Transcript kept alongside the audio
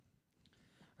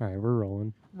All right, we're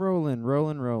rolling.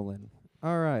 Rolling.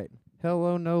 All right.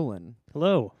 Hello, Nolan.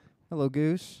 Hello. Hello,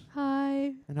 Goose.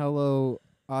 Hi. And hello,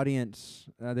 audience.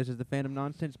 This is the Fandom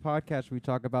Nonsense podcast where we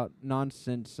talk about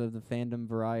nonsense of the fandom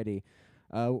variety.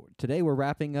 Today we're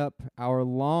wrapping up our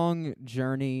long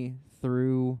journey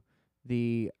through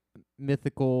the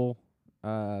mythical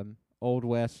Old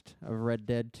West of Red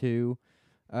Dead 2.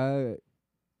 I'm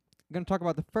going to talk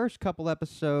about the first couple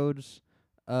episodes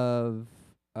of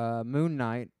Moon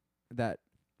Knight that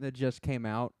just came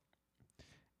out,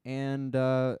 and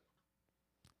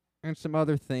some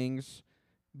other things.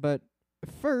 But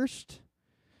first,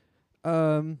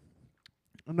 an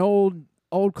old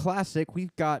classic.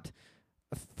 We've got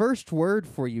a first word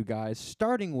for you guys,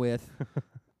 starting with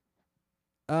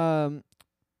there's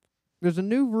a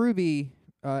new Ruby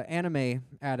anime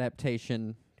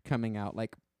adaptation coming out,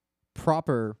 like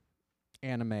proper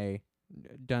anime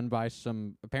done by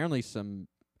some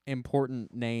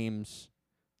important names.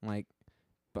 Like,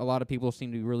 a lot of people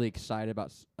seem to be really excited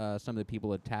about some of the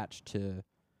people attached to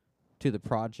the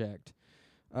project.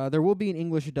 There will be an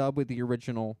English dub with the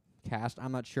original cast.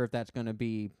 I'm not sure if that's going to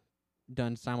be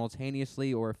done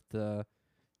simultaneously or if the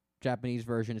Japanese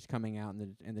version is coming out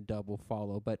and the dub will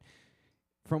follow. But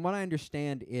from what I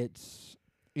understand, it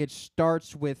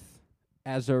starts with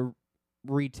as a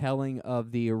retelling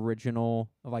of the original,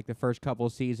 of like the first couple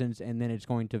of seasons, and then it's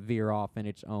going to veer off in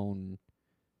its own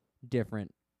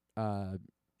different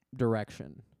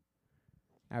direction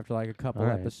after like a couple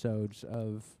Alright. episodes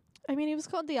of I mean, it was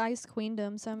called the Ice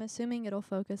Queendom, so I'm assuming it'll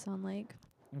focus on like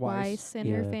Weiss and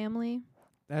her Yeah. family.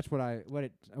 That's what I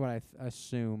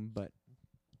assume, but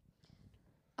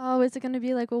Oh, is it going to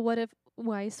be like, well, what if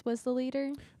Weiss was the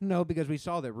leader? no, because we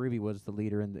saw that Ruby was the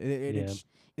leader, and it's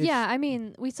Yeah, I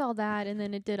mean, we saw that, and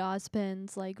then it did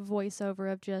Ozpin's like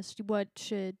voiceover of just you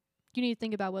need to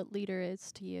think about what leader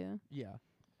is to you. yeah.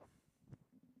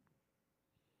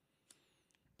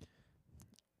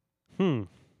 I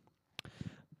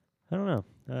don't know.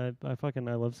 I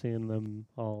love seeing them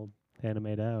all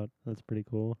animate out. That's pretty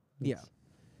cool. Yeah.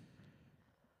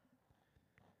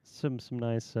 It's some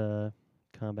nice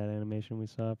combat animation we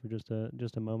saw for just a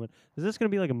moment. Is this gonna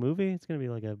be like a movie? It's gonna be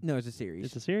like a. No, it's a series.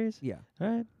 It's a series. Yeah. All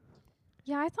right.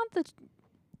 Yeah, I thought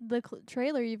the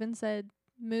trailer even said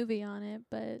movie on it,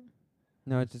 but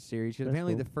No, it's a series. 'Cause That's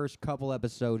apparently cool. the first couple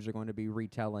episodes are going to be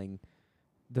retelling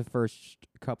the first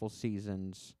couple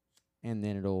seasons, and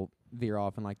then it'll veer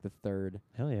off in like the third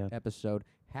Hell yeah. episode.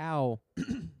 How?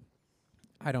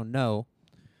 I don't know.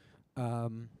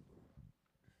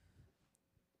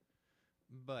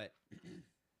 But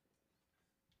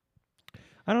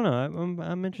I don't know.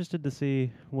 I'm interested to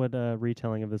see what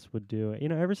retelling of this would do. You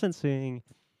know, ever since seeing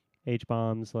H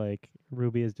bombs, like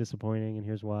Ruby is disappointing, and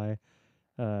here's why.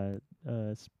 What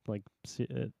would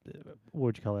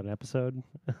you call it? An episode?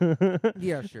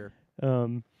 yeah, sure.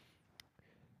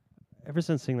 Ever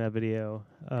since seeing that video,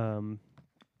 I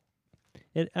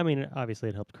mean, obviously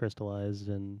it helped crystallize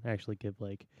and actually give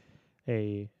like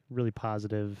a really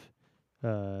positive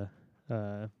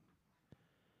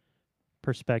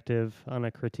perspective on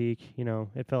a critique. You know,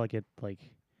 it felt like it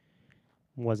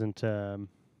wasn't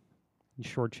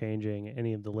shortchanging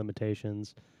any of the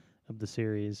limitations of the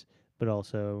series, but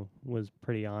also was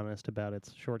pretty honest about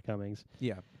its shortcomings.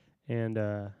 Yeah. And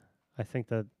I think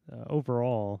that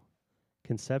overall,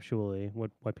 conceptually,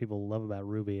 what people love about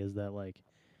Ruby is that like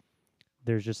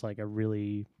there's just like a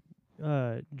really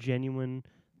genuine,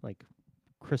 like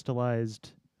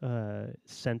crystallized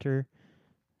center.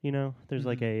 You know, there's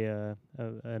like an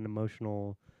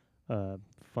emotional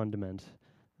fundament.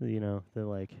 You know, that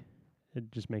like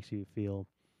it just makes you feel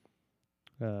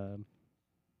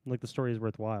like the story is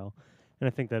worthwhile. And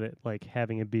I think that it like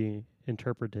having it be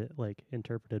interpreted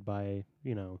by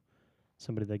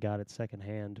somebody that got it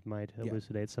secondhand might Yeah.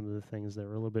 elucidate some of the things that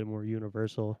are a little bit more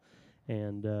universal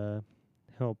and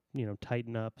help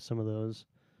tighten up some of those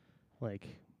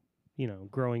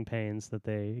growing pains that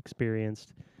they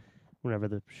experienced whenever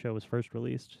the show was first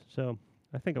released. So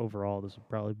I think overall this would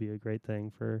probably be a great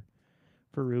thing for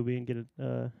Ruby and get it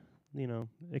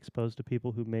exposed to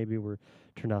people who maybe were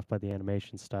turned off by the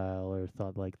animation style or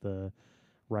thought like the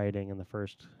writing in the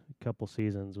first couple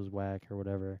seasons was whack or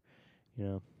whatever, you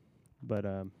know. But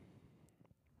I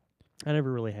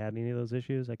never really had any of those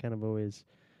issues. I kind of always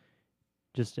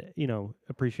just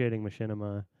appreciating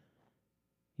Machinima,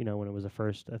 when it was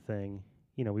a thing.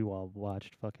 We all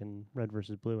watched fucking Red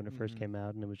versus Blue when it first came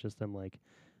out, and it was just them like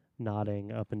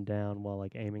nodding up and down while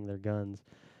like aiming their guns,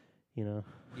 Yeah.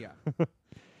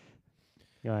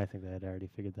 Yeah, I think they had already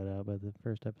figured that out by the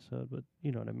first episode, but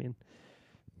you know what I mean.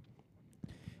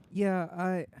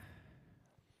 Yeah,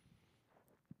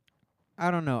 I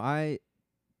don't know.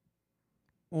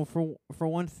 For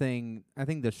one thing, I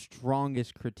think the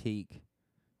strongest critique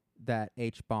that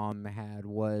H bomb had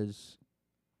was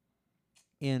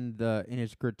in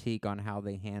his critique on how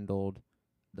they handled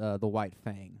the White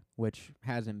Fang, which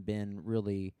hasn't been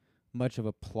really much of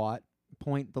a plot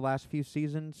point the last few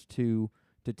seasons to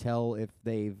tell if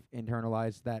they've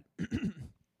internalized that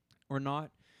or not.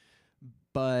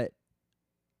 But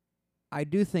I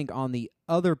do think on the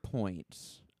other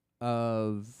points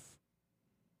of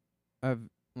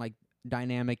like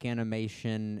dynamic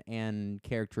animation and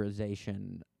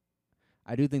characterization,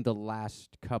 I do think the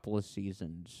last couple of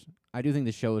seasons, I do think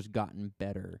the show has gotten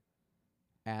better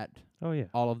at Oh yeah.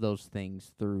 all of those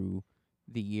things through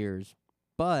the years.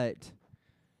 But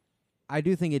I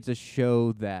do think it's a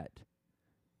show that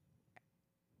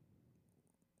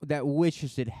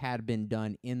wishes it had been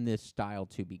done in this style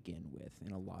to begin with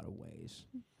in a lot of ways.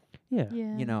 Yeah.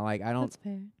 Yeah. You know, like That's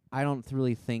fair. I don't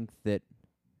really think that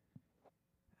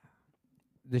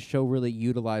the show really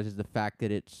utilizes the fact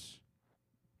that it's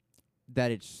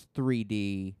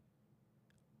 3D,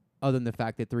 other than the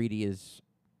fact that 3D is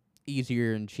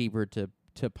easier and cheaper to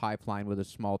pipeline with a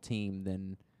small team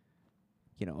than,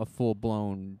 you know, a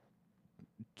full-blown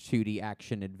 2D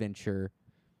action adventure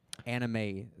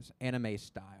anime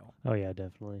style. Oh yeah,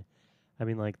 definitely. I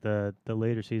mean, like the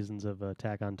later seasons of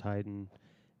Attack on Titan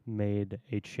made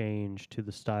a change to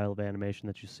the style of animation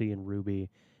that you see in Ruby,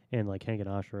 and like Kengan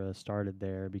Ashura started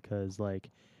there because like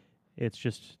it's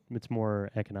more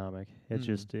economic. It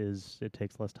just is. It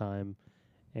takes less time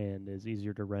and is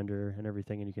easier to render and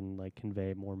everything, and you can like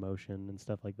convey more motion and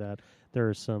stuff like that. There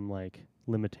are some like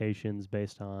limitations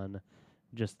based on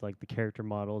just like the character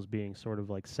models being sort of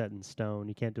like set in stone.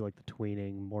 You can't do like the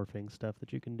tweening, morphing stuff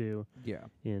that you can do Yeah.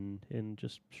 in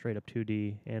just straight up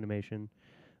 2D animation,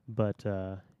 but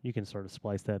you can sort of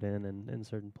splice that in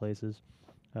certain places.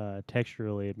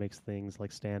 Texturally, it makes things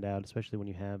like stand out, especially when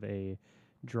you have a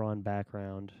drawn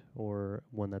background or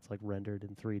one that's like rendered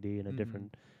in 3D in a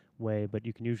different way. But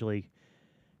you can usually,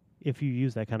 if you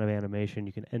use that kind of animation,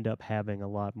 you can end up having a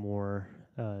lot more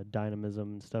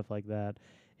dynamism and stuff like that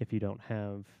if you don't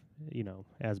have, you know,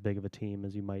 as big of a team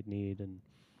as you might need. And,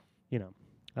 you know,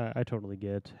 I totally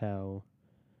get how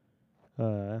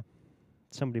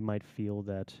somebody might feel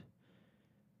that,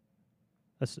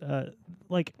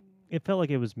 like, it felt like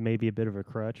it was maybe a bit of a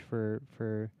crutch for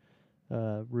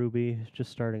Ruby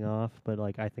just starting off, but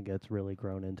like I think it's really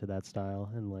grown into that style.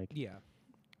 And like, Yeah.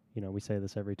 you know, we say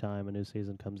this every time a new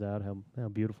season comes out, how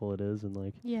beautiful it is and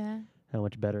like Yeah. how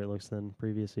much better it looks than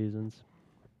previous seasons.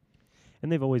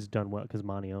 And they've always done well because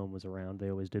Monty Ohm was around. They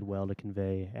always did well to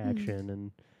convey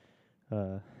action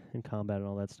and combat and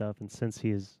all that stuff. And since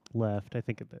he's left, I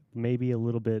think that maybe a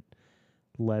little bit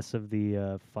less of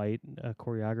the fight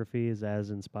choreography is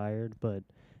as inspired, but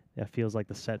it feels like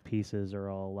the set pieces are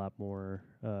all a lot more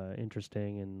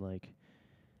interesting and like,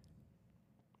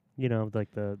 you know,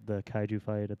 like the kaiju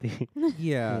fight at the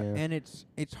Yeah, Yeah. and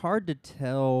it's hard to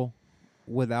tell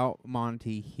without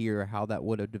Monty here how that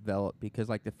would have developed, because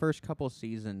like the first couple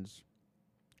seasons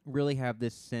really have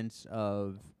this sense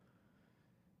of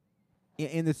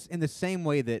in the same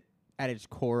way that at its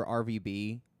core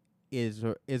RVB is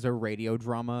a radio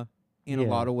drama in a Yeah.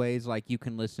 lot of ways. Like you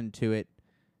can listen to it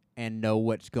and know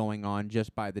what's going on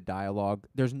just by the dialogue.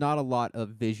 There's not a lot of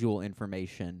visual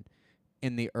information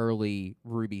in the early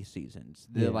Ruby seasons.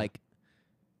 The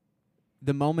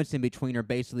moments in between are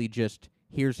basically just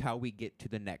here's how we get to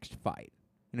the next fight.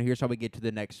 You know, here's how we get to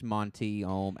the next Monty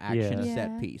action Yeah.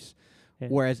 set Yeah. piece. Yeah.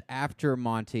 Whereas after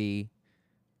Monty,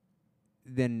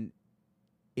 then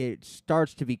it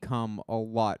starts to become a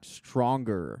lot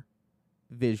stronger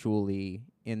visually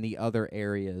in the other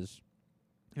areas.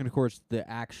 And of course, the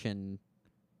action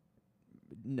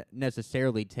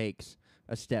necessarily takes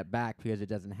a step back because it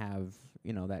doesn't have,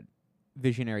 you know, that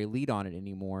visionary lead on it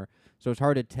anymore. So it's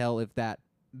hard to tell if that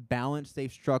balance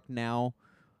they've struck now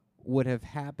would have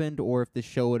happened or if the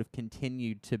show would have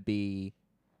continued to be,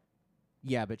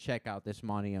 yeah, but check out this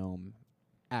Monty Ohm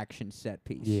action set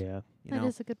piece. Yeah. You That know?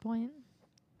 is a good point.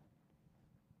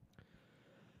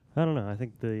 I don't know. I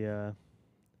think the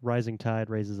rising tide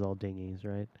raises all dinghies,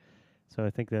 right? So I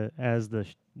think that as the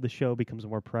show becomes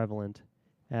more prevalent,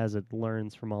 as it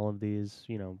learns from all of these,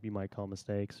 you know, you might call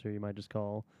mistakes or you might just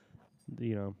call,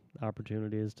 you know,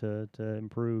 opportunities to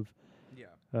improve.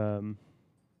 Yeah.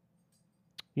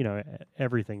 You know,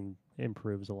 everything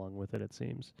improves along with it. It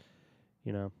seems,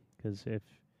 you know, because if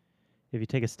you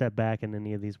take a step back in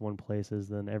any of these one places,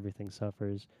 then everything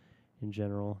suffers. In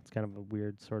general, it's kind of a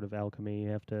weird sort of alchemy you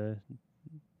have to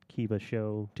keep a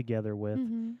show together with.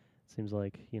 Mm-hmm. Seems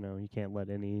like, you know, you can't let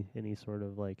any sort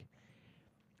of like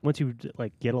once you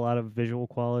like get a lot of visual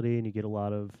quality and you get a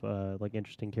lot of like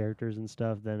interesting characters and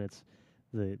stuff, then it's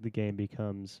the game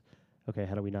becomes okay.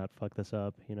 How do we not fuck this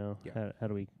up? You know, Yeah. how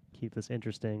do we keep this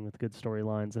interesting with good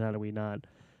storylines, and how do we not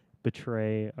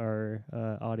betray our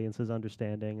audience's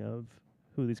understanding of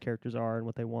who these characters are and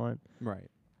what they want? Right.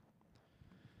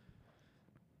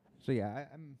 So yeah,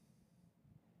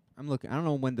 I'm looking. I don't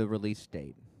know when the release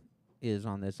date is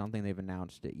on this. I don't think they've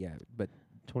announced it yet, but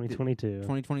 2022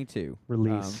 2022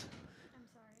 release.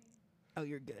 Oh,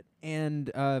 you're good.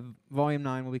 And Volume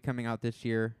 9 will be coming out this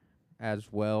year as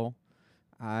well.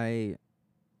 I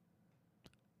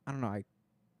don't know. I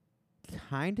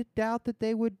kind of doubt that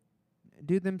they would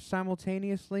do them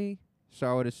simultaneously. So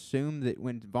I would assume that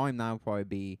when Volume 9 will probably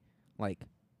be like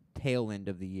tail end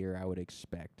of the year, I would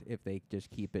expect, if they just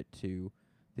keep it to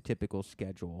the typical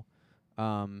schedule.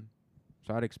 So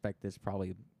I'd expect this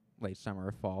probably late summer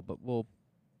or fall, but we'll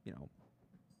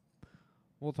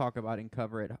talk about it and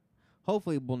cover it.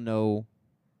 Hopefully we'll know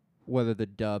whether the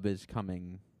dub is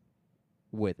coming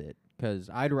with it, 'cause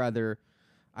I'd rather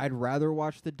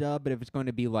watch the dub, but if it's going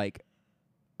to be like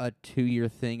a 2-year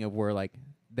thing of where like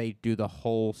they do the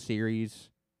whole series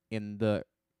in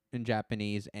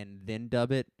Japanese and then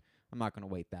dub it, I'm not going to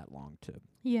wait that long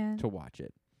Yeah. to watch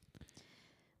it.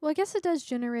 Well, I guess it does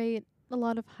generate a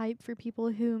lot of hype for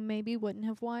people who maybe wouldn't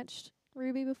have watched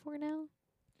Ruby before now.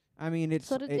 I mean, it's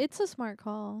So it's a smart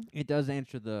call. it does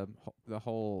answer the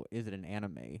whole is it an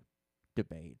anime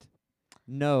debate.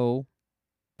 No,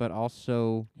 but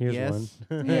also Here's yes.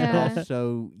 one. And Yeah.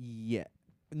 also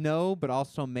no, but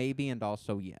also maybe, and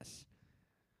also yes.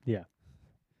 Yeah.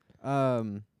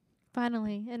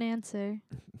 Finally, an answer.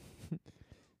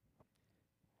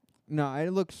 No,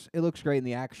 it looks great, and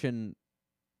the action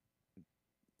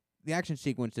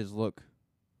sequences look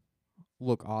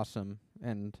awesome,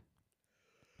 and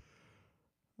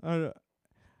I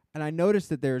noticed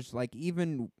that there's like,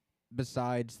 even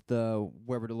besides the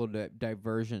little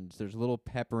diversions, there's little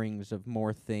pepperings of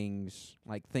more things,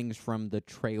 like things from the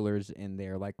trailers in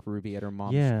there, like Ruby at her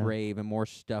mom's Yeah. grave, and more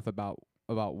stuff about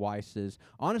Weiss's.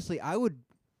 Honestly,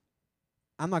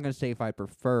 I'm not going to say if I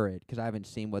prefer it, 'cause I haven't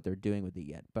seen what they're doing with it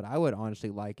yet, but I would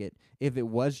honestly like it if it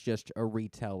was just a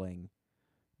retelling,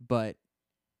 but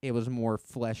it was more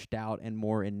fleshed out and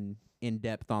more in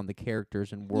depth on the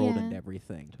characters and world and Yeah.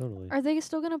 everything. Totally. Are they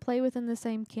still going to play within the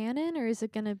same canon, or is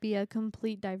it going to be a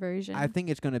complete diversion? I think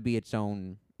it's going to be its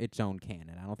own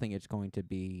canon. I don't think it's going to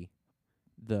be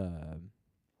the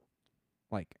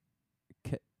like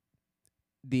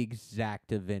the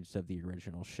exact events of the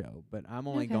original show, but I'm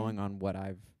only Okay. going on what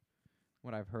I've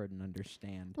heard and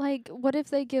understand. Like, what if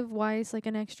they give Weiss like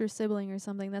an extra sibling or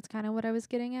something? That's kind of what I was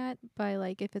getting at by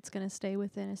like if it's going to stay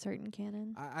within a certain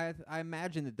canon. I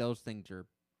imagine that those things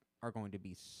are going to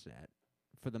be set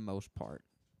for the most part.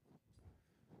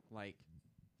 Like,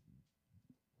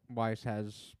 Weiss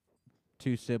has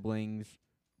 2 siblings.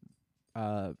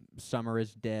 Summer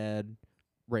is dead.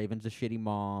 Raven's a shitty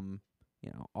mom.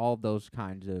 All those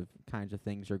kinds of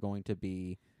things are going to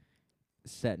be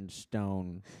set in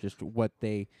stone. Just what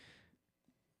they,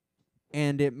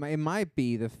 and it might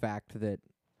be the fact that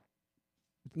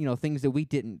things that we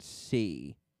didn't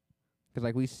see, 'cause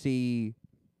like we see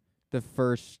the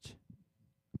first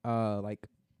like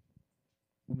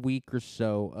week or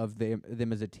so of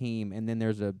them as a team, and then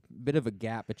there's a bit of a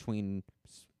gap between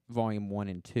Volume 1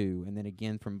 and 2, and then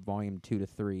again from Volume 2 to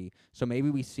 3. So maybe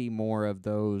we see more of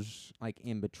those like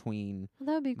in between Well,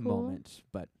 that would be cool. moments.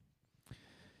 But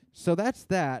so that's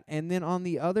that. And then on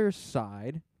the other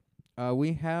side,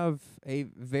 we have a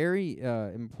very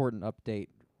important update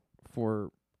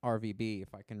for RVB,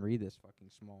 if I can read this fucking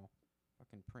small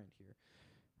fucking print here,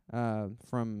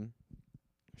 from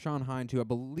Sean Hines, who I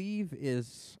believe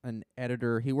is an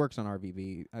editor. He works on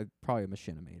RVB, probably a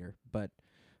machinimator, but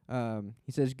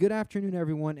he says, "Good afternoon,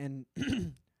 everyone, and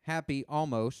happy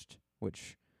almost,"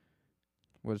 which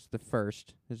was the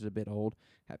first, this is a bit old,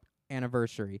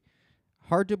 anniversary.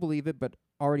 Hard to believe it, but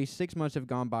already 6 months have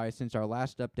gone by since our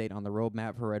last update on the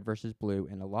roadmap for Red vs. Blue,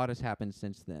 and a lot has happened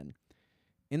since then.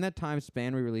 In that time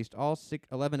span, we released all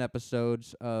 11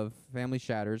 episodes of Family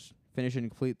Shatters, finish and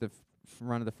complete the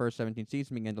run of the first 17 seasons,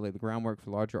 and begin to lay the groundwork for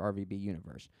the larger RVB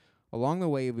universe. Along the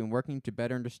way, we've been working to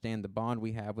better understand the bond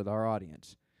we have with our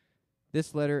audience.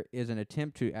 This letter is an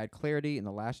attempt to add clarity in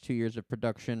the last 2 years of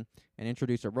production and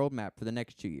introduce a roadmap for the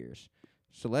next 2 years.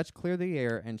 So let's clear the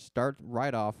air and start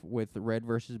right off with Red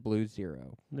vs. Blue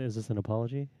 0. Is this an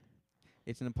apology?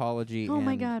 It's an apology. Oh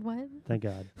my and God, what? Thank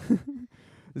God.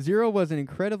 0 was an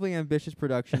incredibly ambitious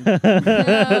production. Oh, pushing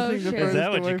the shit. Is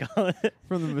that furthest what you away call it?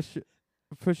 from the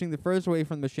pushing the furthest away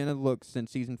from the Machinima look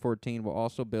since season 14, while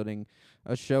also building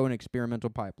a show and experimental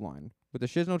pipeline. With the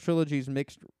Shiznal trilogy's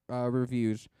mixed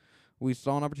reviews, we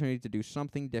saw an opportunity to do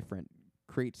something different,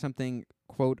 create something,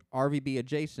 quote, RVB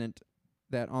adjacent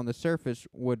that on the surface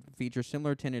would feature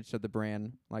similar tenets of the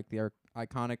brand, like the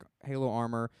iconic Halo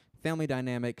armor, family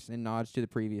dynamics, and nods to the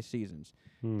previous seasons.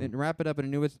 Then wrap it up in a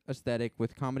new aesthetic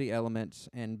with comedy elements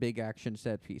and big action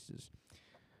set pieces.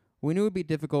 We knew it would be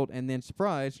difficult, and then,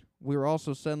 surprise, we were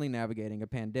also suddenly navigating a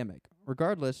pandemic.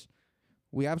 Regardless,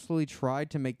 we absolutely tried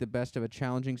to make the best of a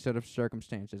challenging set of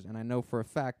circumstances, and I know for a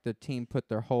fact the team put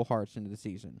their whole hearts into the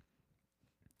season.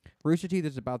 Rooster Teeth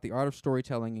is about the art of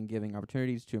storytelling and giving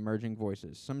opportunities to emerging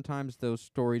voices. Sometimes those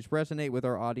stories resonate with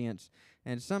our audience,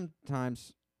 and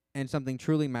sometimes something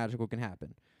truly magical can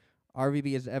happen.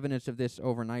 RVB is evidence of this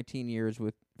over 19 years,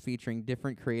 with featuring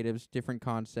different creatives, different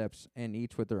concepts, and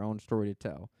each with their own story to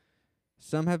tell.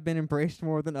 Some have been embraced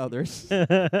more than others,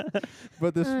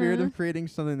 but the spirit of creating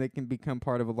something that can become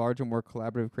part of a larger, more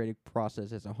collaborative creative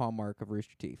process is a hallmark of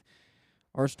Rooster Teeth.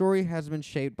 Our story has been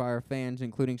shaped by our fans,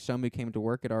 including some who came to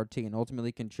work at RT and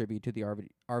ultimately contribute to the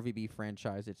RVB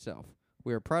franchise itself.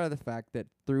 We are proud of the fact that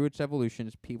through its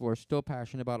evolutions, people are still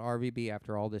passionate about RVB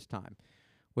after all this time.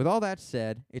 With all that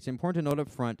said, it's important to note up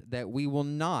front that we will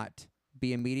not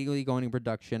be immediately going into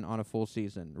production on a full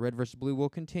season. Red vs. Blue will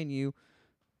continue,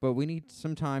 but we need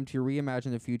some time to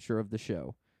reimagine the future of the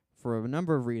show. For a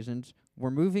number of reasons,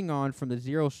 we're moving on from the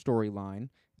Zero storyline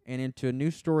and into a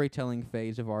new storytelling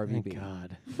phase of RVB. Thank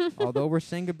God. Although we're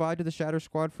saying goodbye to the Shadow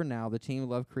Squad for now, the team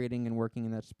loved creating and working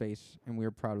in that space, and we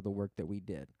are proud of the work that we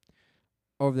did.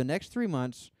 Over the next 3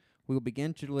 months, we will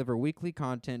begin to deliver weekly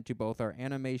content to both our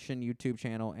animation YouTube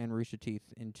channel and Rooster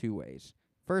Teeth in 2 ways.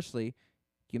 Firstly,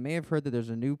 you may have heard that there's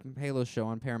a new Halo show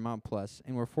on Paramount Plus,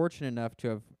 and we're fortunate enough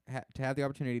to have the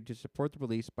opportunity to support the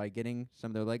release by getting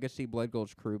some of their legacy Blood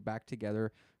Gulch crew back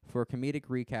together for a comedic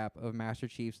recap of Master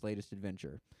Chief's latest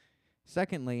adventure.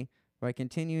 Secondly, by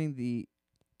continuing the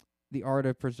art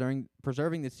of preserving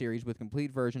the series with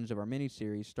complete versions of our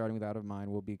miniseries, starting with Out of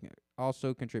Mind, we'll be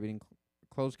also contributing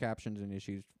closed captions and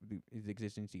issues with the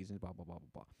existing seasons, blah, blah, blah, blah,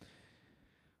 blah.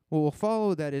 What will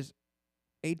follow that is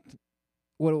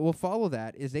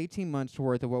 18 months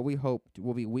worth of what we hope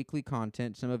will be weekly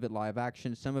content, some of it live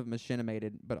action, some of it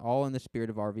machinimated, but all in the spirit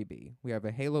of RVB. We have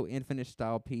a Halo Infinite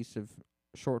style piece of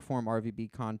short-form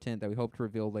RVB content that we hope to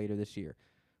reveal later this year.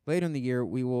 Later in the year,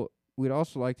 we'd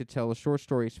also like to tell a short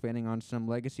story spanning on some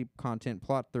legacy content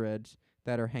plot threads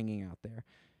that are hanging out there.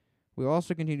 We'll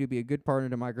also continue to be a good partner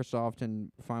to Microsoft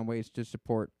and find ways to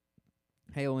support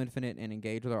Halo Infinite and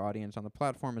engage with our audience on the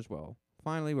platform as well.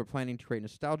 Finally, we're planning to create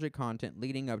nostalgic content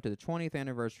leading up to the 20th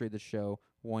anniversary of the show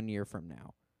 1 year from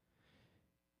now.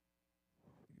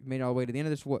 You made it all the way to the end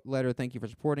of this letter. Thank you for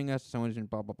supporting us. Someone's in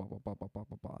blah, blah, blah, blah, blah, blah, blah,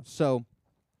 blah, blah. So,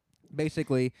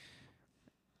 basically,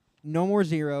 no more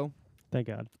Zero. Thank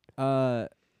God.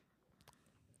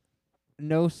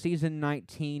 No season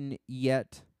 19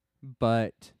 yet,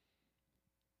 but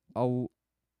a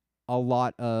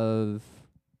lot of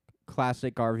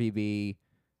classic RVB,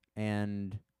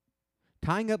 and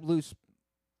tying up loose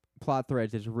plot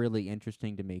threads is really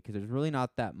interesting to me because there's really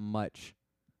not that much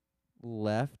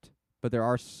left, but there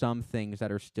are some things that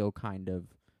are still kind of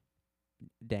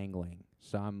dangling.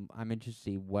 So I'm interested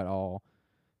to see what all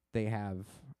they have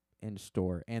in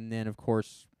store. And then, of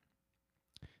course,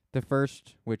 the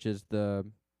first, which is the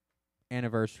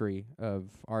anniversary of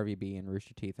RVB and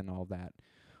Rooster Teeth and all that,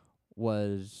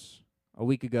 was a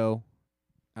week ago,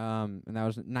 and that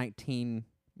was 19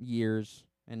 years,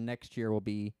 and next year will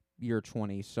be year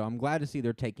 20. So I'm glad to see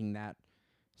they're taking that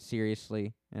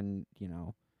seriously, and, you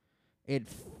know, it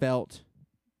felt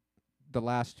the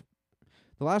last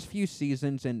few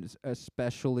seasons, and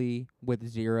especially with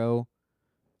Zero,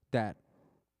 that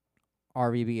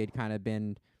RVB had kind of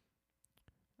been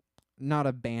not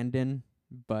abandoned,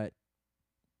 but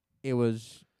it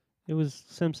was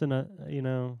Simpson, you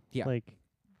know, Yeah. like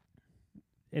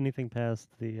anything past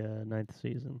the 9th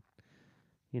season,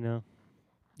 you know,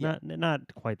 Yeah.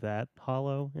 not quite that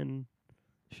hollow and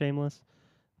shameless,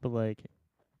 but like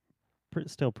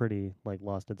still pretty like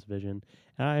lost its vision.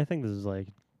 And I think this is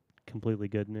like completely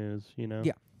good news, you know.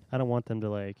 Yeah. I don't want them to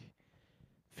like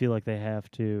feel like they have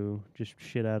to just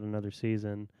shit out another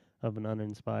season of an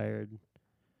uninspired,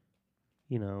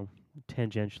 you know,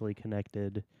 tangentially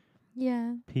connected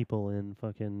Yeah. people in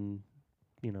fucking,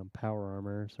 you know, power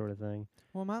armor sort of thing.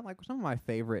 Well, some of my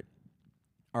favorite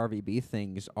RVB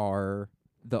things are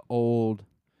the old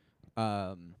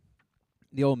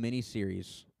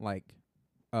miniseries, like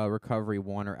Recovery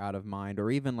 1 or Out of Mind, or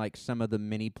even like some of the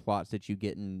mini plots that you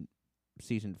get in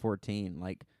season 14.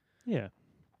 Like, Yeah.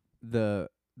 the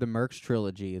Mercs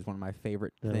trilogy is one of my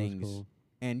favorite That was things, cool.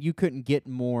 and you couldn't get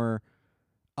more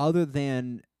other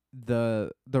than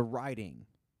the writing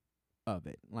of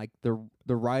it. Like the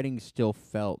writing still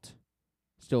felt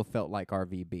like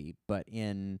RVB, but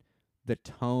in the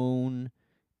tone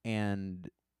and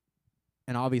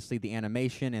obviously the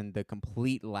animation and the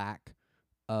complete lack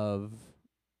of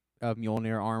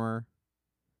Mjolnir armor,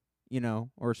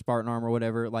 or Spartan armor,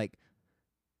 whatever. Like,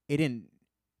 it didn't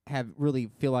really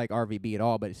feel like RVB at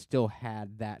all, but it still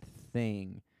had that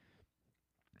thing.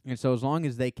 And so as long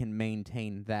as they can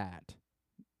maintain that,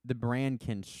 the brand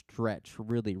can stretch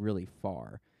really, really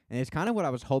far. And it's kind of what I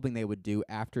was hoping they would do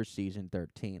after season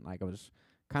 13. Like, I was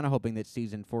kind of hoping that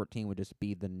season 14 would just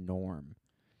be the norm,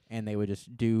 and they would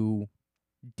just do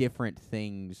different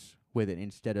things with it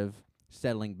instead of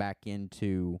settling back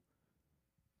into,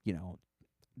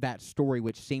 that story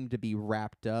which seemed to be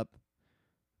wrapped up,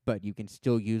 but you can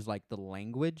still use like the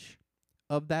language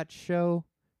of that show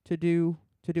to do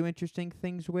interesting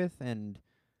things with, and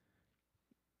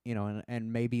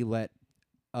and maybe let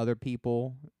other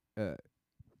people,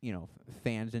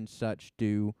 fans and such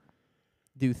do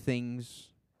things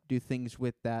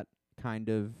with that kind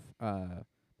of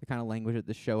the kind of language that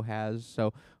the show has.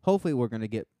 So hopefully we're going to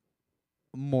get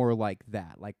more like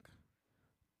that, like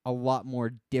a lot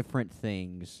more different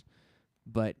things,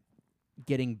 but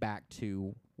getting back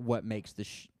to what makes the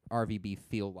RVB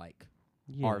feel like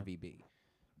Yeah. RVB.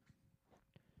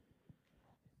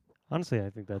 Honestly, I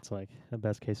think that's like a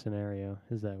best case scenario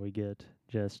is that we get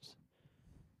just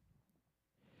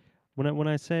when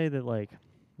I say that like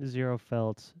Zero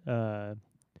felt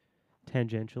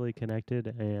tangentially connected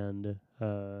and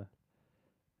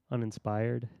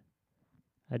uninspired,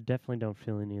 I definitely don't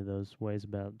feel any of those ways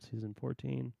about season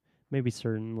 14. Maybe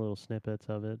certain little snippets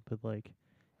of it, but like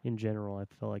in general, I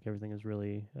felt like everything is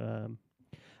really I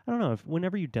don't know, if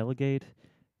whenever you delegate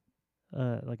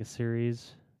like a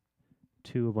series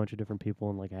to a bunch of different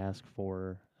people and like ask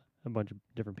for a bunch of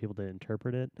different people to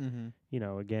interpret it,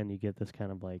 Mm-hmm. again, you get this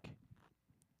kind of like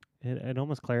it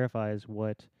almost clarifies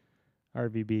what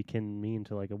RVB can mean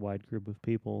to like a wide group of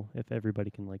people if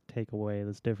everybody can like take away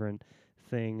this different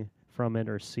thing from it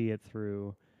or see it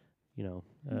through,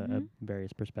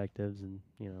 various perspectives and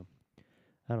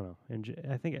I don't know. And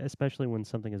I think especially when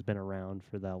something has been around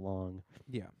for that long,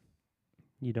 Yeah.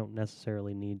 you don't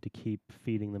necessarily need to keep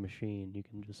feeding the machine. You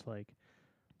can just like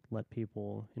let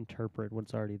people interpret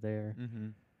what's already there. Mm-hmm.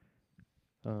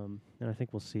 And I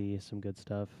think we'll see some good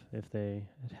stuff if they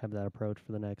have that approach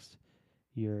for the next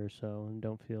year or so and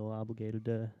don't feel obligated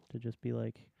to just be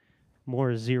like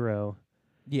more Zero.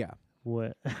 Yeah.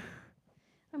 What?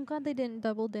 I'm glad they didn't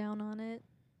double down on it.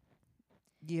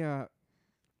 Yeah.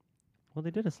 Well,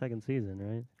 they did a second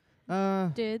season,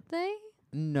 right? Did they?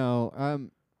 No.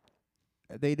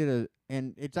 They did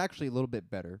and it's actually a little bit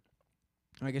better.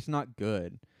 Like, it's not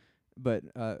good, but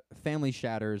Family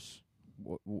Shatters,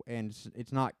 and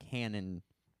it's not canon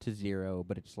to Zero,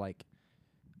 but it's like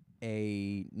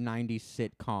a 90s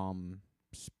sitcom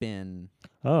spin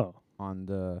Oh, on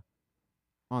the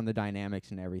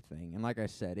dynamics and everything. And like I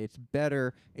said, it's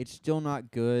better. It's still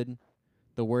not good.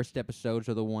 The worst episodes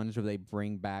are the ones where they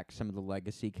bring back some of the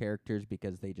legacy characters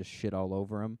because they just shit all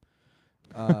over 'em.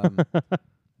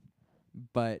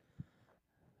 But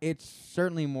it's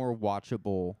certainly more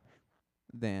watchable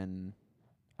than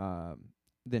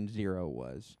Zero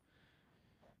was.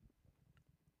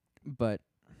 But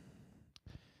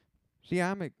so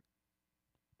yeah,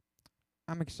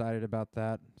 I'm excited about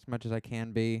that as much as I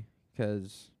can be,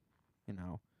 'cause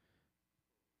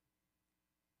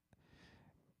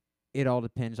it all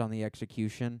depends on the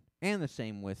execution, and the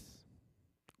same with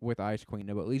Ice Queen.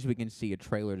 But at least we can see a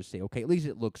trailer to say, okay, at least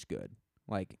it looks good.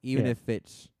 Like, even Yeah. if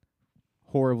it's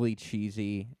horribly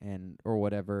cheesy or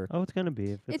whatever. Oh, it's gonna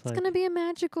be if It's like gonna be a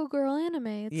magical girl anime.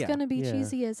 It's Yeah. gonna be Yeah.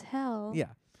 cheesy as hell.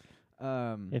 Yeah.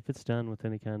 if it's done with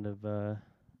any kind of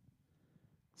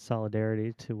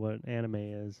solidarity to what anime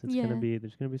is, it's Yeah. gonna be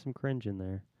there's gonna be some cringe in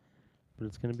there, but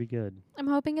it's gonna be good. I'm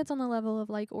hoping it's on the level of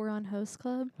like Oran Host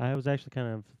Club. I was actually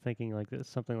kind of thinking like this,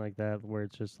 something like that, where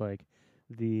it's just like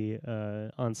the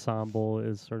ensemble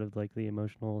is sort of like the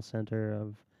emotional center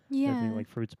of Yeah. everything, like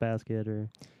Fruits Basket or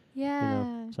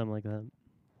yeah. something like that.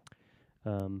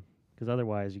 'Cause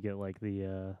otherwise you get like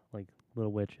the like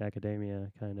Little Witch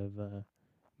Academia kind of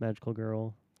magical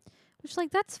girl. Which like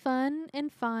that's fun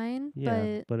and fine,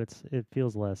 Yeah, but it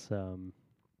feels less I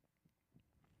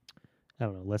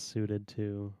don't know, less suited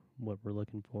to what we're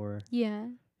looking for. yeah.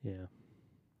 Yeah.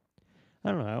 I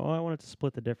don't know. I wanted to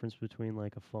split the difference between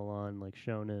like a full-on like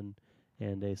shonen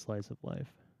and a slice of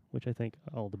life, which I think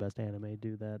all the best anime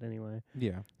do that anyway.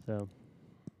 Yeah. So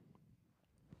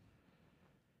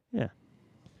Yeah.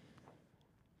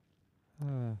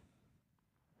 Uh,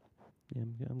 Yeah,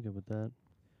 I'm good with that.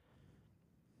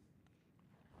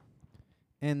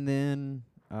 and then,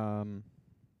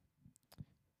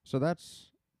 so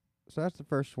that's the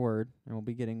first word, and we'll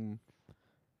be getting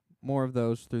more of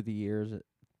those through the years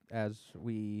as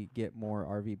we get more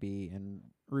RVB and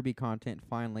Ruby content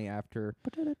finally after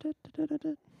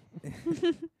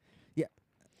yeah,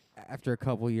 after a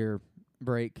couple year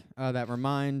break. That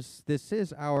reminds, this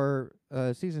is our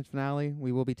season finale.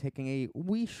 We will be taking a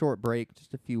wee short break,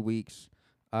 just a few weeks.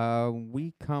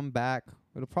 We come back.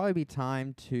 It'll probably be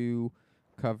time to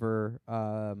cover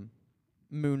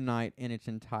Moon Knight in its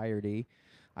entirety.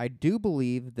 I do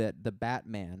believe that the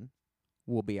Batman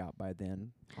will be out by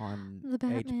then on The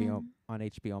HBO Batman.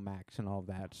 HBO Max and all of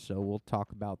that. So we'll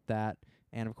talk about that,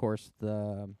 and of course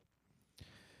the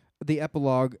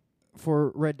epilogue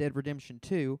for Red Dead Redemption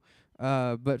 2.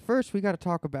 But first, we got to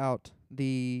talk about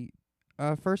the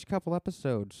first couple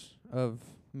episodes of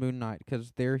Moon Knight,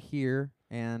 'cause they're here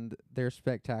and they're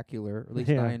spectacular. At least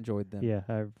Yeah. I enjoyed them. Yeah,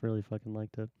 I really fucking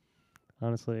liked it.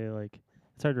 Honestly, like,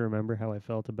 it's hard to remember how I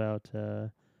felt about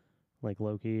like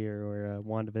Loki or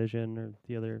WandaVision or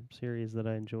the other series that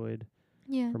I enjoyed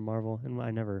Yeah. from Marvel. And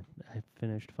I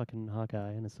finished fucking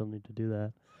Hawkeye, and I still need to do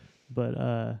that.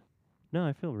 But no,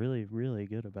 I feel really, really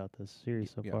good about this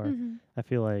series so Yeah. far. Mm-hmm. I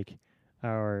feel like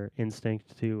our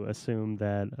instinct to assume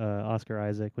that Oscar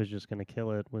Isaac was just going to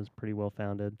kill it was pretty well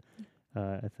founded.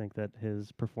 I think that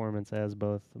his performance as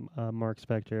both Mark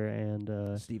Spector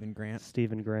and Stephen Grant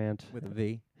Stephen Grant with a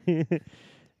V.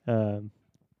 um,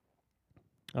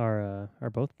 are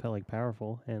both like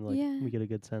powerful, and like Yeah. we get a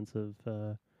good sense of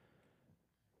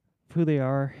who they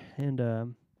are,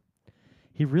 and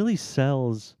he really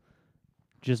sells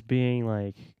just being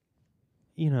like,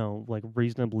 like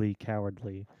reasonably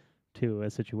cowardly to a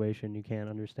situation you can't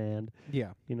understand.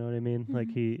 Yeah. You know what I mean? Like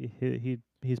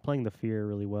he's playing the fear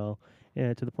really well,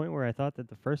 and to the point where I thought that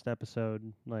the first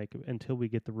episode, like until we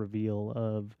get the reveal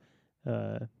of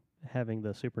uh, having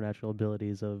the supernatural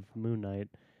abilities of Moon Knight,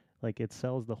 like it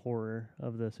sells the horror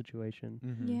of the situation.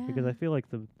 Mm-hmm. Yeah. Because I feel like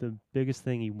the biggest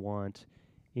thing you want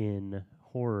in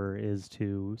horror is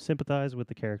to sympathize with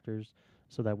the characters,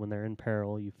 so that when they're in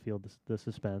peril, you feel the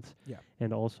suspense. Yeah.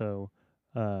 And also,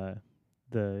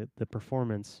 the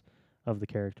performance of the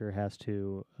character has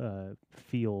to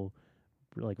feel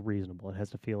like reasonable. It has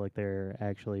to feel like they're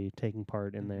actually taking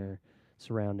part in Mhm. their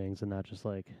surroundings and not just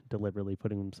like deliberately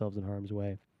putting themselves in harm's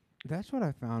way. That's what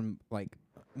I found like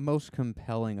most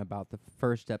compelling about the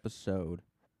first episode,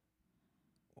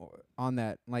 on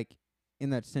that, like,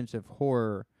 in that sense of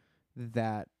horror,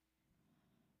 that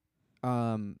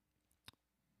um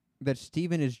that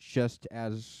Steven is just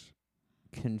as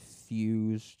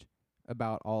confused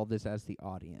about all this as the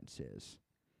audience is.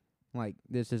 Like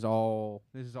this is all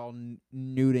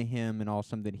new to him, and all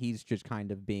something he's just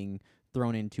kind of being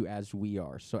thrown into as we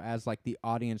are. So as like the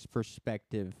audience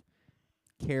perspective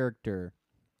character,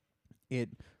 it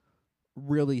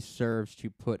really serves to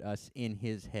put us in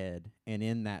his head and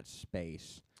in that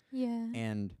space. Yeah.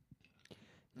 And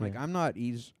like Yeah. I'm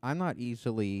not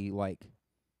easily like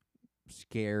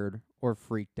scared or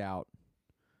freaked out.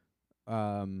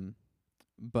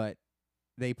 But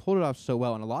they pulled it off so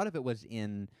well, and a lot of it was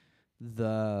in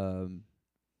the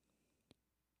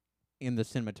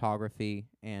cinematography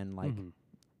and like Mhm.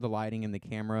 the lighting and the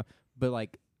camera. But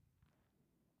like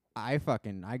I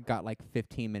got like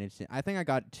 15 minutes in. I think I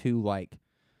got to like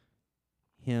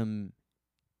him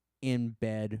in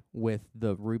bed with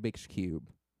the Rubik's Cube,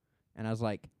 and I was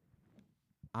like,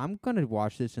 I'm gonna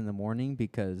watch this in the morning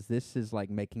because this is like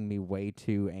making me way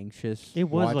too anxious. It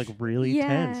was Watch- like really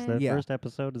tense. Yeah. That Yeah. first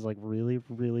episode is like really,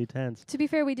 really tense. To be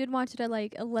fair, we did watch it at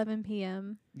like 11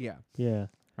 p.m. yeah. Yeah.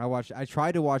 I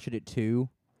tried to watch it at 2,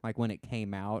 like when it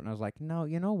came out, and I was like, no,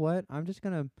 you know what? I'm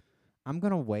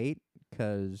gonna wait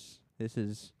 'cause this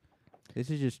is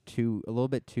just a little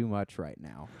bit too much right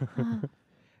now.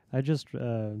 I just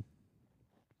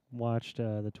watched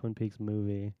the Twin Peaks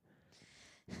movie,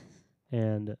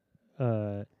 and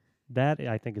that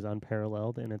I think is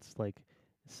unparalleled in its like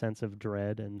sense of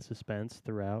dread and suspense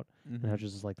throughout. And how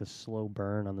just like this slow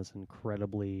burn on this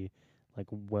incredibly like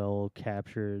well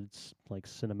captured like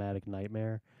cinematic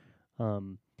nightmare.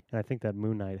 And I think that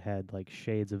Moon Knight had like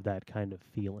shades of that kind of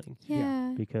feeling,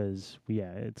 Yeah. because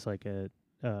it's like a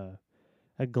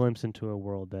glimpse into a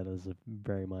world that is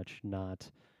very much not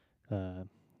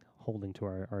holding to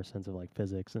our sense of like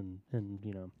physics and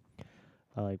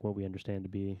like what we understand to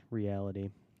be reality,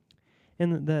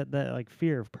 and that like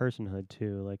fear of personhood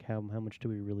too. Like how much do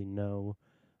we really know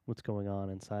what's going on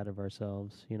inside of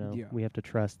ourselves? Yeah. We have to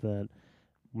trust that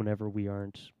whenever we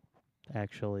aren't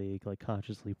actually like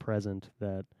consciously present,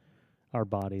 that our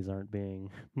bodies aren't being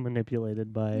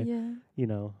manipulated by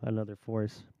Yeah. another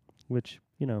force, which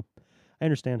I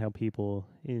understand how people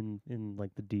in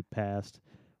like the deep past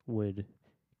would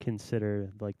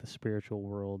consider like the spiritual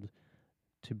world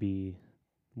to be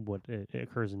what it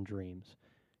occurs in dreams.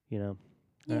 You know,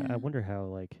 I Yeah. wonder how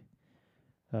like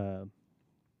uh,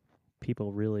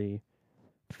 people really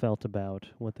felt about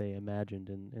what they imagined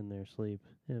in their sleep,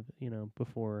 if,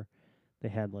 before they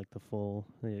had like the full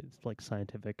it's like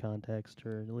scientific context,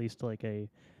 or at least like a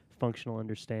functional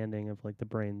understanding of like the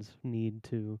brain's need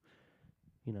to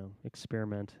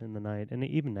experiment in the night. And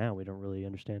even now we don't really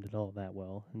understand it all that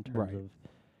well in terms Right. of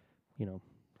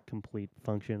complete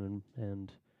function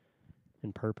and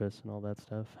purpose and all that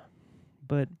stuff.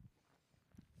 But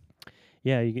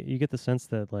yeah, you get the sense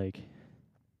that like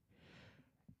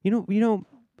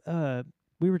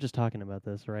we were just talking about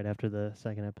this right after the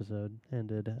second episode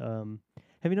ended.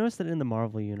 Have you noticed that in the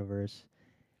Marvel universe,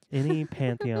 any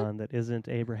pantheon that isn't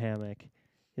Abrahamic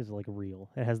is like real?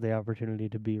 It has the opportunity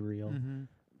to be real. Mm-hmm.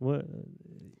 What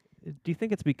do you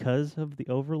think it's because of the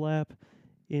overlap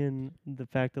in the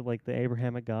fact that like the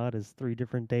Abrahamic God is three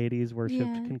different deities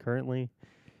worshipped Yeah. concurrently?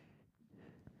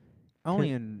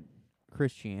 Only in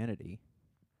Christianity.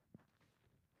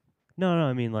 No,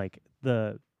 I mean like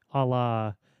the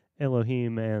Allah,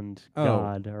 Elohim, and Oh.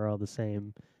 God are all the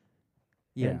same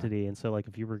Yeah. entity. And so like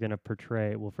if you were going to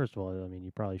portray, well, first of all, I mean,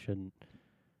 you probably shouldn't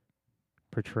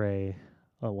portray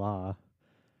Allah,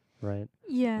 right?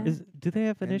 Yeah. Do they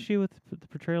have an And- issue with the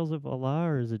portrayals of Allah,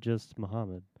 or is it just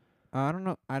Muhammad? I don't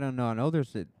know. I know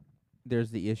there's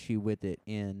the issue with it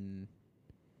in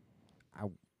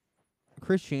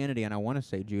Christianity, and I want to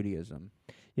say Judaism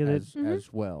Yeah,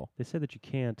 as well. they say that you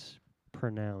can't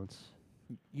pronounce.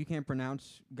 You can't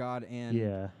pronounce God, and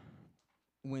Yeah,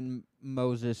 when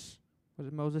Moses was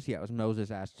it Moses? Yeah, it was Moses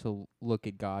asked to look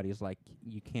at God. He's like,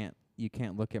 you can't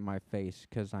look at my face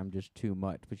 'cause I'm just too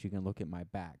much, but you can look at my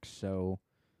back. So,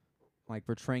 like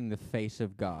portraying the face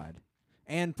of God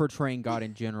and portraying God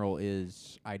in general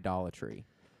is idolatry.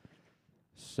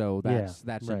 So that's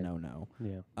right. a no-no.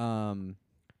 yeah.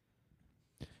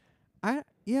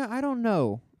 I don't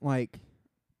know, like,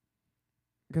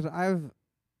 'cause I've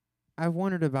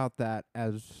wondered about that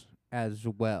as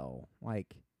well.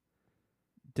 Like,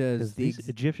 does Because the these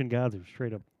Egyptian gods are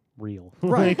straight up real,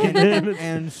 right Like,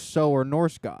 and so are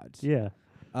Norse gods. yeah.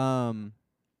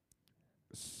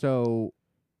 So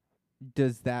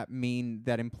does that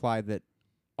imply that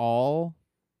all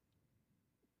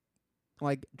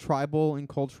like tribal and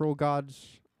cultural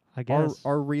gods I guess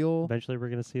are real? eventually we're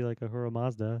gonna see like Ahura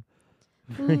Mazda.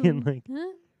 Ooh. and like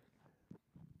Huh?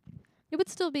 It would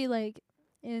still be like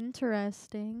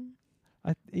interesting.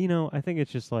 I think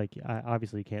it's just like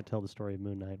obviously you can't tell the story of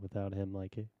Moon Knight without him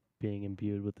like being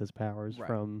imbued with his powers Right.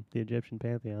 from the Egyptian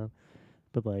pantheon.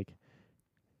 But like,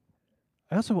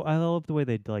 I love the way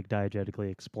they like diegetically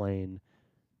explain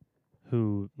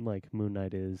who like Moon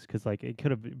Knight is, 'cause like it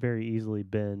could have very easily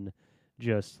been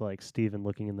just like Steven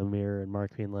looking in the mirror and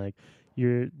Mark being like,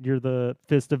 you're the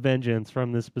fist of vengeance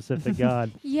from this specific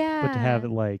god. Yeah. But to have it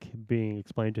like being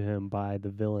explained to him by the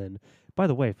villain. By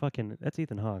the way, fucking that's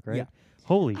Ethan Hawke, right? Yeah.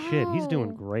 Holy shit, he's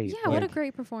doing Oh, great. Yeah, what a Like,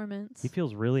 great performance. he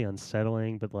feels really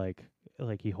unsettling, but like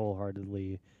he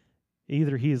wholeheartedly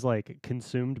either he's like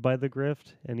consumed by the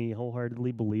grift and he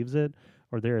wholeheartedly believes it,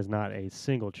 or there is not a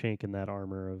single chink in that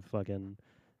armor of fucking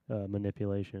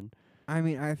manipulation. I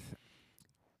mean,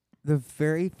 the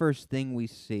very first thing we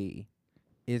see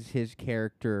is his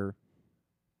character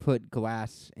put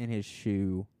glass in his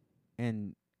shoe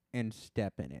and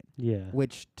step in it, Yeah.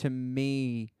 which to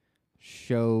me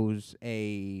shows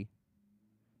a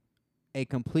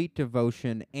complete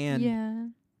devotion, and yeah.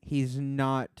 he's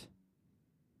not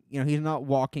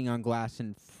walking on glass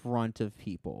in front of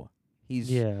people.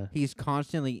 Yeah. He's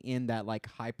constantly in that like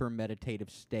hyper meditative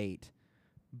state,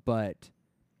 but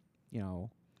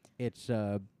it's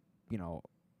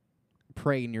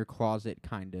pray in your closet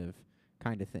kind of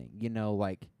thing.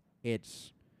 Like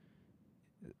it's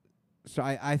so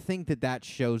I think that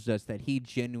shows us that he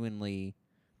genuinely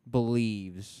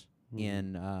believes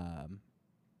in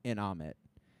Amit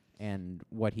and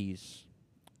what he's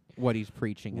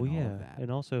preaching Well, and all yeah, of that.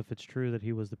 and also if it's true that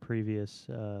he was the previous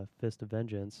Fist of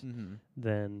Vengeance, Mm-hmm.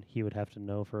 then he would have to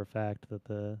know for a fact that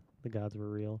the gods were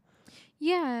real.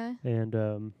 Yeah.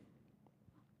 And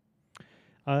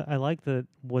I like that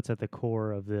what's at the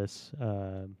core of this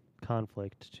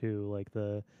conflict too, like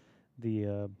the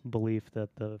belief that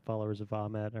the followers of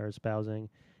Amet are espousing,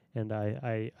 and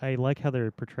I like how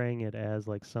they're portraying it as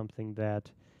like something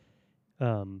that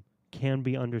can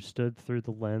be understood through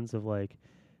the lens of like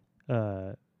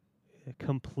uh,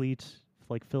 complete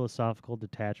like philosophical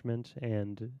detachment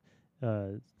and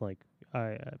like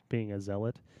being a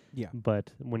zealot. Yeah.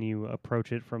 But when you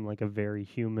approach it from like a very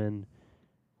human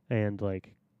and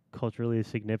like culturally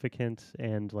significant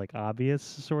and like obvious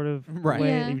sort of Right. way,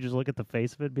 Yeah. you just look at the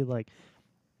face of it and be like,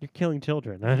 you're killing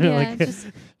children. Yeah, like, just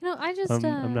I just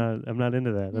I'm not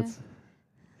into that. yeah.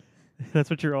 That's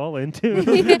what you're all into.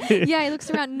 Yeah, he looks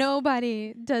around.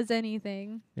 Nobody does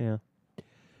anything. Yeah.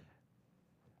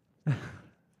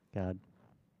 God.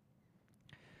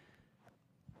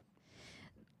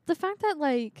 The fact that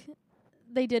like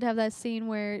they did have that scene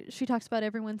where she talks about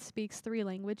everyone speaks 3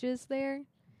 languages there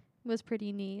was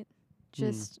pretty neat.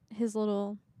 Just his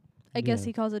little, I guess Yeah.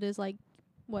 he calls it his like,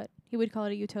 what he would call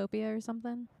it, a utopia or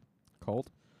something. Cult.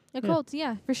 A Yeah. cult,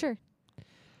 yeah, for sure.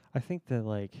 I think that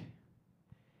like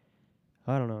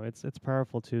I don't know, it's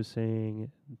powerful too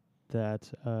seeing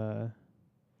that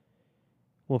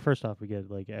well, first off we get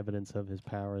like evidence of his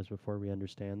powers before we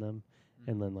understand them.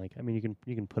 And then like I mean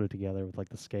you can put it together with like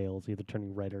the scales either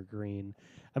turning red or green.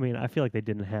 I mean, I feel like they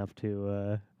didn't have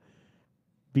to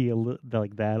be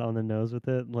like that on the nose with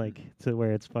it, like to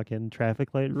where it's fucking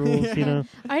traffic light rules, you know?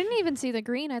 I didn't even see the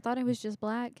green. I thought it was just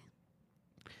black.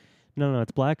 No,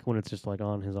 it's black when it's just like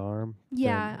on his arm.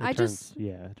 Yeah, Then it turns,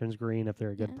 it turns green if they're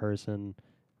a good Yeah. person.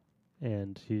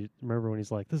 And he remember when he's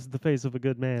like, "This is the face of a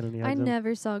good man," and he I hugs him?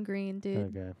 never saw green,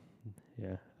 dude. Okay,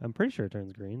 yeah, I'm pretty sure it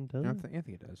turns green, doesn't it? I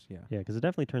think it does. Yeah. Yeah, 'cause it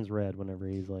definitely turns red whenever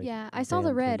he's like. Yeah, I saw the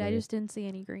damned red. I somebody. just didn't see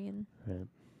any green. Right.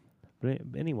 But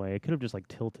anyway, it could have just like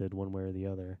tilted one way or the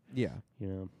other. Yeah. You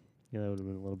know, yeah, that would have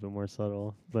been a little bit more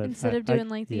subtle. But Instead I- of doing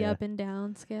like the yeah, up and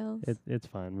down scales. it's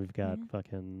fine. We've got Yeah.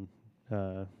 fucking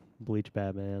Bleach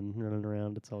Batman running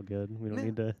around. It's all good. We don't Yeah.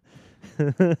 need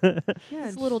to. Yeah.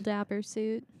 His little dapper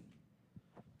suit.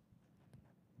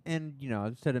 And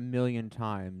I've said a million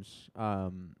times,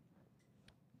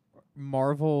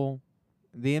 Marvel,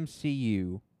 the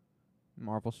MCU,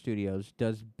 Marvel Studios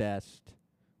does best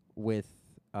with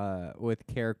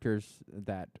characters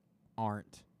that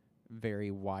aren't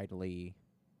very widely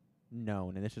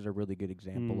known, and this is a really good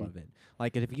example of it.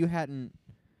 Like, if you hadn't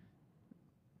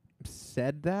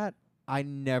said that, I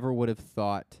never would have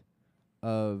thought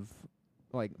of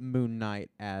like Moon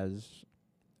Knight as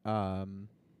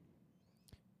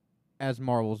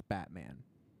Marvel's Batman.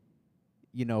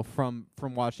 From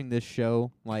watching this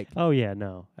show, like Oh yeah,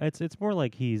 no. It's more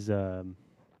like he's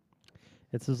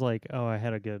it's just like, oh, I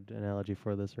had a good analogy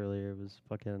for this earlier. It was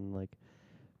fucking like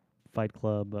Fight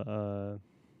Club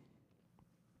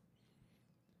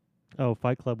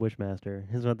Fight Club Wishmaster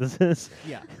is what this is.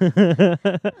 yeah,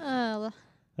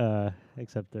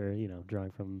 Except they're,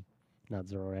 drawing from not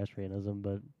Zoroastrianism,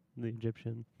 but the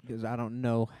Egyptian because I don't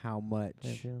know how much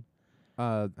pantheon.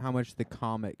 the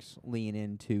comics lean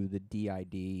into the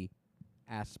DID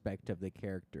aspect of the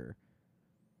character,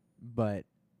 but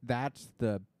that's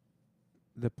the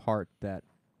part that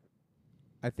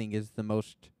I think is the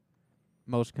most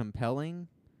compelling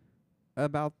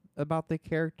about the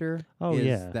character. Oh, is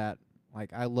yeah. that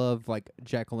like I love like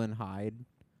Jekyll and Hyde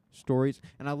stories,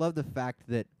 and I love the fact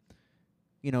that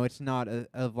it's not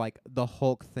of like the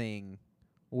Hulk thing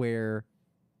where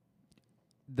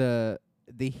the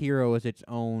hero is its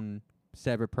own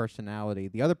separate personality.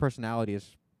 The other personality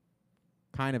is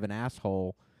kind of an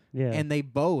asshole, Yeah. and they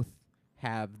both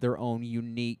have their own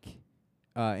unique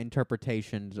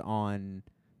interpretations on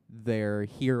their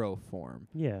hero form.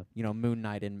 yeah. Moon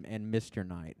Knight and Mr.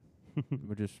 Knight,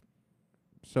 which is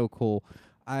so cool.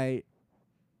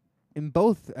 In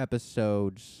both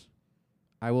episodes,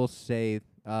 I will say,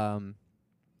 the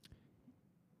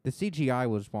CGI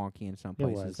was wonky in some It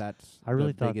places. was. That's I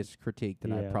really the thought- biggest critique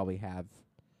that I yeah. probably have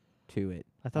to it.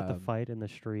 I thought the fight in the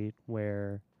street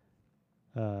where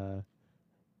the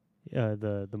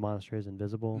monster is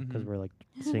invisible because Mhm. we're like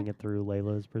seeing it through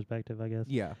Layla's perspective, I guess.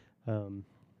 Yeah,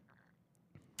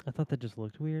 I thought that just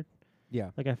looked weird. yeah,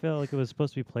 Like I felt like it was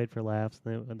supposed to be played for laughs,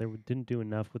 and they didn't do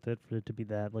enough with it for it to be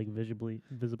that like visibly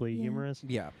Yeah. humorous.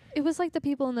 yeah. It was like the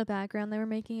people in the background. They were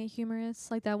making it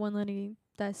humorous. Like that one lady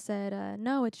that said,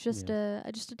 "No, it's just a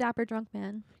dapper drunk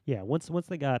man." Yeah. Once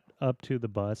they got up to the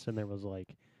bus and there was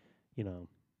like,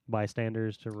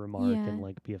 bystanders to remark Yeah. and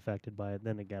like be affected by it,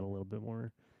 then it got a little bit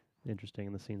more interesting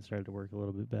and the scene started to work a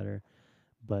little bit better.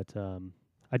 But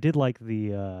I did like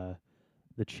the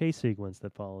chase sequence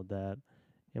that followed that,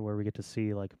 and where we get to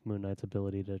see like Moon Knight's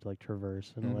ability to like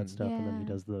traverse and all that Mhm. stuff, and then he Yeah.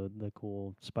 does the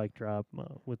cool spike drop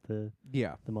with the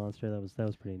Yeah. monster. That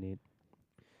was pretty neat.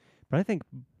 But I think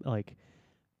like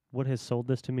what has sold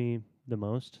this to me the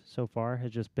most so far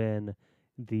has just been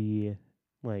the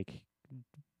like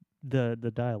the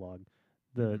dialogue.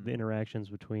 the Mhm. interactions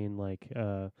between like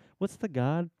what's the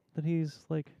god that he's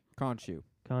like Khonshu.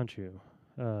 Khonshu,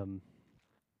 um,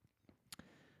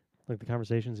 like the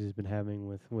conversations he's been having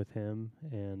with him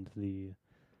and the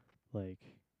like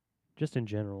just in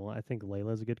general. I think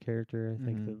Layla's a good character. I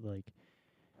think Mhm. that like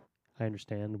I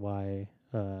understand why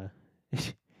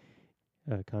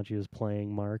Khonshu is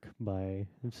playing Mark by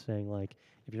saying like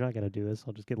if you're not gonna do this,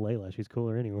 I'll just get Layla. She's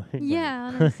cooler anyway.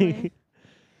 Yeah, honestly.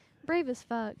 Brave as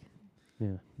fuck.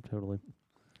 Yeah, totally.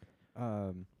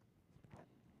 Um.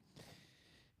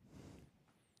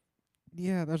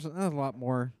 Yeah, there's a lot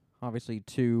more. Obviously,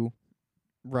 2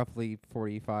 roughly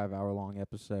 45-hour-long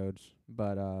episodes,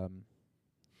 but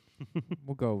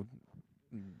we'll go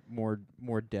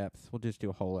more depth. We'll just do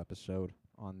a whole episode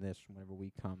on this whenever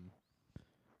we come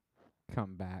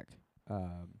back.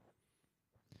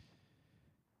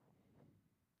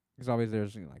 'Cause obviously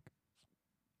there's like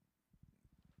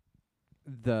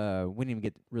we didn't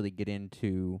even really get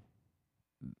into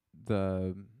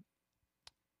the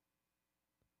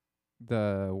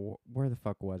where the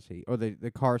fuck was he? Or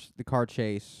the car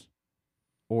chase,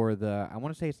 or I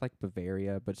want to say it's like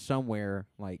Bavaria, but somewhere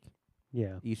like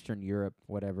Yeah. Eastern Europe,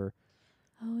 whatever.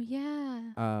 Oh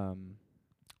yeah.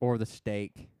 Or the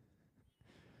steak,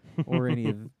 or any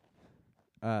of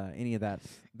that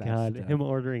God, stuff. him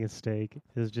ordering a steak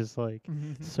is just like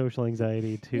social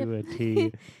anxiety to a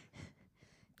T.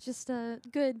 Just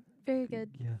good, very good.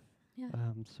 Yeah. Yeah.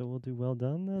 So we'll do well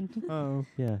done then. Oh,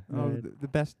 Yeah. alright.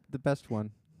 the best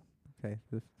one. Okay,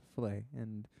 the fillet.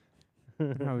 And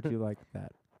how would you like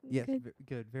that? Yes, Good.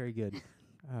 good, very good.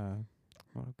 I'll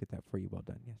get that for you. Well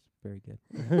done. Yes, very good.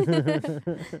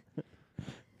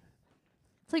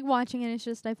 It's like watching it. It's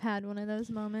just I've had one of those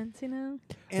moments, you know.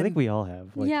 I think we all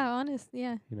have. Like, Yeah, honest.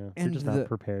 Yeah. You know, we're And just not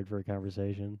prepared for a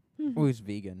conversation. Oh, he's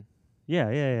vegan. Yeah.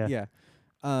 Yeah.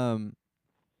 And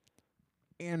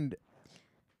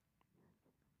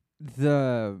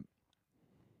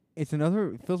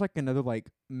it feels like another like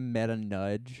meta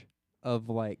nudge of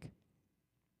like,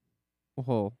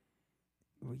 well,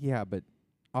 yeah, but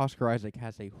Oscar Isaac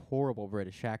has a horrible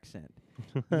British accent.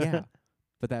 Yeah,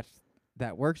 but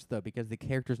that works though because the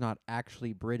character's not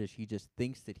actually British. He just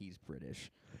thinks that he's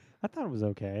British. I thought it was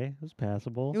okay. It was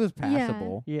passable. It was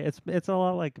passable. Yeah, it's a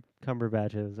lot like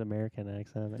Cumberbatch's American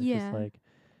accent. It's just Yeah. like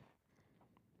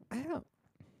I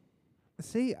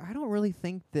don't really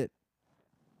think that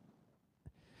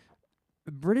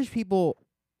British people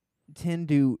tend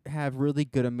to have really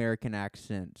good American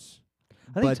accents.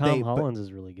 I think but Tom Holland's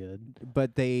is really good.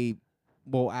 But they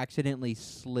will accidentally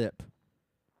slip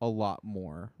a lot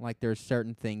more. Like there's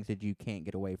certain things that you can't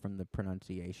get away from the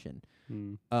pronunciation.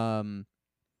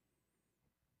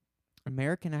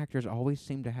 American actors always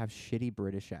seem to have shitty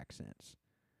British accents.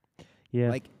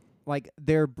 Yeah. Like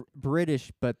they're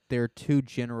British, but they're too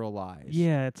generalized.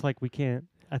 Yeah, it's like we can't.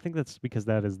 I think that's because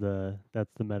that's the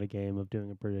meta game of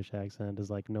doing a British accent is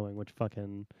like knowing which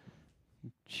fucking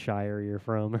shire you're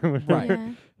from or whatever. Right.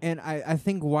 Yeah. And I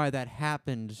think why that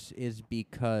happens is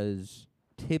because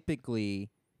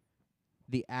typically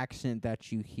the accent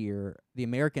that you hear, the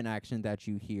American accent that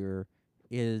you hear,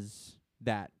 is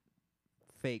that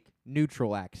fake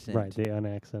neutral accent. Right, the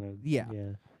unaccented. Yeah.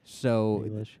 Yeah. So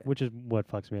English, which is what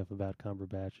fucks me up about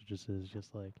Cumberbatch. It just is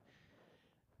just like,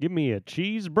 give me a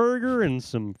cheeseburger and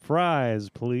some fries,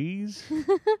 please.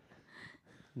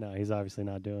 No, he's obviously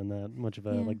not doing that much of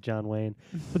a Yeah. like John Wayne.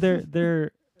 But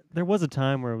there was a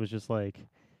time where it was just like,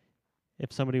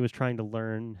 if somebody was trying to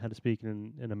learn how to speak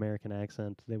in an American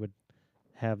accent, they would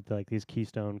have like these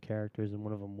keystone characters, and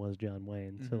one of them was John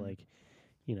Wayne. So Mhm. like,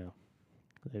 you know,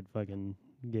 they'd fucking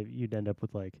you'd end up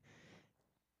with like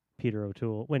Peter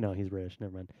O'Toole. Wait, no, he's British.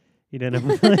 Never mind. You'd end up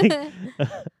with like,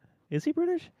 is he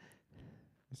British?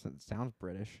 it sounds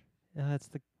British. It's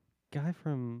the guy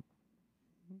from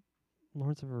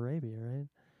Lawrence of Arabia, right?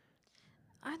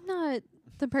 I'm not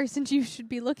the person you should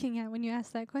be looking at when you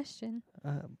ask that question.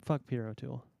 Fuck Peter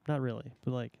O'Toole. Not really,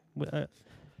 but like,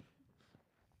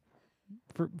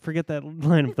 forget that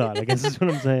line of thought. I guess is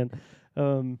what I'm saying.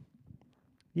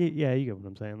 Yeah, you get what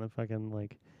I'm saying. That fucking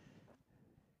like,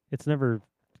 it's never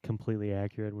completely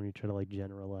accurate when you try to like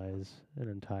generalize an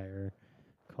entire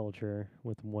culture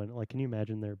with one. Like, can you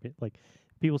imagine like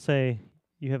people say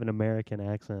you have an American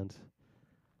accent,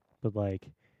 but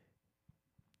like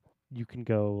you can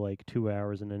go like 2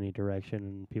 hours in any direction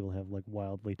and people have like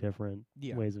wildly different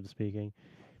ways of speaking.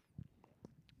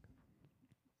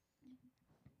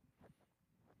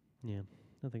 Yeah,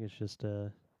 I think it's just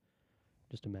a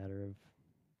matter of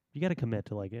you got to commit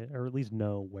to like it, or at least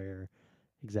know where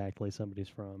exactly somebody's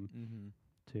from Mm-hmm.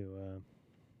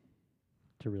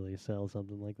 to really sell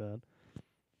something like that.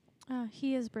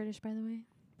 He is British, by the way.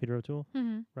 Peter O'Toole?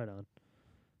 Mm-hmm. Right on.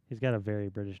 He's got a very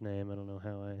British name. I don't know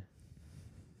how I...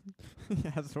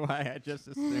 That's why I just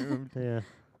assumed. Yeah.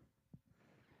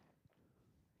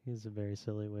 He has a very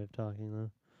silly way of talking,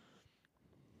 though.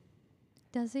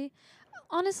 Does he?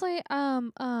 Honestly,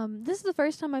 this is the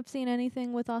first time I've seen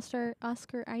anything with Oscar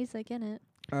Isaac in it.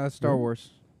 Star Yeah.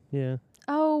 Wars. Yeah.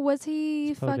 Oh, was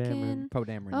he It's Poe Dameron. fucking? Poe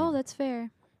Dameron. Oh, yeah. that's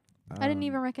fair. I didn't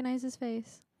even recognize his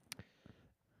face.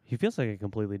 He feels like a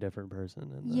completely different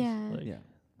person in this. Yeah. Like, Yeah.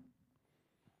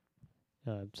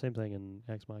 Same thing in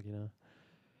Ex Machina.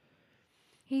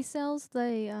 He sells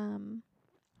the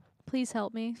please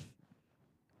help me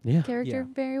Yeah. character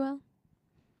Yeah. very well.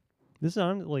 This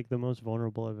is like the most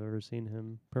vulnerable I've ever seen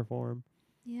him perform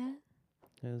Yeah.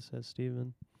 as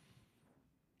Steven.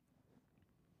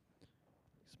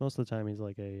 'Cause most of the time he's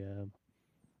like a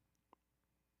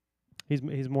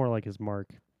he's more like his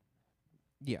Mark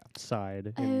Yeah.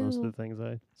 side in most of Oh. the things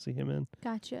I see him in.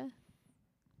 Gotcha.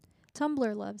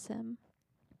 Tumblr loves him.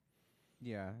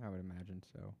 Yeah, I would imagine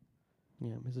so.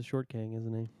 Yeah, he's a short king,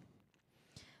 isn't he?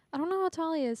 I don't know how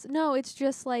tall he is. No, it's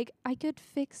just like I could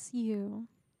fix you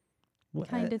Wha-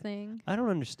 kind of thing. I don't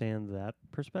understand that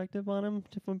perspective on him,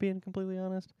 if I'm being completely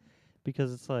honest,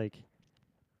 because it's like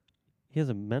he has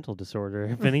a mental disorder.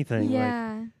 If anything, like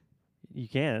Yeah. you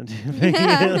can't.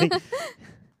 Yeah. Like,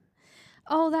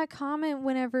 Oh, that comment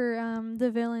whenever the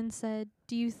villain said,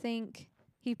 "Do you think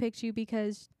he picked you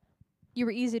because you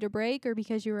were easy to break or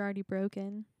because you were already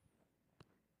broken?"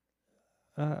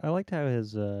 I liked how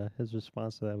his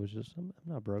response to that was just, I'm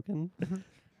not broken.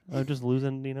 I'm just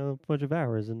losing, a bunch of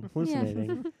hours and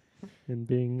hallucinating and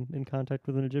being in contact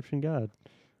with an Egyptian god.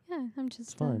 Yeah, I'm It's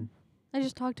just fine. I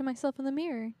just talk to myself in the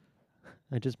mirror.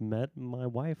 I just met my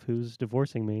wife who's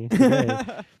divorcing me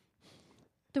today.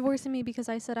 Divorcing me because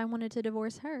I said I wanted to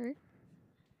divorce her.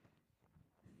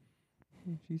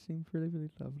 She seemed really, really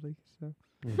lovely. So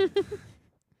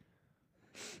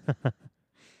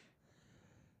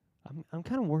I'm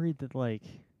kind of worried that like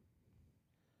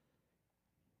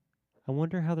I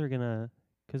wonder how they're gonna,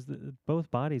 because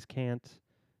both bodies can't,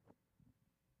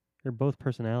 or both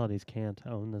personalities can't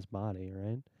own this body,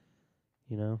 right?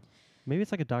 Maybe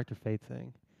it's like a Dr. Fate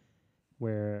thing,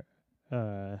 where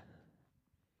they'll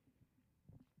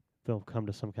come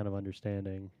to some kind of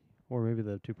understanding, or maybe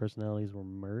the two personalities will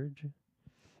merge.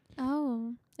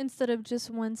 Oh, instead of just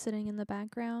one sitting in the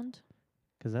background.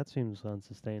 'Cause that seems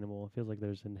unsustainable. It feels like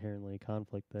there's inherently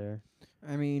conflict there.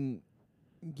 I mean,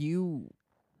 you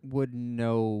would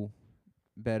know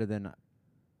better than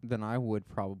I would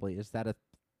probably. Is that a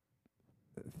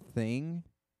thing?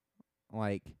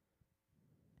 Like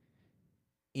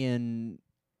in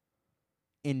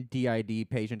DID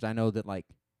patients, I know that like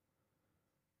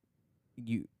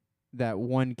that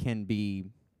one can be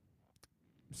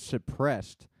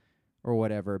suppressed or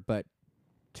whatever, but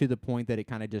to the point that it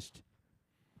kind of just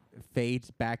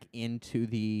fades back into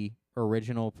the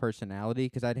original personality.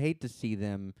 'Cause I'd hate to see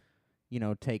them,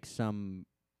 take some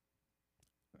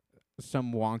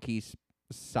wonky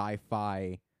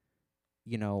sci-fi,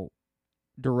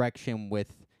 direction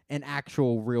with an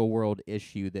actual real world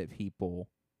issue that people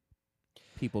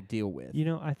deal with.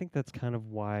 I think that's kind of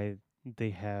why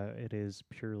it is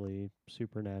purely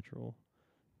supernatural,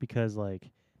 because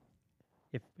like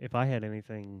if I had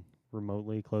anything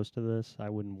remotely close to this, I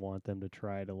wouldn't want them to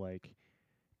try to like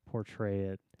portray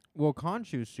it. Well,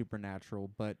 Khonshu's supernatural,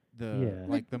 but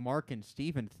Yeah. the Mark and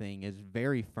Steven thing is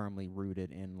very firmly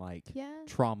rooted in like Yeah.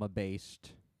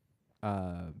 trauma-based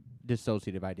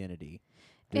dissociative identity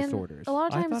And disorders. a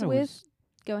lot of I times thought it with was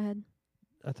go ahead.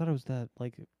 I thought it was that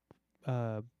like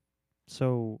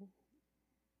so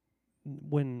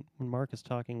when Mark is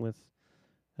talking with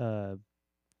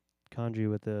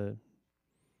Kanju at the,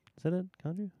 is that it?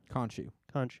 Khonshu.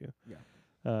 Khonshu. Yeah.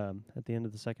 At the end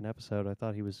of the second episode, I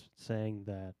thought he was saying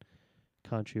that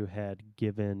Khonshu had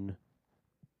given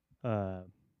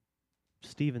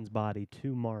Steven's body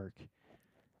to Mark.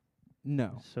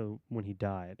 No. So when he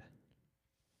died,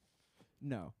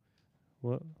 No.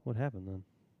 what happened then?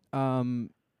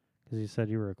 'Cause you said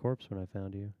you were a corpse when I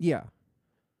found you. Yeah.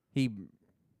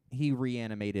 He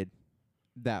reanimated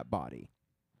that body.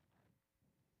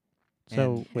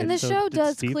 So And- wait, And the so show did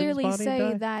does Steven's clearly body say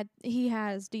die? that he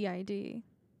has DID.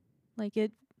 Like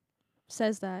it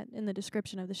says that in the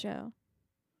description of the show.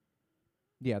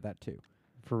 Yeah, that too.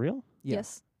 For real? Yeah.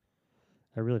 Yes.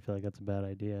 I really feel like that's a bad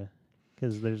idea,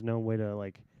 'cause there's no way to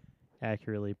like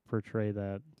accurately portray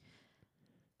that.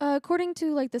 According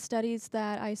to like the studies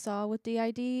that I saw with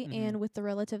DID Mhm. and with the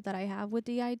relative that I have with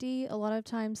DID, a lot of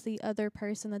times the other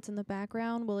person that's in the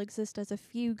background will exist as a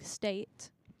fugue state.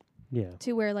 Yeah.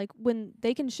 to where like when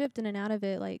they can shift in and out of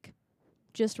it like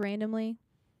just randomly.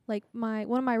 Like one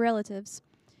of my relatives,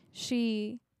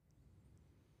 she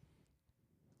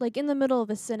like in the middle of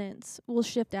a sentence will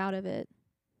shift out of it,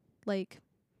 like,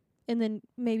 and then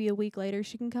maybe a week later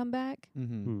she can come back,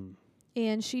 Mm-hmm. Hmm.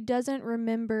 and she doesn't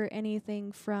remember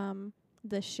anything from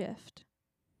the shift.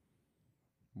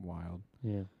 Wild.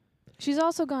 Yeah. She's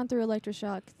also gone through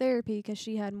electroshock therapy because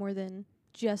she had more than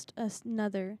just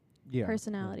another Yeah.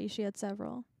 personality. She had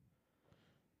several.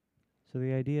 So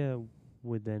the idea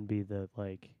would then be that,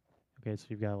 like, okay, so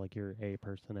you've got like your A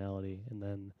personality, and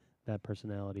then that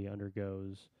personality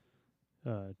undergoes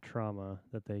trauma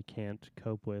that they can't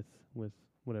cope with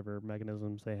whatever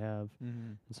mechanisms they have,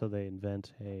 Mm-hmm. and so they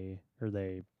invent I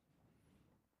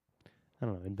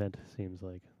don't know, invent seems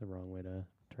like the wrong way to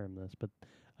term this, but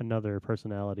another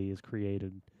personality is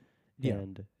created, Yeah.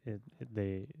 and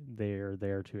they are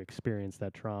there to experience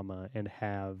that trauma and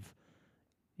have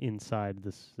inside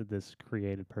this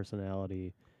created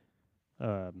personality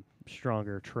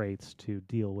stronger traits to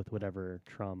deal with whatever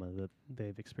trauma that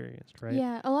they've experienced, right?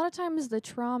 Yeah, a lot of times the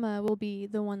trauma will be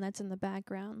the one that's in the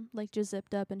background, like just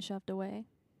zipped up and shoved away.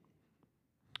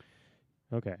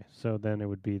 Okay, so then it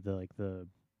would be the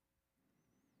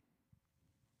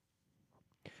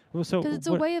well, so Because it's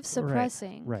a what- way of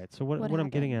suppressing. right. So what what I'm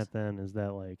getting happened. at then is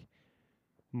that, like,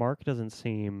 Mark doesn't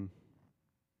seem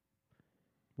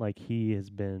like he has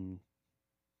been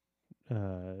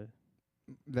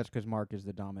That's 'cause Mark is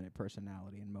the dominant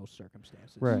personality in most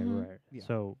circumstances. right, Mhm. right. Yeah.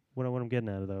 So what I'm getting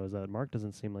at though is that Mark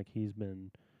doesn't seem like he's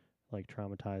been like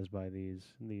traumatized by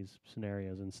these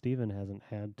scenarios, and Steven hasn't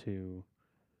had to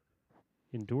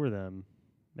endure them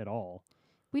at all.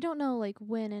 We don't know like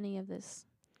when any of this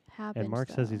happened. And Mark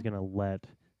says he's though. going to let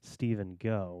Steven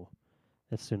go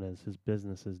as soon as his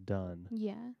business is done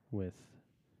Yeah. with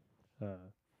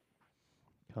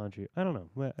Conju. I don't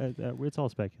know. It's all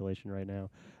speculation right now.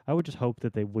 I would just hope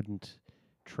that they wouldn't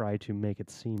try to make it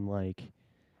seem like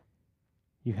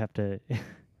you have to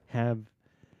have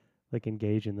like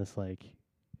engage in this like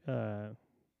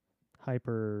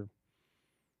hyper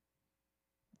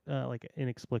like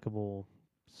inexplicable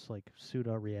like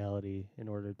pseudo reality in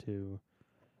order to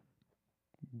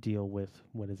deal with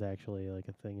what is actually like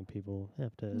a thing and people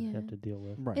have Yeah. to deal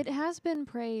with. Right. It has been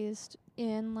praised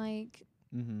in like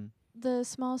Mm-hmm. the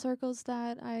small circles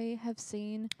that I have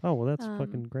seen. Oh well, that's Um,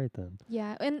 fucking great then.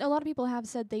 Yeah, and a lot of people have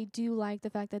said they do like the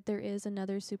fact that there is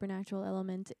another supernatural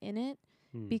element in it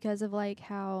Hmm. because of like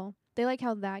how they like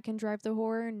how that can drive the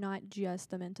horror, not just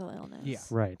the mental illness. Yeah.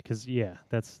 Right, 'cause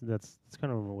that's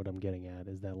kind of what I'm getting at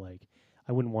is that like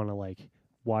I wouldn't want to like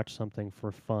watch something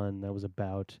for fun that was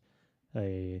about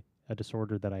a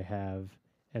disorder that I have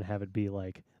and have it be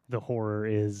like the horror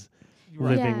is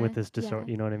Right. living Yeah, with this disorder.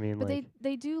 yeah. You know what I mean? But like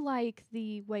they do like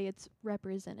the way it's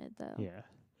represented though. yeah,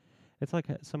 it's like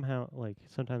somehow like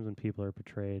sometimes when people are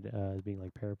portrayed as being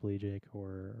like paraplegic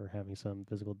or having some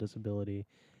physical disability,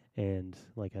 and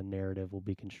like a narrative will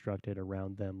be constructed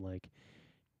around them like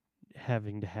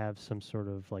having to have some sort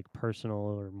of like personal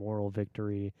or moral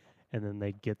victory, and then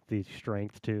they get the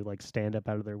strength to like stand up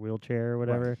out of their wheelchair or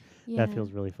whatever. Yeah. That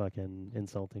feels really fucking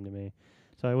insulting to me.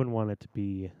 So I wouldn't want it to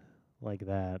be like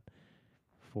that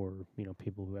for, you know,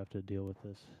 people who have to deal with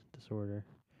this disorder.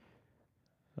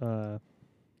 But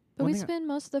One we thing I- spend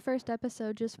most of the first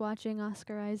episode just watching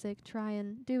Oscar Isaac try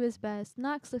and do his best,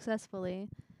 not successfully,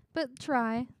 but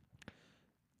try.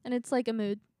 And it's like a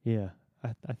mood. Yeah.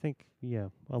 I think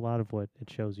a lot of what it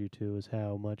shows you too is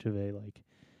how much of a like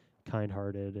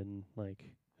kind-hearted and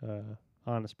like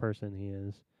honest person he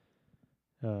is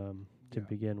to Yeah.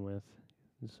 begin with.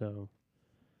 So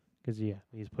 'cause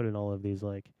he's put in all of these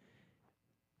like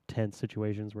tense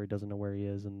situations where he doesn't know where he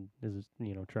is and is,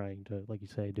 you know, trying to, like you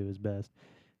say, do his best.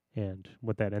 And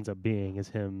what that ends up being is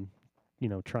him, you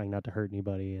know, trying not to hurt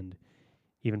anybody and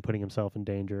even putting himself in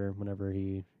danger whenever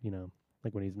he, you know,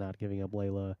 like when he's not giving up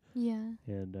Layla Yeah.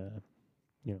 and,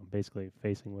 you know, basically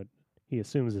facing what he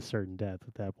assumes is certain death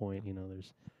at that point. You know,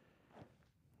 there's,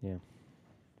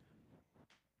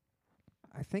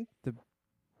 I think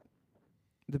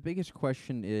the biggest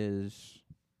question is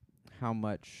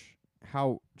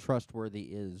how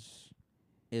trustworthy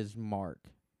is Mark,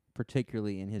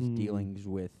 particularly in his Mm. dealings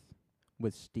with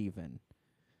Steven.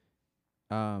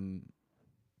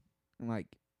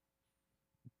 Like,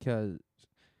 cause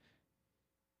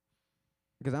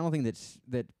I don't think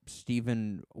that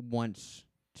Steven wants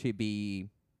to be,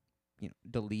 you know,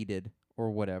 deleted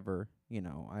or whatever. You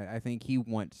know, I think he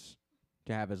wants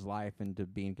to have his life and to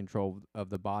be in control of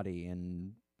the body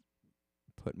and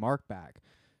put Mark back.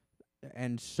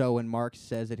 And so when Mark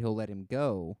says that he'll let him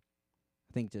go,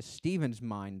 I think to Steven's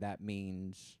mind that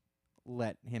means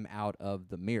let him out of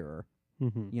the mirror,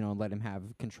 Mm-hmm. let him have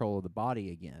control of the body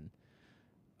again.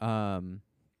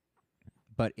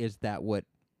 But is that what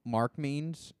Mark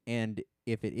means? And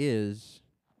if it is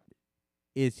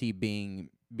he being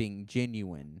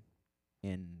genuine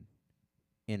in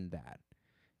that?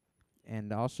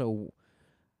 And also,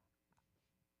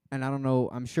 and I don't know,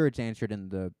 I'm sure it's answered in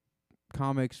the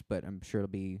comics, but I'm sure it'll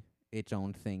be its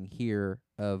own thing here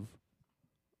of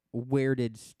where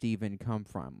did Steven come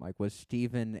from? Like, was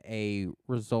Steven a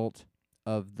result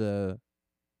of the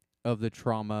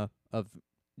trauma of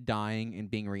dying and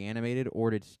being reanimated, or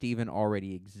did Steven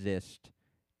already exist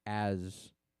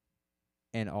as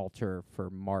an alter for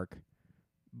Mark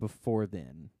before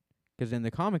then? Because in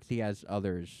the comics he has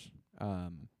others.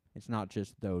 It's not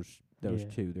just those Yeah.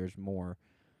 two. There's more.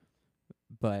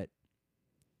 But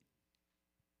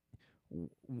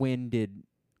when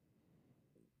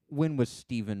was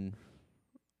Steven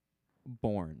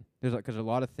born? There's because a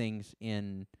lot of things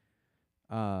in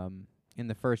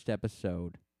the first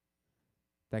episode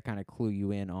that kind of clue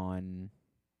you in on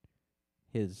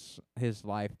his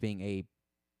life being a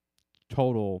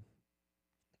total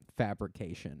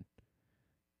fabrication,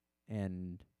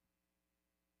 and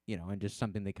and just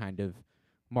something that kind of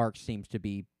Mark seems to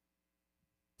be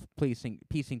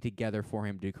piecing together for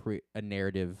him to create a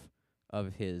narrative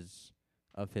of his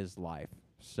life.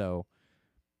 So,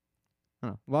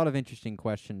 a lot of interesting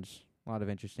questions, a lot of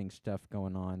interesting stuff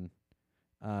going on.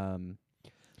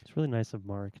 It's really nice of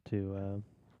Mark to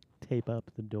tape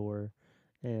up the door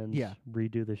and Yeah.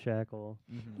 redo the shackle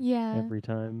Yeah. every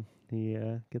time he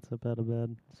gets up out of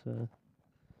bed. So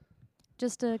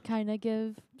Just to kind of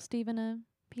give Steven a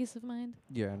peace of mind.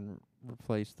 Yeah, and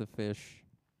replace the fish.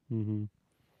 mm-hmm.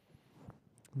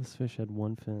 This fish had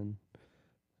one fin.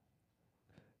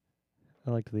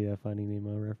 I liked the Finding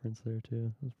Nemo reference there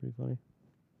too. It was pretty funny.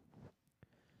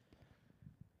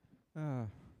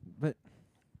 But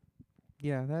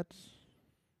yeah, that's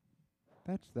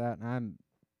that. And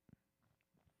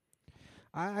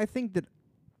I think that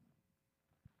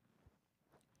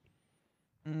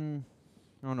I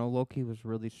don't know, Loki was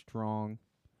really strong.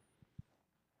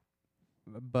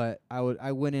 But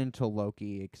I went into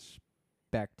Loki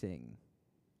expecting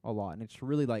a lot, and it's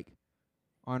really like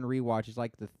on rewatch, it's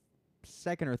like the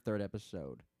second or third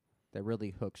episode that really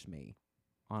hooks me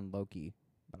on Loki.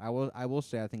 But I will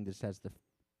say I think this has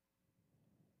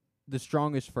the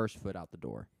strongest first foot out the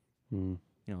door. Mm.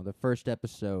 The first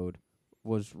episode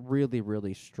was really,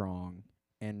 really strong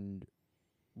and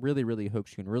really, really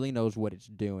hooks you and really knows what it's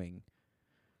doing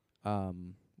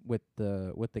with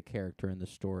the character and the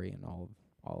story and all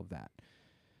of that.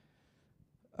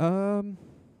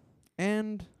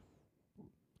 And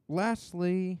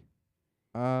lastly,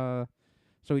 so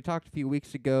we talked a few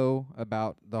weeks ago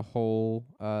about the whole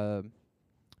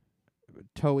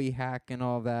Toei hack and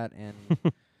all that, and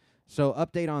so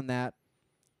update on that.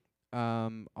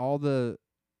 All the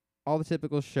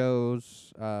typical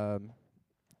shows,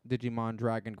 Digimon,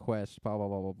 Dragon Quest, blah blah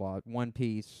blah blah blah, One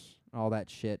Piece, all that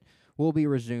shit will be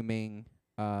resuming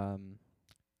not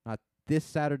this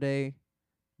Saturday,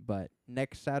 but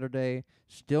next Saturday.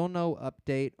 Still no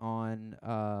update on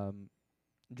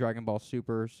Dragon Ball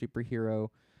Superhero,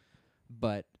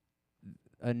 but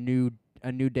a new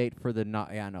date for the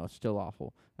it's still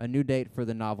awful. A new date for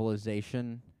the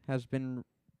novelization has been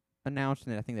announced,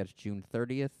 and I think that's June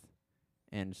 30th.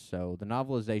 And so the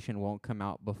novelization won't come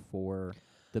out before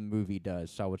the movie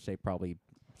does. So I would say probably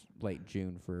late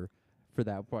June for that.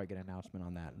 We'll probably get an announcement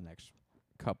on that in the next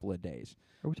couple of days.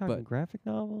 Are we talking But- graphic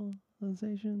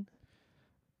novelization?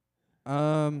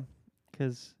 'Cause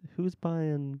Because who's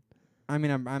buying? I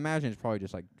mean, I imagine it's probably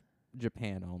just like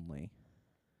Japan only.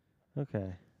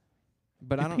 Okay.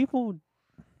 But do I don't.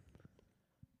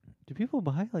 people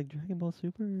buy like Dragon Ball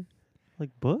Super, like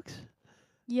books?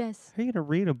 Yes. How are you gonna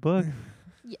read a book?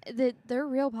 Yeah, they're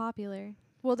real popular.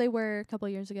 Well, they were a couple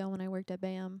years ago when I worked at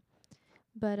BAM.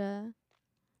 But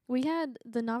we had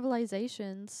the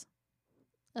novelizations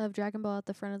of Dragon Ball at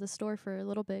the front of the store for a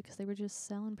little bit 'cause they were just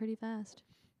selling pretty fast.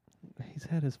 He's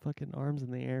had his fucking arms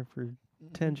in the air for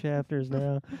 10 chapters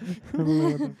now. I don't know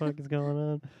what the fuck is going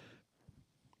on.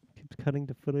 Keeps cutting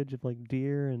to footage of like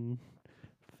deer and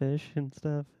fish and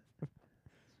stuff.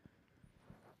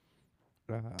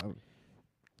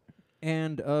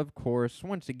 And of course,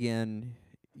 once again,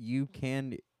 you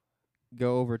can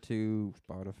go over to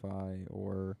Spotify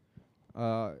or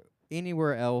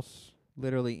anywhere else,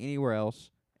 literally anywhere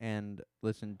else, and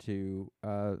listen to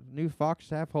new Fox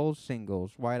Half Holes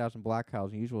singles, White House and Black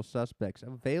House, and Usual Suspects,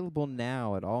 available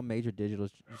now at all major digital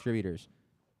distributors.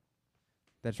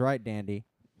 That's right, Dandy.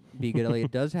 Be Good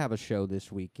Elliot does have a show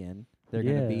this weekend. They're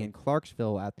going to be Yeah. in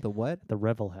Clarksville at the what? The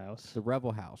Revel House. The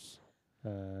Rebel House.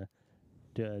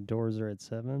 Doors are at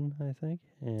 7, I think,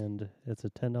 and it's a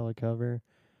 $10 cover.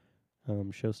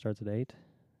 Show starts at 8.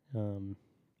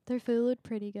 Their food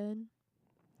pretty good.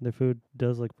 Their food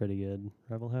does look pretty good.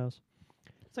 Revel House.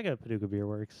 It's like a Paducah Beer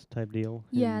Works type deal.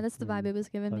 Yeah, in- that's the vibe in it was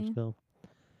giving me. Clarksville.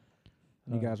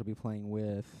 You Uh, guys will be playing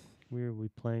with. We're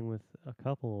playing with a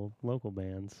couple local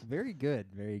bands. Very good.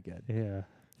 Very good. Yeah.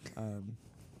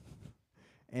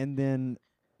 And then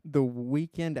the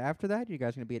weekend after that, you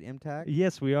guys going to be at MTAC?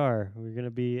 Yes, we are. We're gonna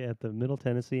be at the Middle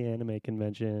Tennessee Anime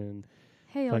Convention,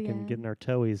 Hell fucking yeah. getting our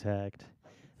toes hacked.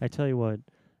 I tell you what,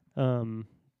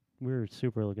 we're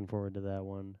super looking forward to that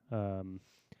one.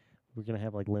 We're gonna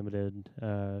have like limited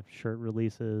shirt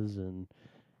releases, and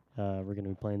we're gonna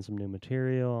be playing some new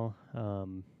material.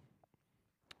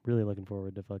 Really looking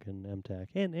forward to fucking MTAC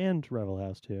and Revel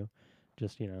House too.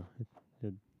 Just this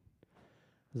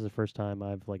is the first time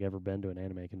I've like ever been to an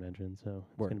anime convention, so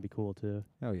it's Word. gonna be cool to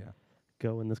Oh, yeah.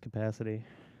 go in this capacity.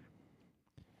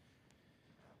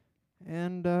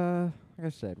 And like I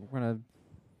said, we're going to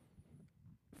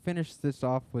finish this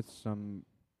off with some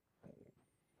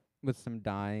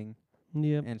dying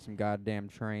Yep. and some goddamn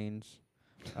trains.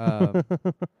 Um,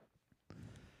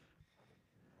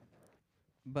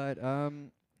 but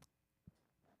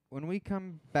when we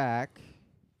come back,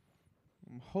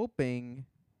 I'm hoping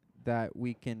that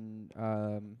we can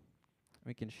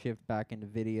shift back into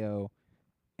video,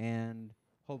 and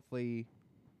hopefully,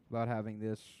 without having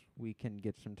this, we can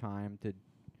get some time to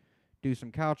do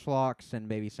some couch locks and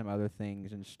maybe some other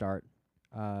things, and start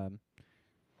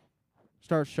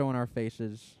showing our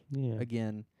faces Yeah.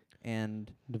 again.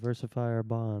 And Diversify our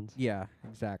bonds. yeah,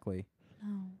 exactly.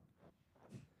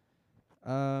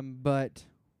 Oh. But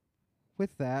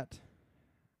with that,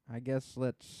 I guess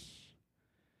let's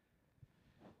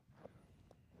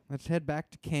head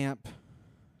back to camp.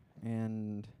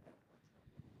 And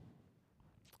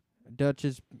Dutch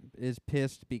is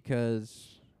pissed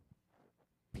because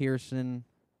Pearson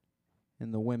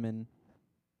and the women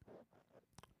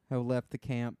have left the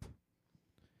camp,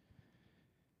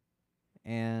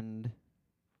 and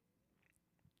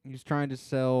he's trying to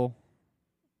sell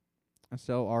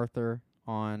Arthur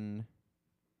on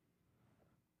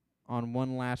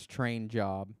one last train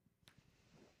job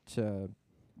to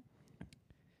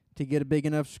get a big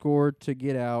enough score to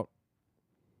get out.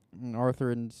 And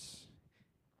Arthur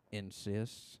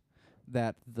insists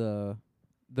that the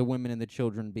women and the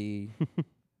children be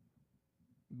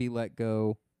let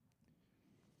go.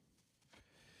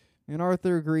 And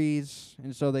Arthur agrees,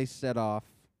 and so they set off.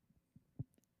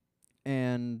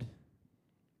 And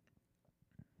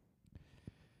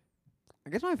I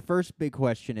guess my first big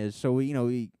question is, so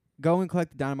we go and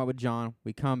collect the dynamite with John.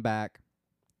 We come back.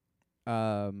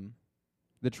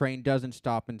 The train doesn't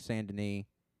stop in Saint Denis.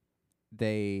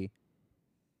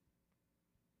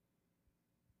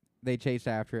 They chase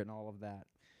after it and all of that.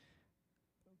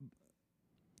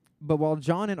 But while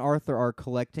John and Arthur are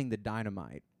collecting the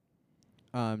dynamite,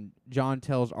 John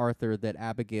tells Arthur that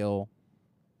Abigail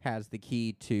has the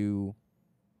key to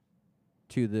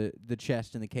the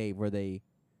chest in the cave where they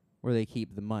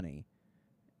keep the money,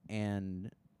 and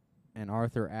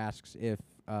Arthur asks if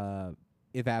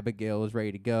Abigail is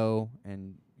ready to go,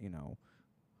 and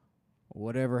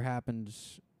whatever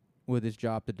happens with his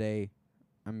job today,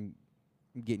 I'm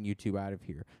getting you two out of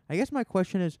here. I guess my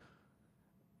question is,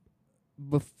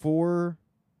 before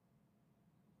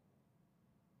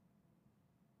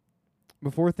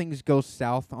things go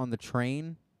south on the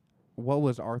train, what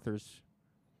was Arthur's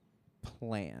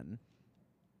plan?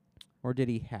 Or did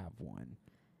he have one?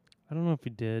 I don't know if he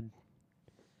did.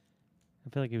 I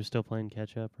feel like he was still playing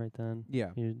catch up right then. Yeah.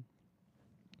 I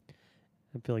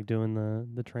feel like doing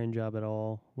the train job at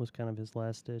all was kind of his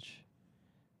last ditch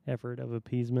effort of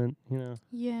appeasement,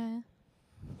 Yeah.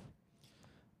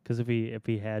 'Cause if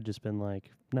he had just been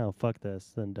like, no, fuck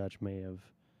this, then Dutch may have,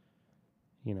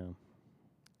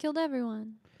 Killed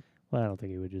everyone. well, I don't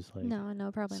think he would just like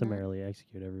No, probably summarily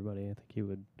execute everybody. I think he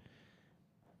would,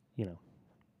 I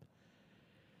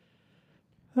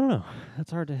don't know.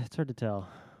 It's hard to tell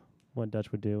what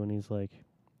Dutch would do when he's like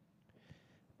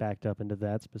backed up into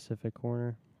that specific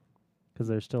corner, 'cause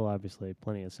there's still obviously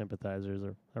plenty of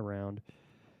sympathizers around.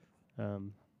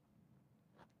 And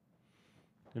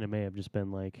it may have just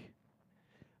been like,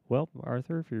 well,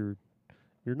 Arthur, if you're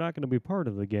not going to be part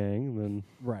of the gang, then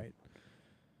Right.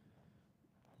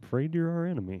 I'm afraid you're our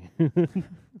enemy. not.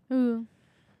 Ooh.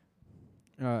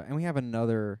 And we have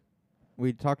another.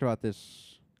 We talked about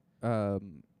this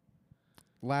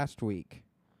last week.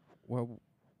 What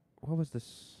was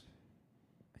this?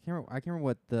 I I can't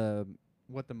remember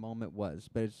what the moment was,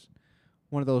 but it's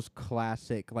one of those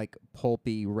classic like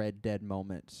pulpy Red Dead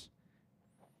moments,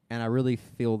 and I really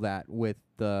feel that with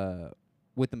the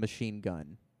machine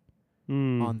gun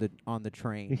on the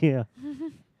train. Yeah.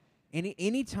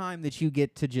 Any time that you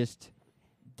get to just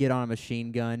get on a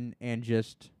machine gun and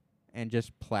just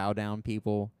plow down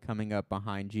people coming up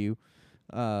behind you,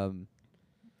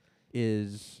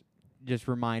 is just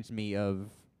reminds me of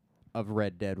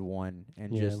Red Dead 1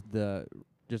 and Yeah.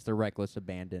 just the reckless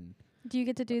abandon. Do you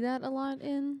get to do that a lot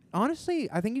in? Honestly,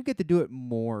 I think you get to do it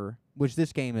more, which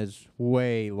this game is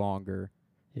way longer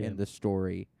Yeah. in the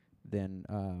story than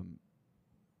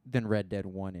Red Dead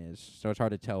 1 is. So it's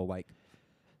hard to tell like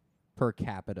per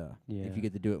capita if Yeah. you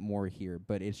get to do it more here,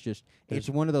 but it's just There's- it's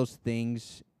one of those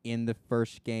things in the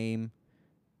first game.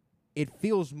 It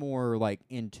feels more like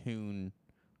in tune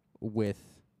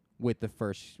with the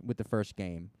first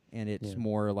game, and it's Yeah.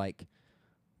 more like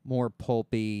more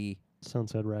pulpy,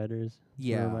 Sunset Riders. That's what it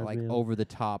yeah, reminds like me of. over the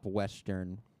top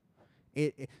western.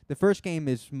 It the first game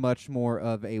is much more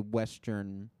of a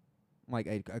western, like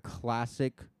a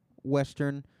classic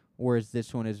western, whereas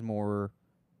this one is more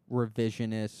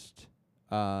revisionist,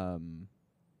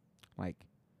 like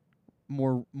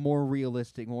more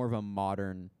realistic, more of a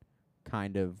modern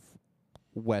kind of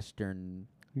western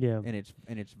Yeah. in its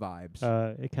vibes.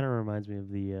 It kind of reminds me of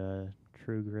the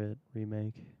True Grit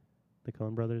remake, the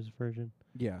Coen Brothers version.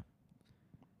 Yeah.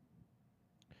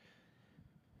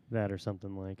 That or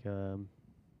something like a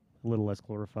little less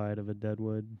glorified of a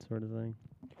Deadwood sort of thing.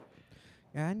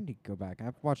 Yeah, I need to go back.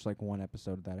 I've watched like one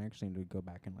episode of that. I actually need to go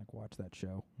back and like watch that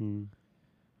show. Hmm.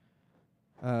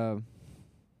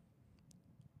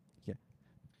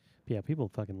 Yeah, people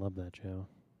fucking love that show.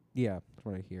 Yeah, that's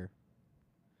what I hear.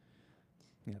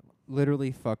 Yeah,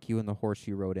 literally fuck you and the horse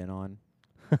you rode in on.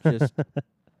 Just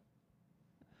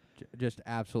just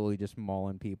absolutely just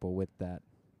mauling people with that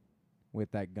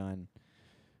gun.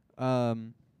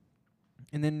 And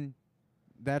then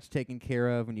that's taken care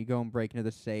of, and you go and break into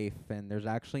the safe, and there's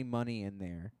actually money in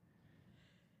there.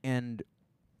 And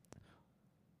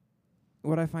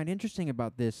what I find interesting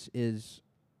about this is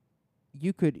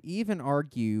you could even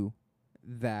argue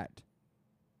that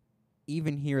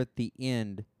even here at the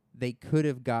end, they could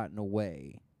have gotten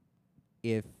away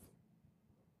if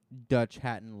Dutch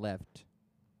hadn't left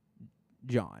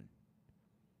John.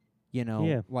 You know,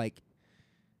 Yeah. like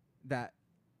that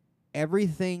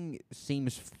everything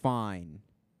seems fine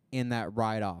in that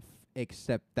write-off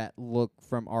except that look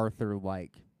from Arthur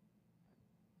like,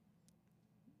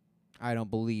 I don't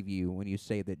believe you when you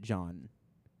say that John's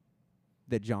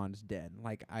dead.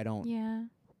 Like I don't Yeah.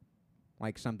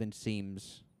 like something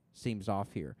seems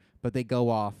off here. But they go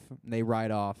off, they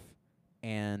ride off,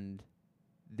 and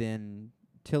then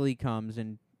Tilly comes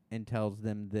and tells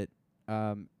them that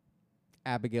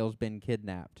Abigail's been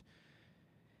kidnapped.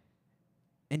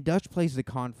 And Dutch plays the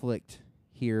conflict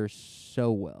here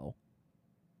so well.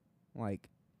 Like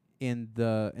in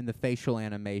the facial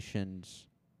animations,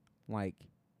 like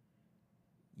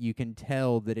you can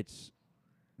tell that it's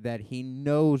that he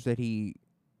knows that he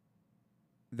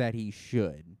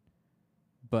should,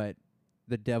 but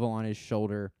the devil on his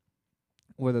shoulder,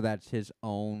 whether that's his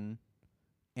own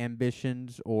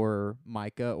ambitions or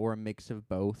Micah or a mix of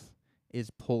both, is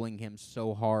pulling him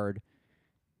so hard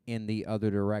in the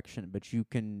other direction. But you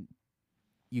can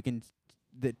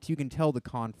tell the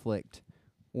conflict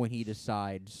when he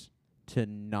decides to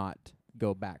not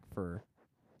go back for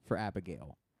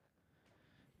Abigail.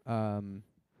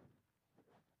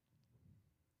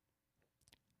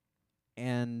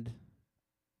 And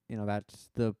you know that's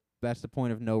the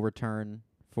point of no return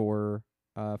for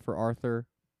Arthur.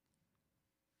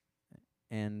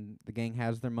 And the gang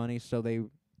has their money, so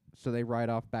they ride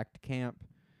off back to camp,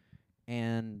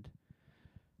 and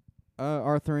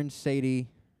Arthur and Sadie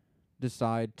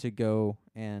decide to go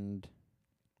and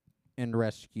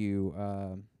rescue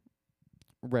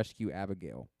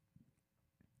Abigail.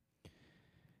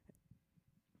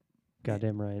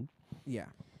 Goddamn right. Yeah.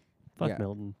 Fuck Yeah.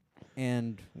 Milton.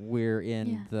 And we're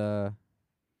in the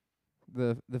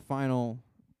final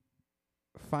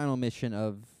mission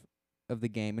of the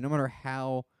game. And no matter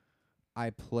how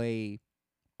I play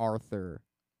Arthur,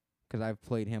 'cause I've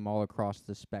played him all across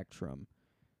the spectrum,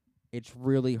 it's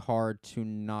really hard to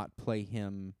not play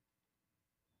him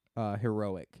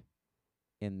heroic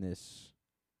in this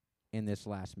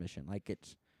last mission. Like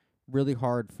it's really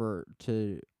hard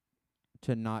to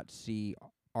not see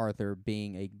Arthur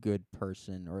being a good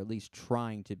person, or at least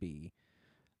trying to be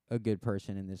a good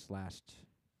person in this last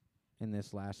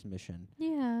mission.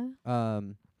 Yeah.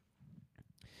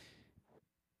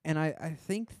 And I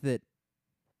think that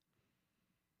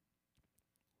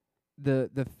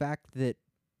the fact that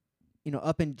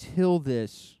up until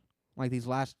this, like these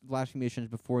last few missions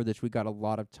before this, we got a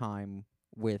lot of time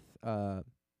with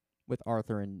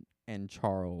Arthur and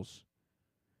Charles.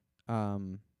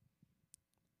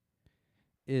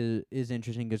 Is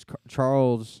interesting because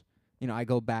Charles, I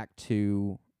go back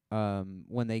to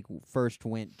when they first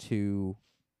went to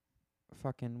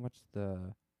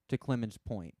to Clemens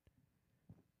Point,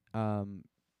 and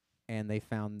they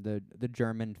found the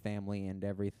German family and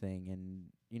everything, and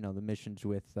the missions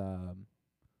with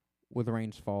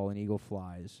Rains Fall and Eagle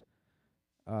Flies.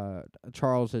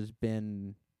 Charles has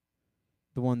been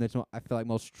the one that's I feel like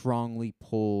most strongly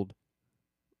pulled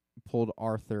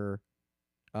Arthur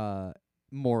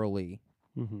morally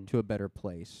Mm-hmm. to a better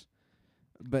place.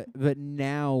 But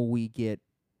now we get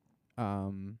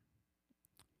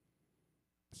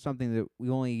something that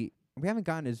we haven't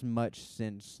gotten as much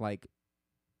since like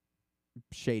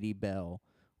Shady Belle,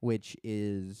 which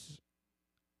is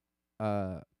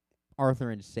Arthur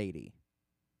and Sadie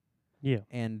Yeah.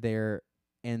 and their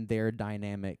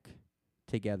dynamic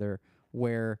together,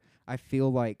 where I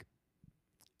feel like,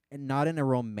 and not in a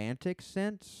romantic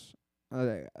sense,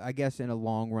 I guess in a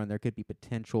long run there could be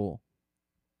potential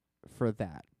for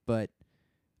that, but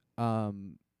I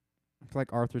feel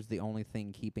like Arthur's the only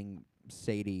thing keeping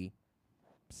Sadie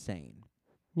sane.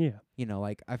 Yeah.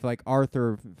 Like I feel like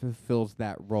Arthur fulfills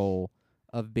that role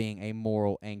of being a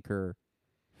moral anchor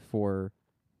for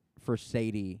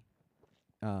Sadie.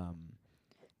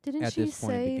 Didn't At she this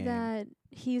point in the say game. that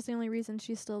he's the only reason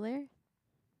she's still there?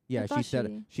 Yeah, I she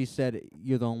thought said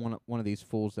you're the only one of these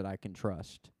fools that I can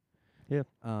trust. Yeah.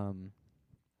 I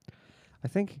I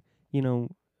think,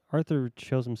 Arthur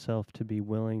shows himself to be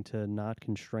willing to not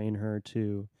constrain her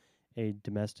to a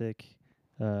domestic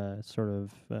sort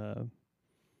of,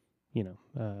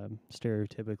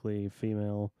 stereotypically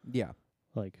female Yeah.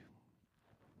 like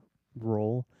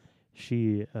role.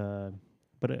 She,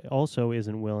 but it also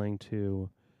isn't willing to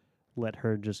let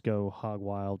her just go hog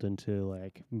wild into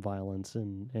like violence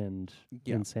and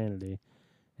Yeah. insanity.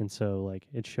 And so like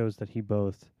it shows that he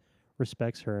both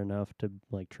respects her enough to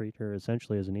like treat her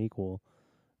essentially as an equal,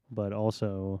 but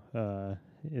also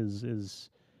is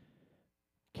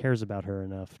cares about her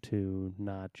enough to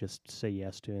not just say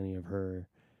yes to any of her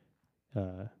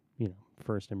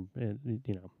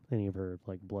any of her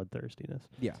like bloodthirstiness.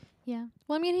 Yeah. Yeah.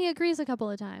 Well, I mean, he agrees a couple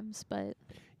of times, but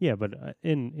Yeah, but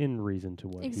in reason to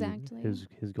what Exactly. his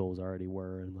goals already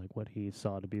were, and like what he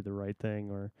saw to be the right thing,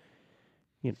 or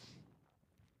yeah.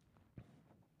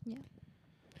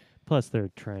 plus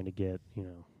they're trying to get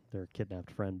their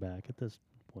kidnapped friend back at this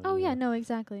point. Oh yeah, no,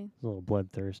 exactly. A little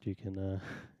bloodthirst you can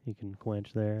you can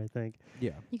quench there, I think.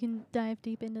 Yeah. You can dive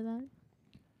deep into that.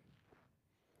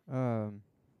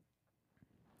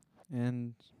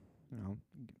 And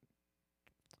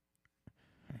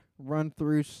run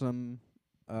through some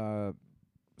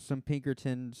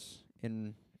Pinkertons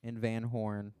in Van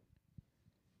Horn,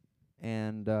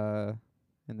 and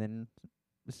then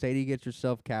Sadie gets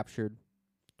herself captured,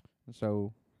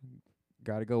 so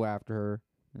got to go after her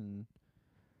and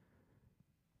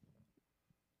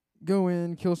go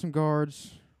in, kill some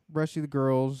guards, rescue the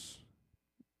girls.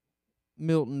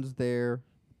 Milton's there,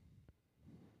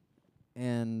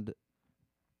 and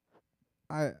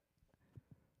I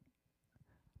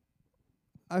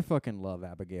fucking love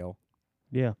Abigail.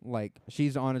 Yeah. Like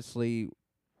she's honestly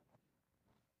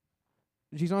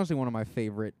one of my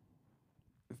favorite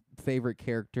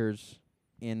characters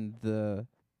in the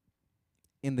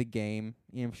game.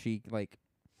 If she like,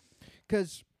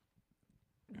 'cause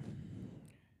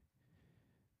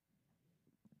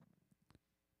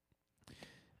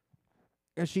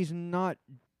she's not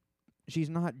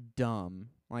dumb.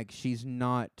 Like she's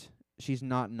not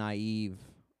naive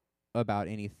about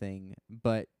anything,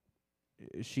 but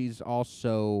she's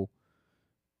also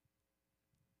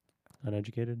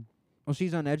Uneducated. well,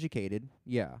 she's uneducated.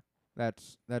 Yeah.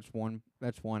 That's one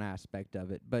aspect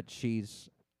of it, but she's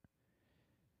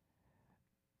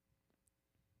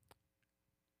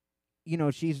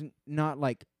she's not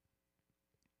like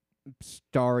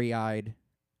starry-eyed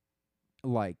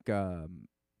like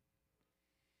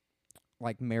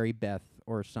Mary Beth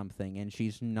or something, and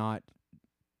she's not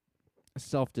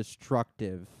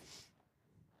self-destructive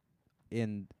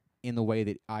in the way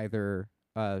that either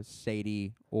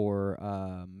Sadie or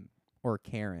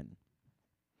Karen.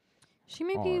 She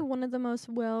may be are. one of the most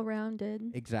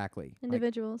well-rounded Exactly.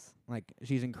 individuals. Like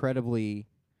she's incredibly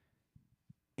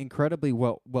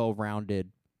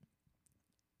well-rounded.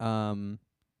 And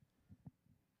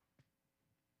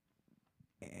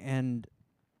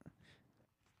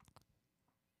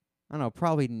I don't know,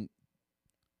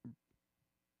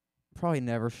 probably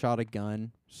never shot a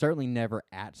gun, certainly never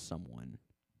at someone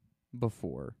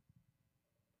before,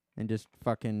 and just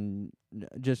fucking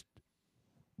just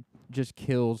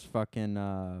kills fucking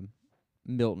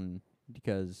Milton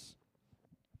because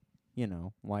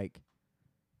like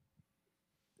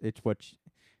it's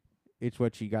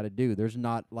what you got to do. There's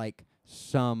not like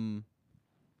some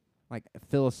like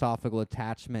philosophical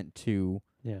attachment to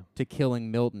Yeah. killing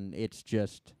Milton. It's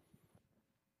just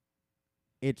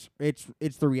it's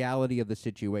the reality of the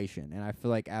situation, and I feel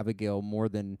like Abigail, more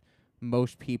than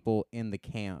most people in the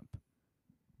camp,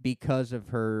 because of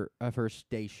her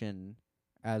station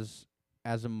as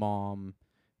a mom,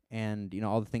 and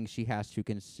all the things she has to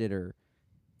consider,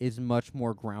 is much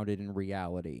more grounded in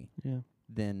reality Yeah.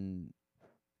 than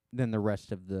the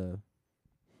rest of the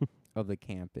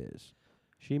camp is.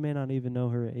 She may not even know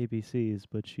her ABCs,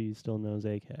 but she still knows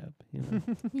ACAB.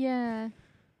 Yeah.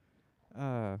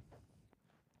 Uh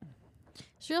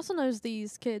She also knows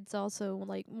these kids also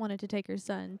like wanted to take her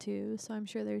son too, so I'm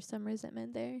sure there's some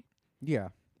resentment there. yeah.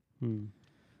 Hmm.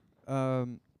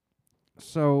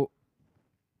 So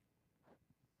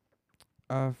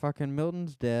fucking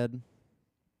Milton's dead.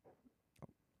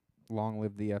 Long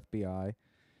live the FBI.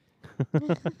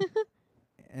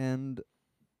 And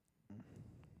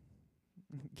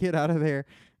get out of there.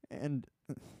 And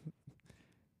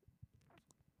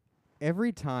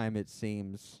every time it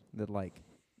seems that like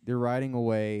they're riding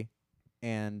away,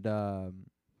 and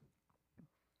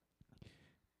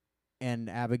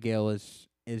Abigail is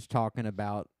talking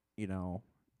about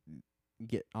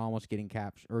getting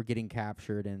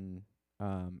captured and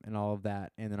all of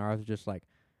that, and then Arthur's just like,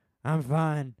 I'm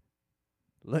fine.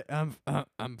 I'm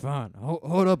fine.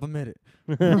 Hold up a minute.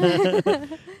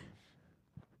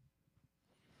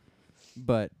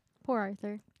 But Poor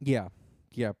Arthur. yeah,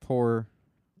 poor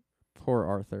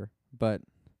Arthur. But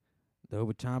there'll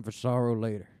be time for sorrow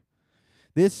later.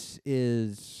 This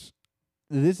is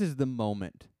the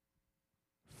moment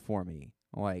for me.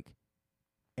 Like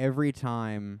every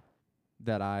time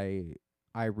that I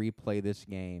replay this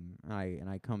game, and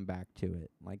I come back to it,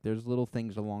 like there's little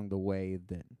things along the way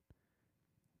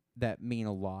that mean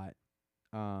a lot.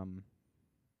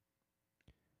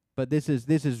 But this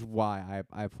is why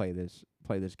I play this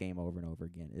game over and over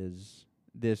again. Is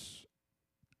this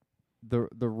the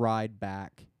ride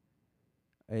back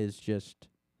is just,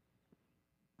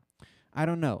 I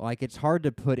don't know, like it's hard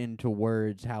to put into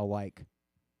words how like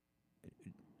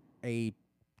a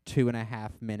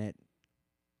 2.5 minute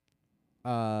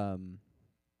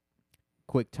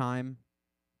quick time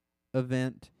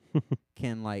event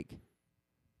can like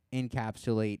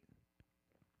encapsulate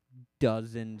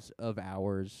dozens of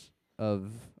hours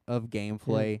of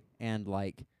gameplay and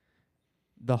like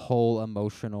the whole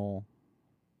emotional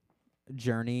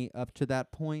journey up to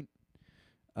that point,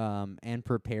 and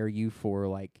prepare you for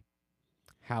like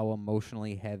how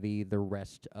emotionally heavy the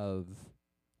rest of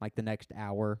like the next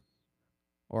hour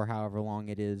or however long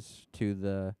it is to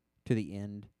the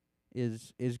end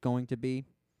is going to be.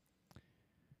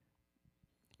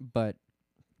 But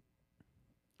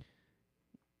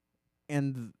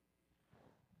and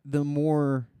the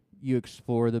more you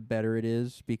explore, the better it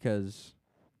is, because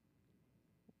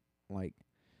like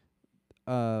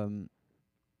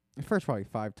first probably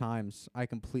 5 times I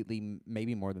completely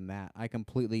maybe more than that, I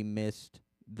completely missed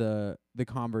the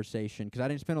conversation, 'cause I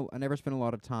never spent a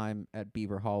lot of time at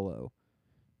Beaver Hollow,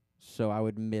 so I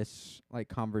would miss like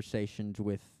conversations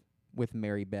with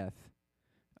Mary Beth,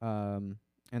 and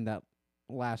that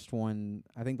last one,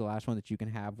 I think the last one that you can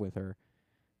have with her,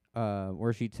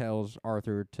 where she tells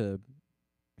Arthur to,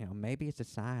 maybe it's a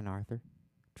sign, Arthur.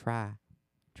 Try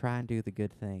and do the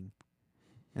good thing.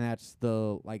 And that's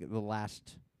the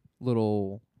last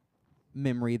little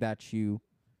memory that you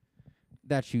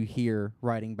hear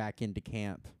riding back into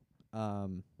camp.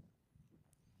 And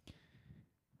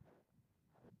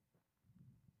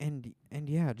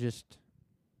yeah, just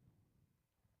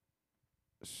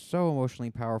so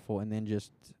emotionally powerful, and then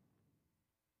just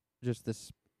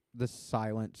this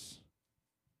silence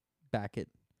back at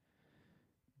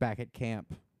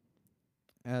camp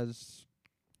as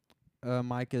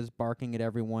Micah's barking at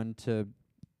everyone to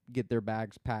get their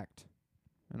bags packed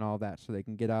and all that so they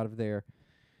can get out of there.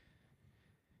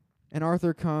 And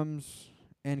Arthur comes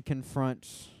and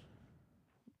confronts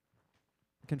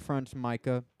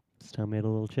Micah. It's time we had a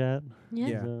little chat. Yeah.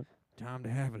 Yeah. Is Time to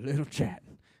have a little chat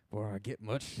before I get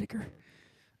much sicker.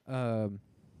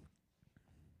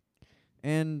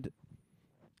 And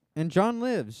John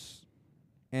lives,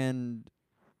 and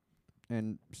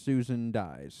Susan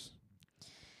dies.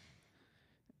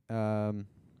 And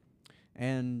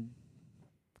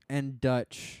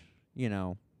Dutch,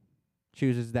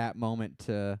 chooses that moment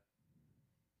to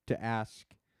ask,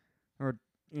 or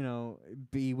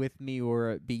be with me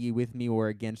or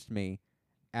against me,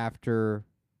 after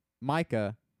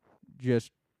Micah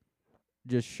just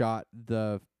shot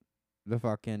the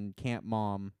fucking camp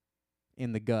mom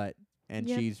in the gut, and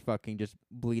Yep. she's fucking just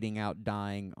bleeding out,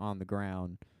 dying on the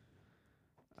ground.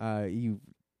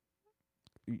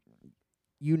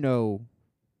 You know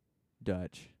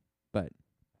Dutch, but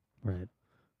Right.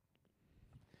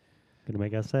 Gonna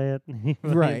make us say it.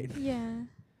 right. Yeah.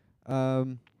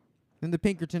 Then the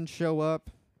Pinkertons show up,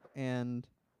 and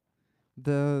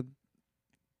the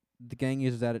gang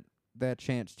uses that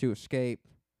chance to escape,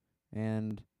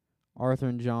 and Arthur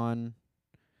and John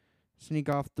sneak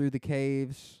off through the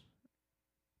caves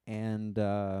and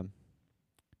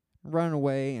run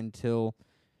away until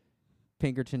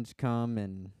Pinkertons come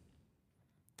and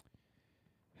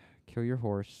kill your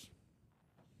horse.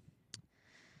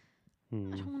 I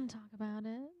Hmm. don't want to talk about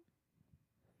it.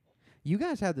 You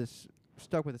guys had this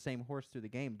stuck with the same horse through the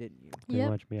game, didn't you? Pretty Yep.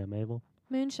 much, yeah, Mabel.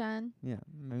 Moonshine. Yeah,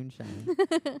 moonshine.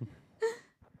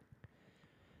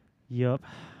 Yup.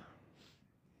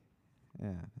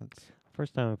 Yeah, that's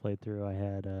First time I played through, I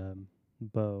had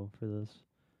Bo for this.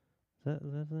 Is that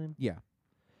his name? yeah.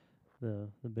 The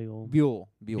big old Buell.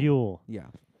 Buell. Yeah.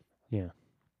 Yeah.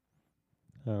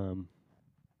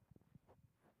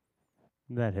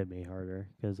 That hit me harder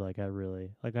 'cause like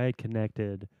I had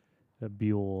connected a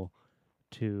Buell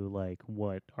to like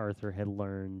what Arthur had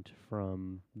learned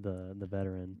from the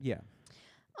veteran. Yeah.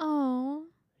 Oh.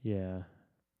 Yeah.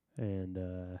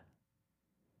 And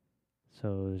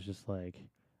so it was just like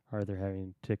Arthur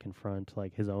having to confront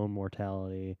like his own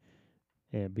mortality,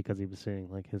 and because he was seeing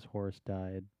like his horse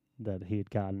died that he had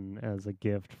gotten as a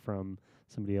gift from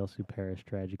somebody else who perished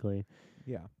tragically.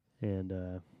 Yeah.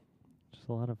 And just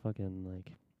a lot of fucking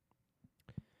like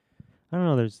I don't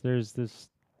know, there's this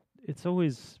it's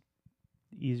always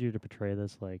easier to portray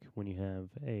this like when you have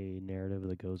a narrative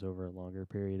that goes over a longer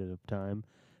period of time,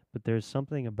 but there's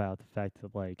something about the fact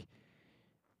that like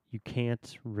you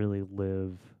can't really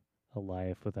live a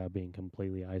life without being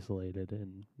completely isolated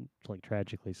and like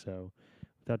tragically so,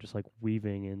 without just like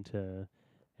weaving into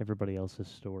everybody else's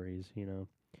stories, you know.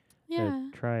 Yeah.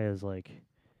 Try as like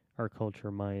our culture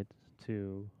might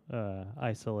to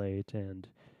isolate and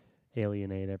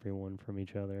alienate everyone from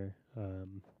each other.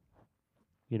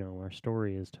 You know, our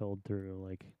story is told through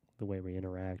like the way we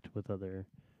interact with other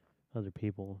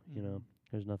people. You know,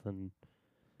 there's nothing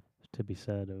to be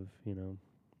said of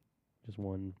just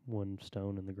one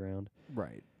stone in the ground.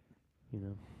 Right. You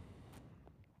know.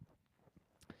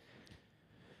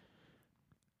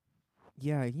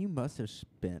 Yeah, you must have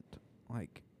spent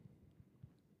like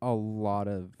a lot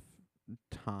of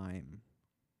time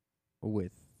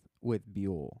with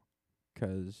Buell,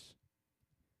 'cause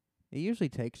it usually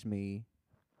takes me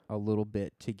a little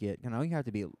bit to get. You know, you have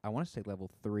to be. I want to say level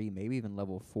 3, maybe even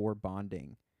level 4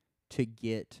 bonding to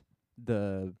get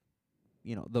the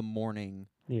the morning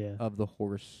Yeah. of the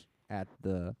horse at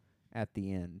the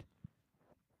end.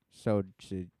 So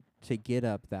to get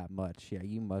up that much, yeah,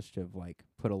 you must have like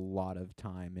put a lot of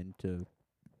time into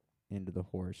the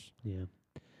horse. Yeah.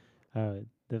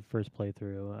 The first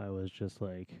playthrough, I was just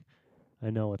like,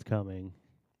 I know what's coming,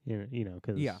 you know,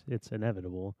 'cause Yeah. it's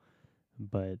inevitable,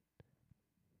 but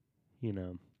you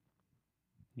know,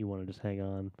 you want to just hang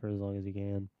on for as long as you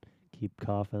can, keep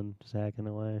coughing, just hacking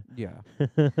away, Yeah.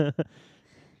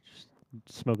 just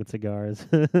smoking cigars.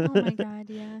 Oh my god,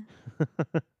 yeah.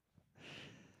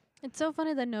 It's so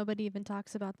funny that nobody even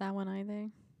talks about that one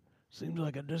either. Seems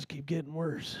like I just keep getting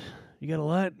worse. You got a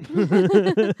lot?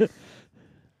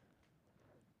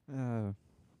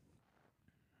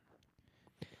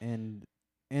 And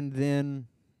then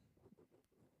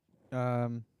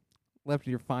left with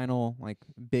your final like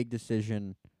big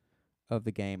decision of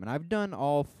the game. And I've done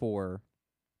all 4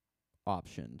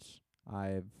 options.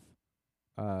 I've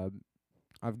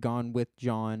gone with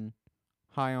John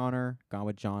high honor, gone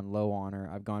with John low honor.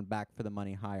 I've gone back for the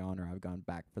money high honor. I've gone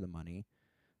back for the money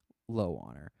low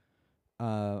honor.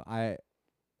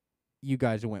 You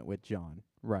guys went with John,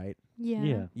 right? Yeah.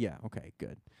 Yeah. Yeah, okay,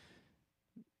 good.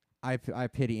 I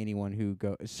pity anyone who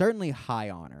certainly high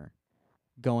honor.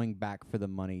 Going back for the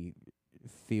money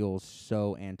feels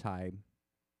so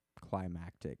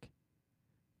anti-climactic.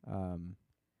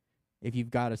 If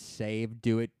you've got to save,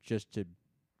 do it just to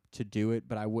do it,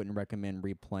 but I wouldn't recommend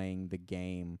replaying the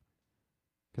game,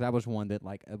 'cause that was one that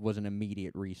like it was an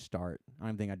immediate restart. I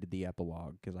don't think I did the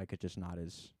epilogue 'cause like it's just not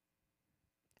as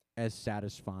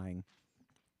satisfying.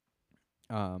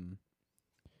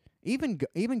 Even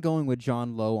going with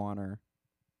John low honor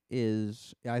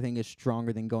I think is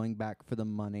stronger than going back for the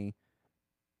money,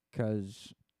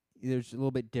 'cause there's a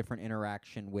little bit different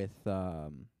interaction with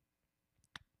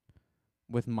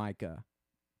Micah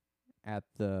at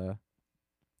the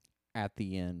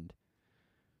end.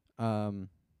 But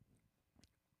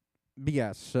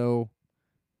yeah, so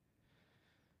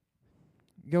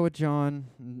go with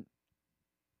John,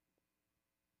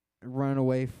 run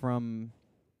away from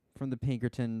the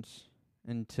Pinkertons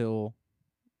until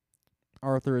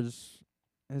Arthur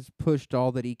has pushed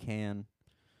all that he can,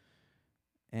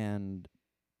 and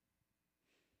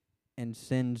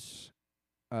sends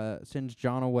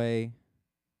John away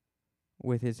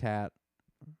with his hat,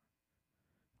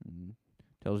 and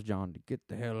tells John to get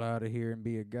the hell out of here and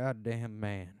be a goddamn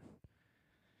man.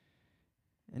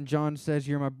 And John says,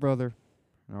 "You're my brother,"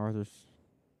 and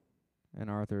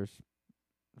Arthur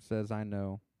says, "I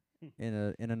know," in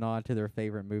a nod to their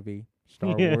favorite movie,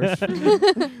 Star Yeah. Wars.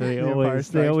 They Empire always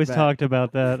Strikes Back. talked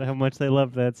about that, how much they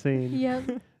loved that scene.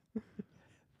 Yep.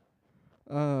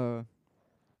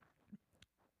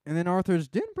 And then Arthur's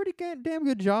doing a pretty damn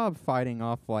good job fighting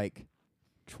off like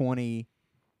 20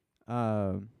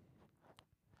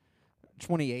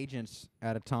 agents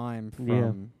at a time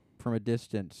from a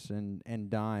distance and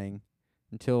dying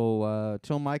until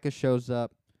Micah shows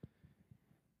up.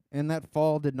 And that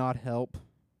fall did not help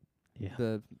Yeah.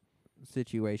 the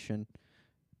situation.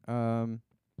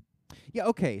 Yeah,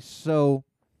 okay, so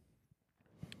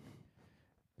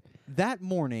that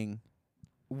morning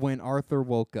when Arthur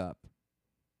woke up,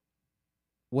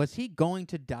 was he going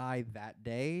to die that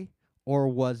day, or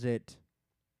was it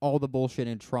all the bullshit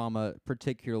and trauma,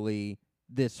 particularly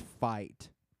this fight,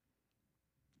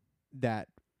 that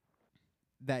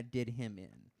did him in?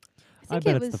 I think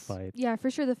bet it it's the was fight. Yeah, for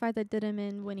sure the fight that did him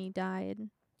in when he died.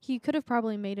 He could have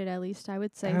probably made it at least, I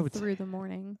would say, I would through the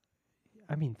morning.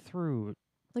 I mean, through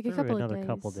Like a couple another of days.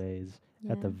 couple days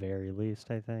at the Yeah. very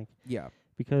least, I think, Yeah.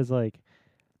 because like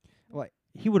Like,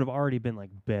 he would have already been like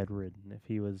bedridden if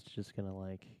he was just gonna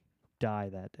like die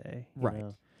that day. you Right.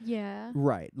 know? Yeah.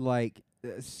 right, like,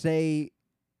 say,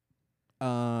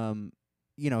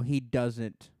 he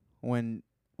doesn't, when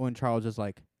Charles is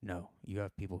like, "No, you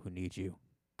have people who need you,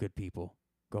 good people,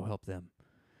 go help them."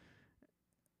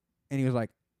 And he was like,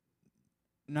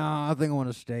 "Nah, I think I want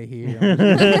to stay here."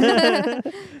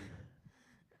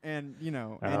 And,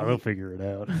 I'll figure it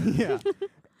out. yeah.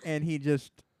 And he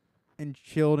just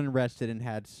chilled and rested and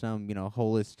had some,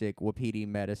 holistic Wapiti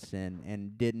medicine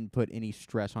and didn't put any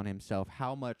stress on himself.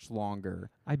 How much longer?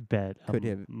 I bet Could a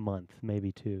have- month,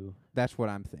 maybe 2, That's what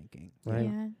I'm thinking. right?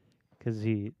 Yeah. 'Cause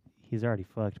he's already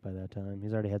fucked by that time.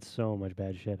 He's already had so much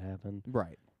bad shit happen.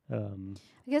 Right. Um,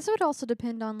 I guess it would also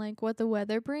depend on like what the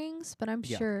weather brings, but I'm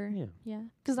Yeah. sure. yeah. Yeah.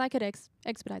 'Cause I could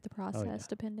expedite the process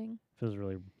depending. If it was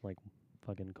really like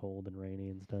fucking cold and rainy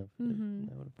and stuff, Mhm.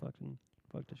 that would have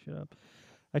fucked the shit up.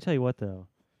 I tell you what though,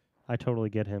 I totally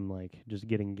get him like just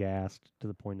getting gassed to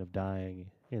the point of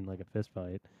dying in like a fist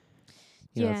fight.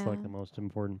 You know, it's like Yeah. the most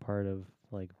important part of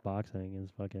like boxing is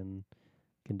fucking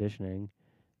conditioning.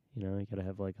 You know, you gotta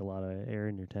have like a lot of air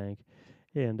in your tank.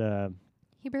 And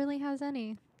He barely has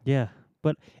any. yeah.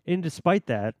 And despite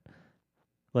that,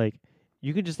 like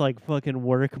you can just like fucking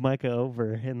work Micah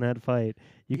over in that fight.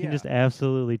 You can Yeah. just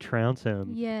absolutely trounce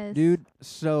him. Yes. Dude,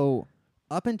 so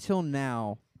up until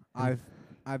now, Mm.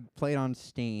 I've played on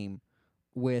Steam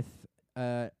with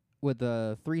a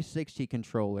 360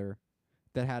 controller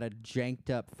that had a janked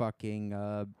up fucking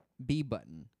B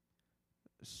button.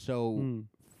 So Mm,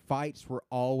 fights were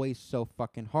always so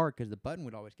fucking hard 'cause the button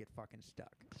would always get fucking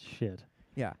stuck. shit.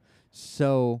 Yeah.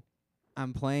 So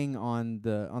I'm playing on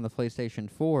the PlayStation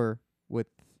 4 with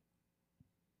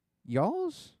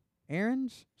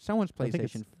Aaron's, someone's I think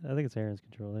PlayStation. it's Aaron's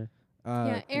controller.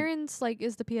 Yeah, Aaron's like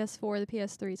is the PS4, the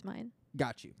PS3's mine.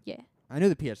 Got you. Yeah. I knew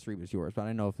the PS3 was yours, but I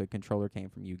didn't know if the controller came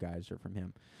from you guys or from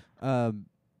him.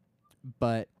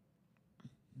 But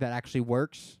that actually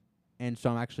works, and so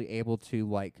I'm actually able to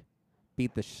like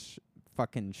beat the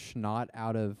fucking schnot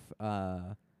out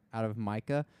of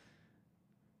Micah.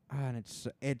 And it's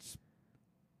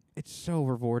so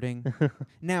rewarding.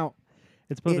 Now,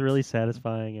 It's both It's- really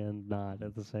satisfying and not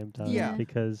at the same time. Yeah.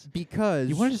 Because because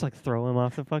you want to just like throw him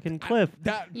off the fucking cliff.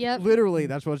 Yep. literally,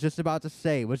 that's what I was just about to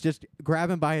say. Was just grab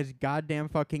him by his goddamn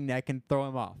fucking neck and throw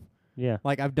him off. Yeah.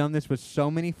 Like, I've done this with so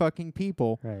many fucking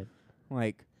people. Right.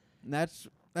 Like, that's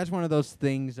one of those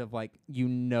things of like,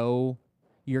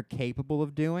 you're capable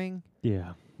of doing,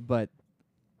 Yeah. but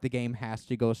the game has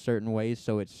to go certain ways,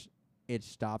 so it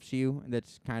stops you.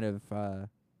 That's kind of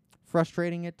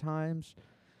frustrating at times.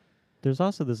 There's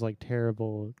also this like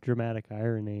terrible dramatic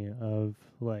irony of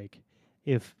like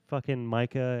if fucking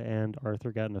Micah and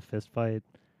Arthur got in a fist fight,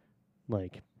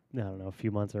 like I don't know, a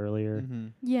few months earlier, Mm-hmm.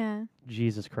 Yeah.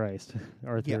 Jesus Christ,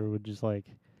 Arthur would just like,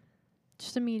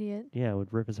 Just immediate.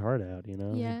 would rip his heart out, you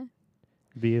know? Yeah.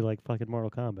 Be like fucking Mortal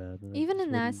Kombat. and it Even just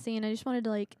in that wouldn't- scene, I just wanted to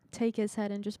like take his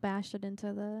head and just bash it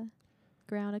into the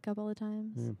ground a couple of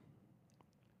times. Yeah.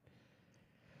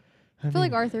 I feel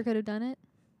like Arthur could have done it.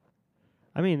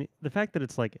 I mean, the fact that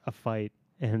it's like a fight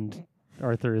and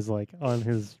Arthur is like on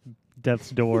his death's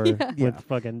door Yeah. Yeah. with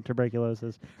fucking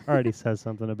tuberculosis already says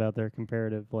something about their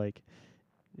comparative like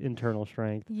internal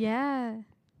strength. Yeah.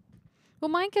 Well,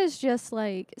 Micah's just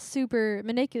like super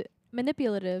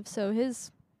manipulative, so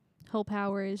his whole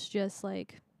power is just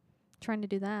like trying to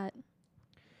do that.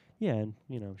 Yeah, and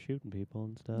shooting people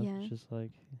and stuff. Yeah. It's just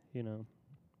like,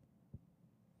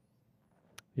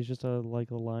 he's just a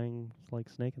lying like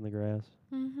snake in the grass.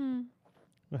 Mm-hmm.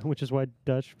 Which is why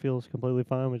Dutch feels completely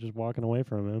fine with just walking away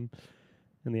from him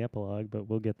in the epilogue, but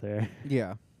we'll get there.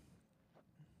 Yeah.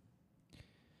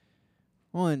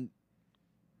 Well, and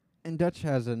Dutch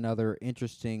has another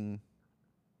interesting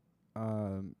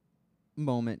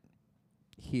moment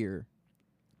here,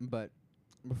 but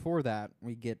before that,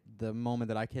 we get the moment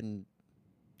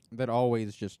that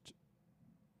always just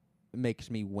makes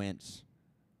me wince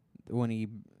when he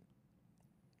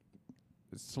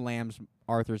slams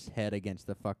Arthur's head against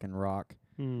the fucking rock.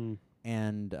 Hmm.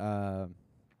 And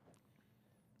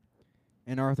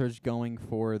Arthur's going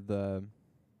for the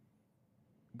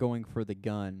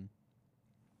gun,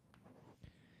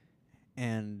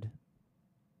 and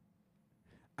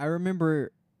I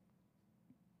remember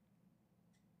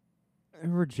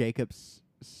Jacobs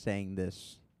saying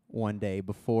this one day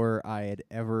before I had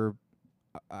ever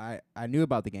I knew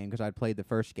about the game because I'd played the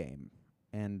first game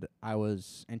and I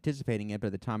was anticipating it, but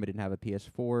at the time I didn't have a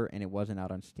PS4 and it wasn't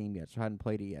out on Steam yet, so I hadn't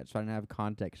played it yet, so I didn't have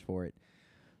context for it.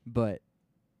 But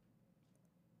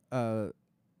and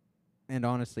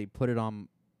honestly, put it on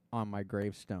my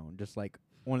gravestone, just like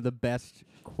one of the best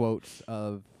quotes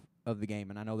of the game.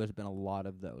 And I know there's been a lot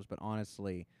of those, but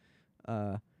honestly,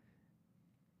 in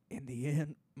the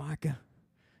end, Micah,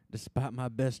 despite my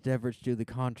best efforts to the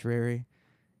contrary,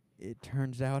 it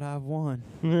turns out I've won.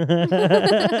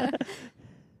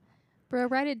 Bro,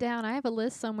 write it down. I have a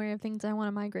list somewhere of things I want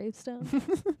on my gravestone.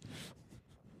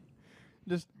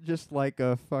 Just like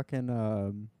a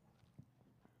fucking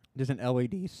just an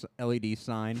LED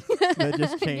sign that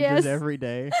just changes Yes. every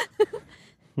day.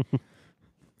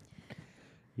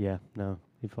 Yeah, no,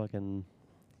 he fucking.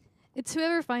 It's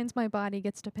whoever finds my body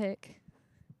gets to pick.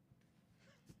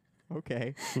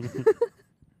 Okay.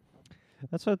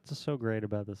 That's what's so great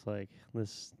about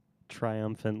this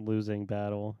triumphant losing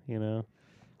battle,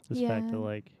 This fact Yeah.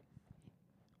 that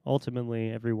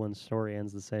ultimately everyone's story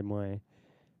ends the same way.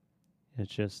 It's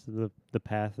just the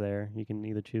path there. You can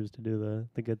either choose to do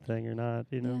the good thing or not,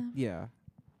 Yeah. Yeah.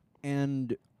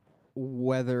 And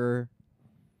whether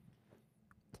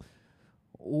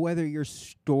your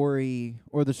story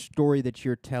or the story that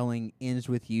you're telling ends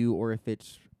with you or if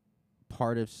it's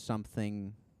part of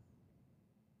something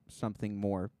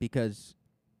more, because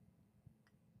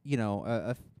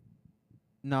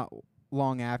not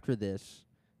long after this,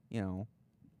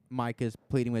 Mike is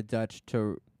pleading with Dutch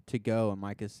to go, and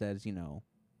Micah says,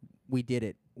 we did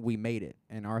it, we made it,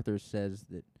 and Arthur says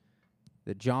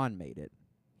that John made it.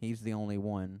 He's the only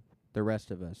one. The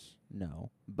rest of us,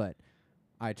 no. But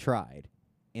I tried.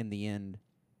 In the end,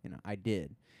 I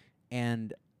did.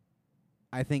 And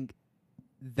I think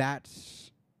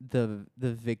that's the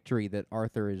victory that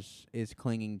Arthur is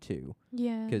clinging to.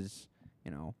 Yeah. Because,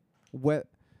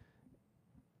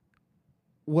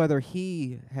 whether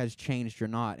he has changed or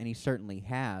not, and he certainly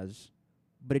has,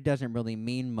 but it doesn't really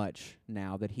mean much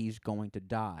now that he's going to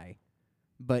die.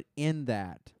 But in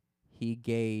that, he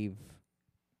gave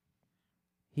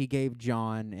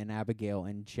John and Abigail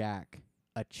and Jack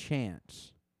a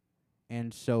chance.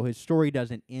 And so his story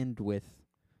doesn't end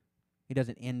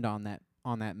on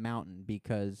that mountain,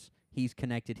 because he's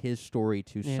connected his story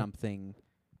to something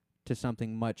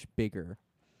much bigger.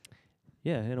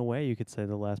 Yeah, in a way, you could say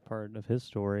the last part of his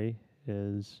story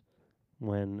is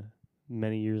when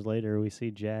many years later we see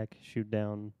Jack shoot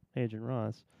down Agent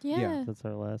Ross. Yeah. That's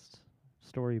our last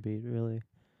story beat, really.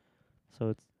 So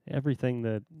it's everything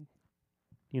that,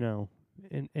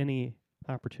 in any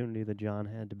opportunity that John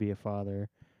had to be a father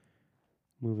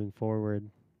moving forward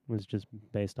was just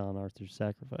based on Arthur's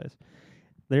sacrifice.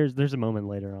 There's a moment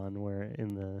later on where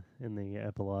in the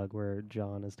epilogue where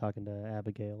John is talking to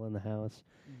Abigail in the house,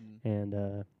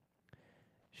 and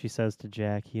she says to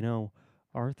Jack,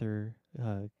 Arthur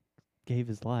gave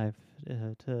his life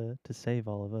to save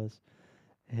all of us,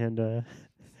 and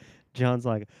John's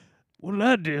like, what did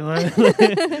I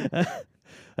do?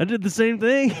 I did the same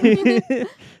thing.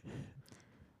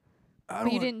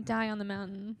 But you didn't die on the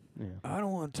mountain. Yeah. I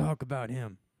don't want to talk about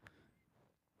him.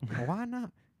 Why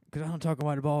not? Because I don't talk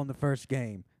about the ball in the first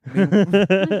game.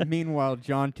 Meanwhile,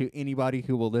 John, to anybody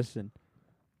who will listen,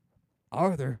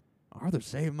 Arthur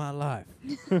saved my life.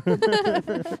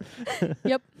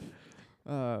 Yep.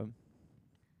 I'm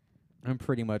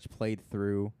pretty much played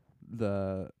through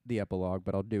the epilogue,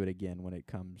 but I'll do it again when it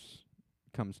comes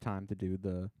time to do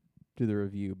the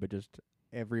review. But just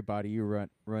everybody you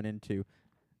run into.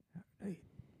 Hey,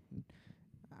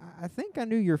 I think I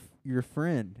knew your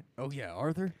friend. Oh yeah,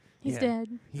 Arthur. He's Yeah.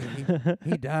 dead.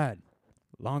 He died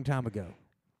long time ago.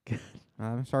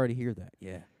 I'm sorry to hear that.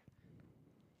 Yeah.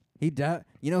 He died.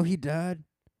 You know, he died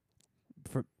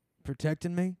for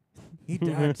protecting me. He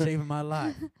died saving my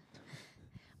life.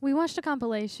 We watched a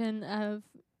compilation of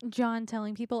John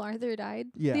telling people Arthur died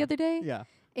the other day. Yeah.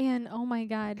 And oh my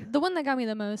God, the one that got me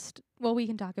the most, well, we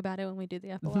can talk about it when we do the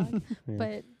epilogue. Yeah.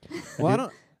 But Well, I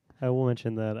don't. I will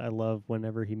mention that I love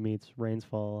whenever he meets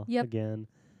Rainsfall Yep. again.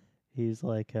 He's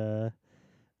like, hi,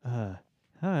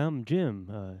 I'm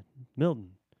Jim,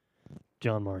 Milton,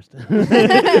 John Marston.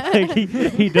 Like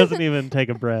he doesn't even take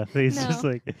a breath. He's just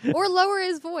No. like, or lower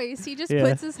his voice. He just yeah,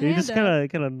 puts his he hand just up.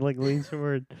 kind of like leans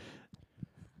forward.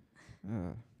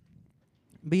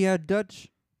 But yeah, Dutch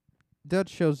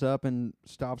shows up and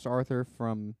stops Arthur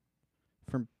from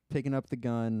picking up the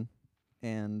gun,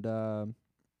 and and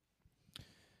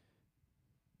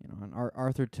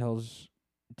Arthur tells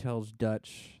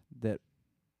Dutch that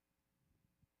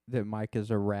Micah's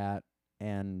a rat,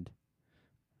 and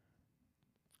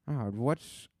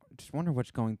just wonder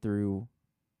what's going through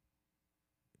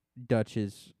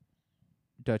Dutch's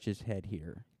head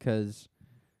here, 'cause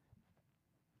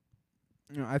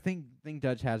I think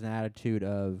Dutch has an attitude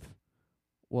of,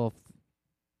 well,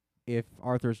 if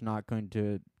Arthur's not going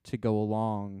to go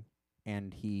along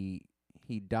and he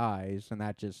dies, and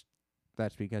that's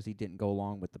because he didn't go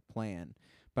along with the plan.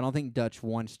 But I don't think Dutch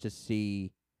wants to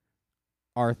see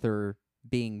Arthur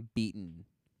being beaten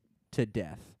to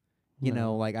death. You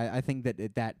know, like I think that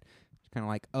that's kind of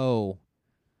like, oh,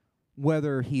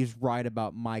 whether he's right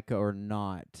about Micah or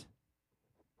not,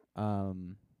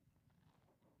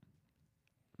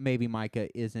 maybe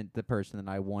Micah isn't the person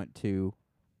that I want to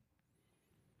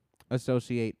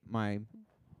associate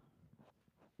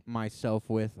myself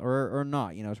with, or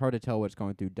not. You know, it's hard to tell what's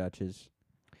going through Dutch's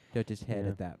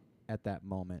head at that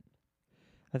moment.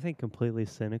 I think completely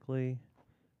cynically,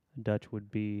 Dutch would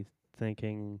be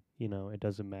thinking, it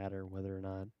doesn't matter whether or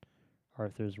not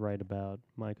Arthur's right about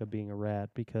Micah being a rat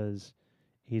because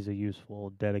he's a useful,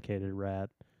 dedicated rat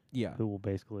Yeah. who will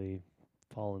basically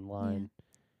fall in line,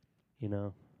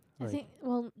 I think,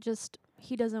 just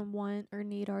he doesn't want or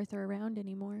need Arthur around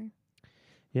anymore.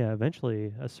 Yeah,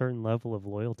 eventually a certain level of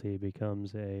loyalty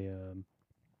becomes a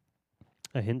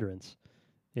hindrance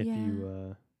if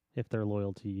if they're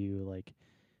loyal to you, like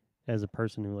as a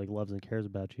person who like loves and cares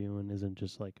about you and isn't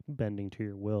just like bending to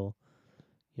your will,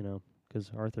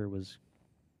 because Arthur was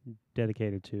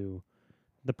dedicated to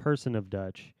the person of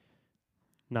Dutch,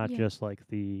 not just like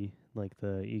the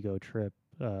ego trip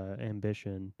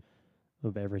ambition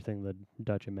of everything that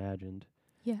Dutch imagined.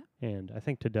 Yeah. And I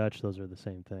think to Dutch those are the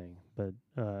same thing, but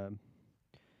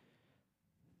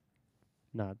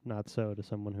not so to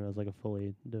someone who has like a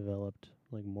fully developed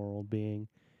like moral being.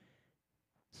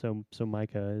 So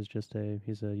Micah is just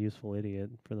he's a useful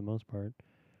idiot for the most part.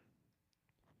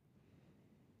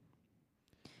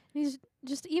 He's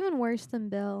just even worse than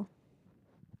Bill.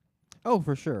 Oh,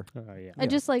 for sure. Yeah.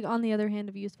 Just like on the other hand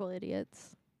of useful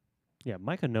idiots. Yeah,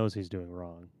 Micah knows he's doing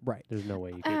wrong. Right. There's no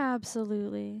way he could.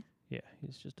 Absolutely. Yeah,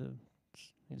 he's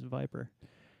a viper.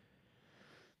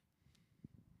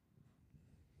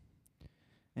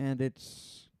 And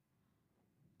it's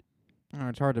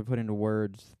hard to put into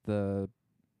words the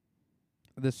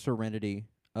serenity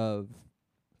of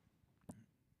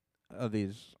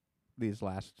these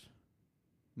last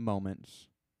moments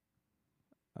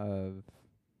of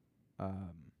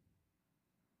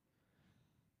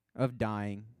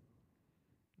dying,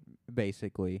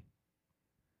 basically.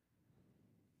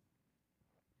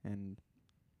 And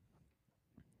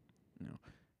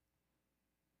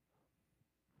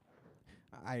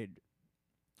I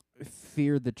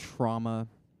fear the trauma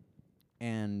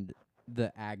and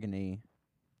the agony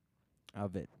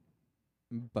of it,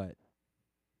 but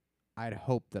I'd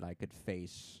hope that I could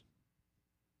face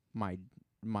my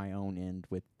own end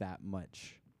with that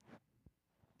much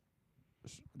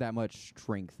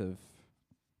strength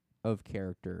of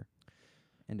character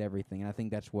and everything. And I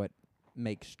think that's what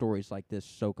makes stories like this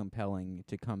so compelling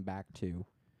to come back to,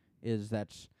 is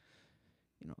that's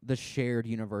the shared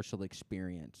universal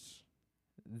experience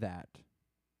that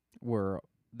we're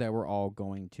all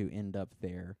going to end up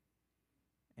there,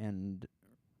 and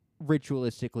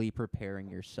ritualistically preparing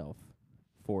yourself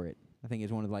for it. I think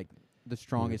is one of the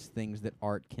strongest things that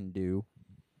art can do.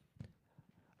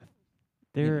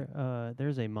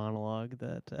 There's a monologue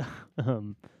that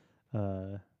um,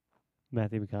 uh,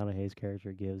 Matthew McConaughey's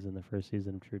character gives in the first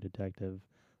season of True Detective.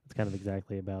 It's kind of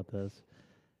exactly about this,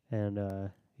 and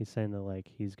he's saying that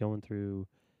like he's going through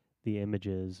the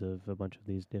images of a bunch of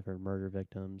these different murder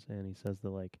victims, and he says that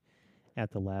like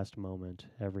at the last moment,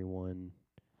 everyone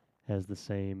has the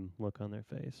same look on their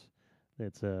face.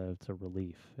 It's a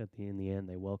relief. In the end,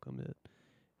 they welcomed it.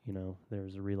 There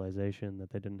was a realization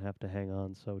that they didn't have to hang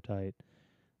on so tight,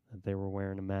 that they were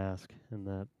wearing a mask, and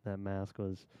that mask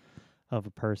was of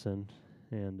a person,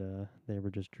 and they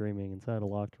were just dreaming inside a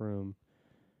locked room.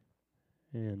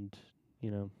 And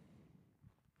you know,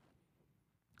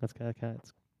 that's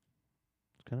it's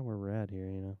kind of where we're at here.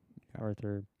 Yeah.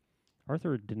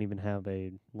 Arthur didn't even have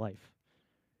a life.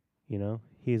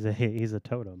 He's a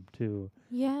totem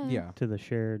Yeah. Yeah. to the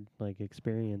shared like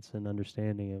experience and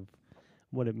understanding of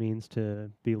what it means to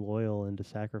be loyal and to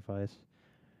sacrifice.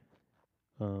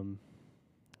 And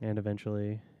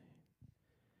eventually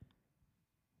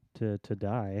to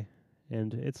die.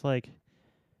 And it's like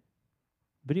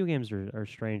video games are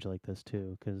strange like this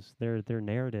too, because their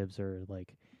narratives are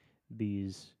like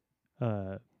these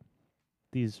uh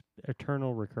these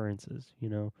eternal recurrences.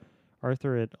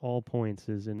 Arthur at all points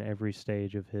is in every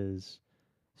stage of his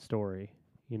story.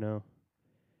 You know,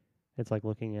 it's like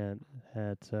looking at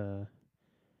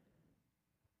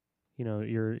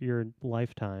your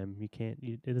lifetime.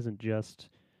 It isn't just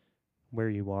where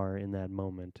you are in that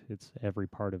moment. It's every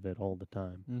part of it all the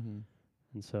time. Mm-hmm.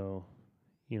 And so,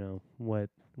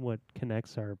 what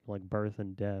connects our like birth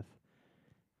and death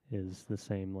is the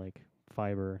same like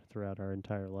fiber throughout our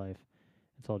entire life.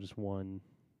 It's all just one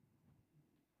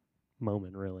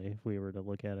moment, really, if we were to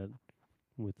look at it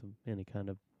with any kind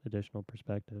of additional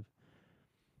perspective.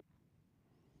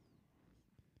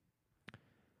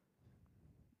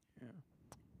 Yeah.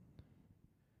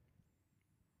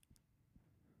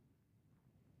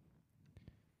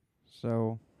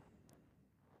 So,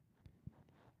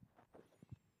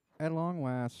 at long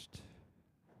last,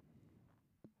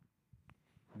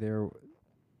 there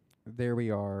we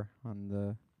are on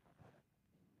the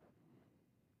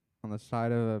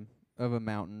side of a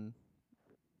mountain,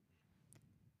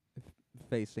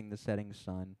 facing the setting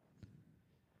sun.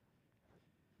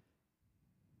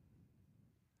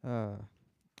 Uh,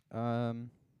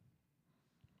 um,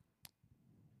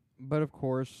 but of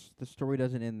course, the story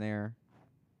doesn't end there,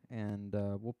 and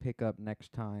we'll pick up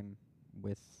next time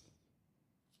with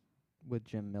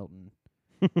Jim Milton.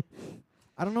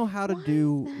 I don't know how to What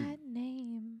do. is that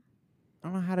name? I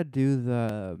don't know how to do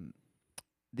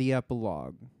the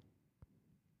epilogue,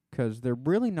 'cause they're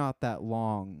really not that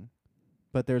long,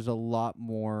 but there's a lot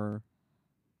more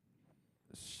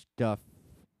stuff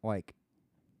like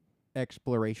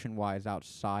exploration wise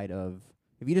outside of,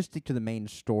 if you just stick to the main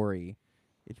story,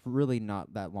 it's really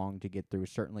not that long to get through,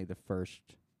 certainly the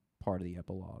first part of the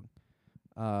epilogue.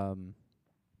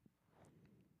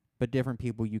 But different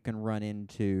people you can run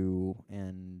into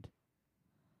and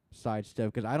side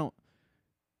stuff, 'cause I don't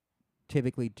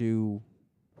typically do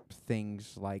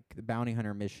things like the bounty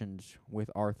hunter missions with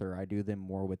Arthur. I do them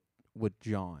more with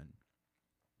John.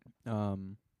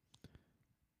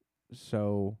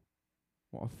 So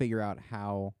we'll figure out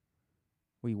how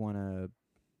we want to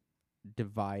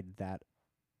divide that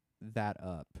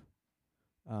up.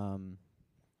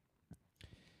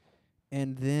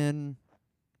 And then,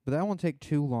 but that won't take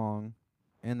too long.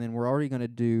 And then we're already going to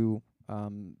do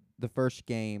the first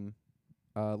game,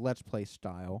 Let's Play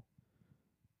style,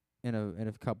 in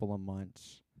a couple of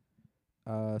months.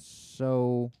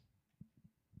 So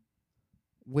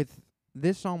with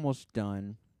this almost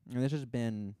done, and this has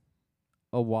been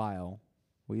a while.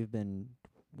 We've been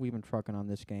trucking on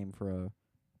this game for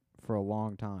a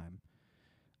long time.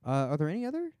 Are there any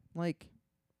other, like,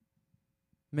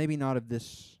 maybe not of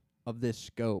this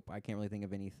scope? I can't really think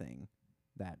of anything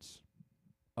that's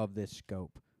of this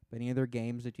scope. But any other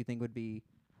games that you think would be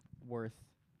worth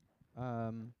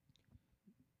doing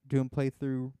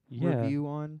playthrough review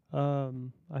on?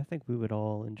 I think we would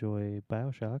all enjoy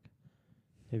BioShock.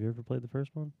 Have you ever played the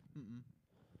first one? Mm-mm.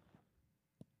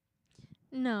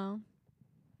 No.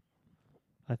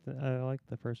 I like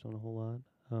the first one a whole lot.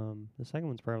 The second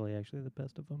one's probably actually the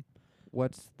best of them.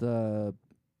 What's the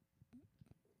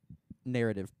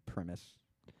narrative premise?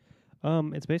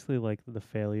 It's basically like the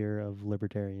failure of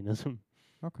libertarianism.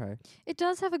 Okay. It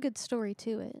does have a good story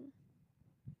to it.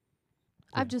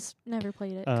 I've just never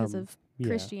played it 'cause of Yeah,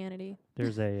 Christianity.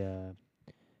 there's a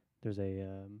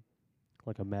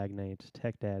like a magnate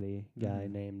tech daddy guy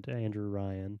Mhm. named Andrew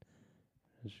Ryan,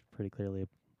 who's pretty clearly a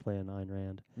play on Ayn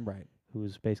Rand, Right.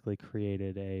 who's basically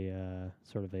created a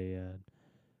sort of a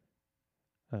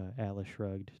Atlas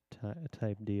Shrugged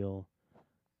type deal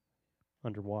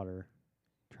underwater,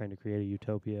 trying to create a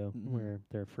utopia Mhm. where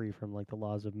they're free from like the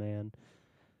laws of man.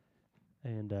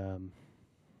 And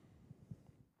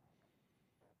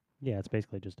yeah, it's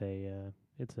basically just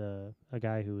it's a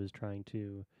guy who is trying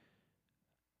to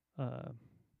uh,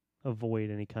 avoid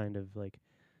any kind of like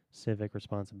civic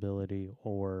responsibility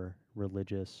or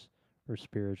religious or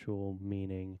spiritual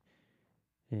meaning,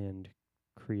 and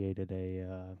created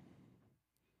an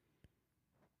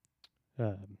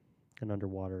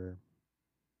underwater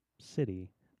city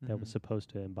that was Mhm. supposed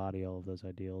to embody all of those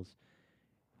ideals,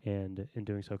 and in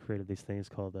doing so created these things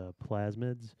called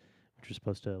plasmids, which are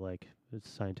supposed to like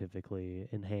scientifically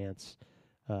enhance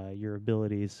your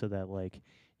abilities so that like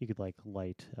you could like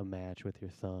light a match with your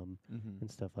thumb Mhm.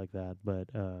 and stuff like that, but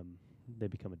they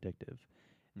become addictive.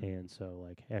 Mhm. And so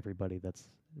like everybody that's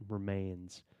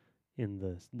remains in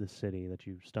the city that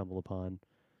you stumble upon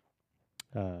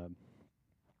um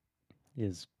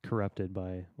is corrupted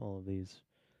by all of these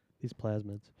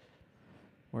plasmids.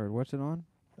 Word. What's it on?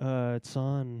 It's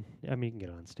on. I mean, you can get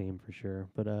it on Steam for sure,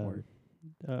 but Word.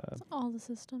 It's all the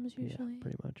systems yeah, usually.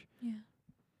 pretty much. Yeah.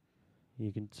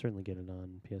 You can certainly get it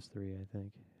on PS3, I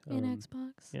think, And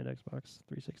Xbox. and Xbox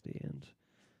 360, and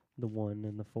the 1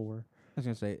 and the 4. I was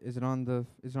gonna say, is it on the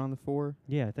 4?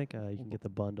 Yeah, I think you can get the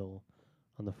bundle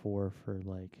on the 4 for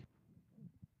like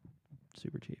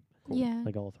super cheap, Yeah.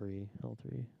 like all three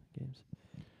games.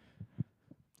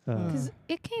 'Cause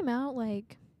it came out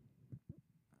like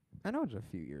I know it's a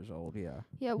few years old. Yeah.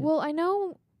 yeah. Well, I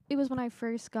know it was when I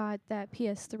first got that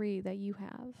PS3 that you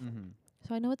have. Mm-hmm.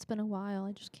 So I know it's been a while.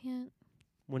 I just can't.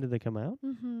 When did they come out?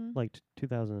 Mm-hmm. Like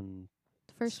 2007.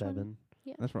 The first one.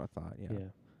 Yeah. That's what I thought. Yeah.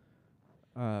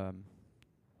 Yeah.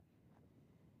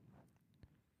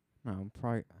 No,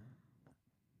 probably.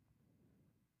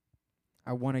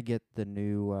 I want to get the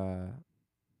new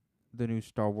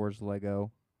Star Wars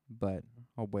Lego, but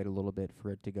I'll wait a little bit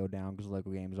for it to go down 'cause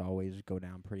Lego games always go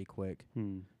down pretty quick.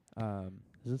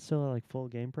 Is it still at like full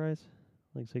game price,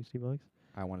 like $60?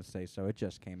 I want to say so. It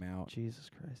just came out. Jesus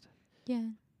Christ.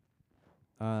 Yeah.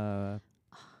 Uh,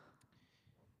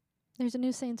 There's a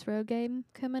new Saints Row game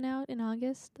coming out in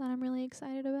August that I'm really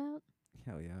excited about.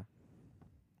 hell yeah.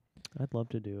 I'd love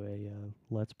to do a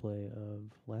let's play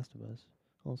of Last of Us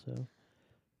also.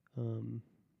 I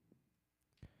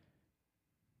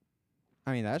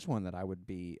mean, that's one that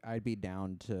I'd be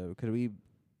down to, 'cause we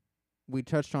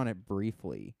touched on it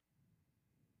briefly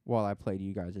while I played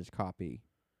you guys' copy,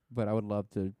 but I would love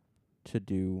to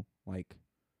do like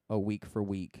a week for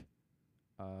week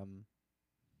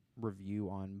review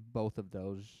on both of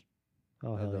those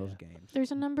Oh, hell those yeah. games.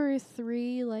 There's a number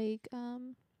 3 like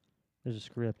There's a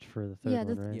script for the third yeah,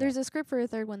 one, right? there's a script for a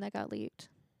third one that got leaked.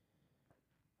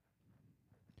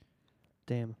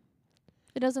 Damn.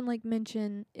 It doesn't like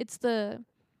mention it's the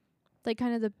like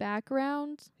kind of the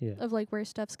background Yeah. of like where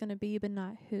stuff's gonna be, but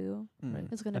not who Right.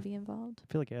 is gonna be involved.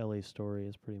 I feel like Ellie's story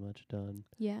is pretty much done.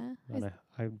 Yeah. And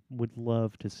I would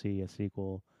love to see a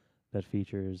sequel that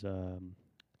features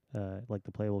like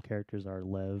the playable characters are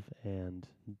Lev and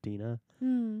Dina,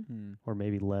 or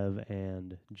maybe Lev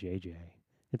and JJ.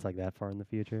 It's like that far in the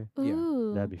future. Yeah.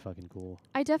 Ooh. That'd be fucking cool.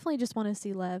 I definitely just want to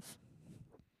see Lev.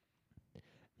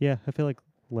 Yeah, I feel like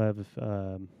Lev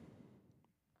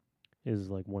is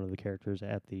like one of the characters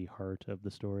at the heart of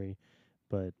the story,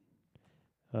 but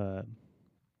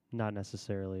not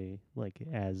necessarily like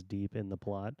as deep in the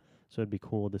plot. So it'd be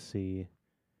cool to see.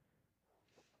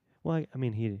 Well, I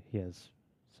mean, he has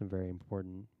some very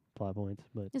important plot points,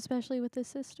 but Especially with his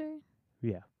sister.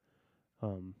 yeah,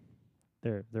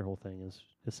 their whole thing is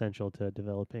essential to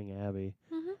developing Abby.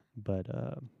 Mm-hmm. But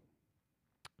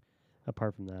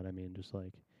apart from that, I mean, just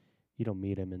like you don't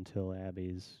meet him until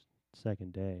Abby's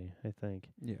second day, I think.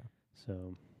 Yeah.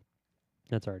 So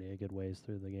that's already a good ways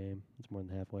through the game. It's more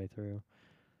than halfway through.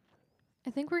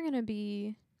 I think we're gonna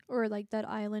be or like that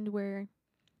island where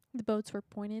the boats were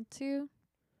pointed to.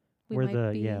 We Where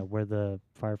might be. where the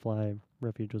Firefly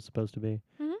refuge was supposed to be.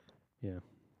 Mhm. Yeah,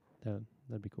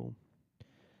 that'd be cool.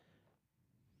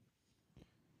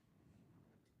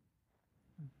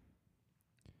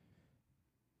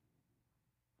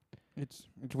 It's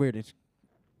weird.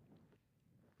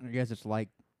 I guess it's like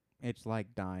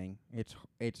dying.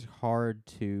 It's hard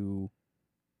to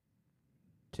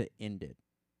end it.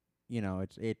 You know,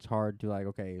 it's hard to like,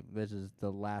 okay, this is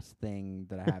the last thing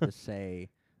that I have to say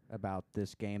about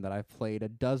this game that I've played a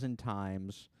dozen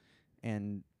times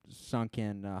and sunk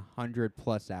in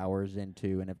 100+ hours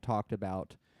into and have talked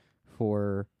about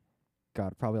for,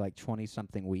 God, probably like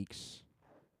 20-something weeks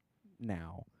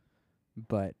now.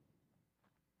 But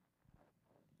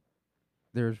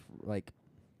there's like,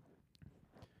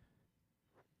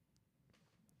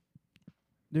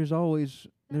 there's always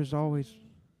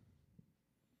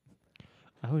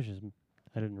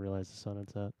I didn't realize the sun had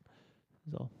set.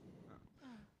 That's all.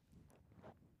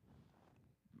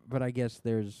 but I guess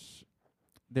there's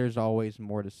always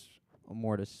more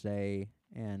to say,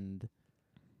 and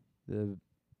the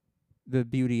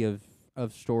beauty of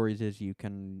stories is you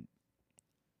can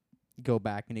go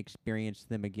back and experience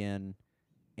them again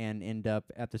and end up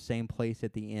at the same place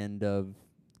at the end of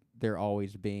there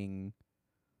always being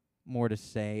more to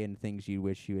say and things you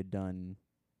wish you had done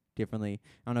differently.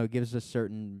 I don't know, it gives a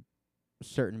certain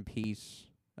piece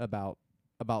about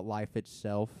life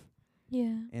itself,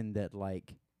 Yeah. and that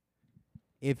like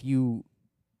if you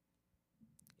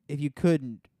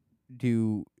couldn't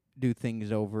do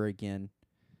things over again,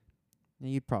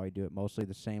 you'd probably do it mostly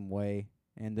the same way,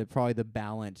 and probably the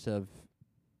balance of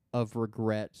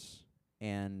regrets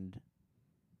and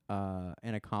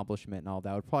an accomplishment and all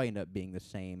that would probably end up being the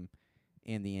same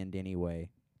in the end anyway.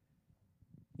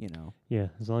 You know. Yeah,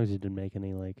 as long as you didn't make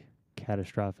any like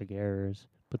catastrophic errors.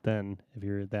 But then, if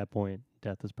you're at that point,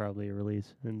 death is probably a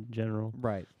release in general.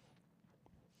 Right.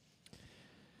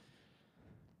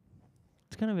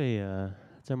 It's kind of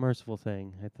it's a merciful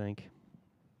thing, I think,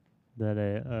 that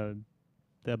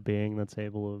a being that's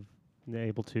able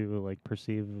to like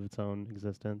perceive of its own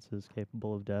existence is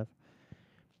capable of death.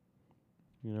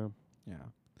 You know. Yeah.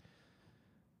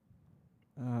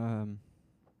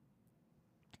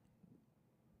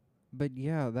 But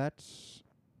yeah, that's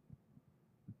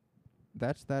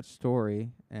that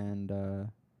story, and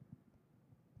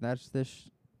that's this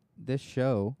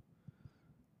show.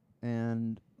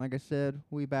 And like I said,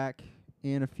 we back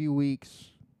in a few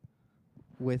weeks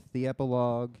with the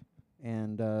epilogue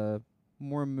and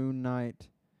more Moon Knight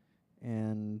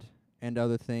and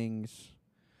other things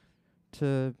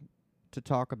to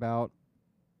talk about.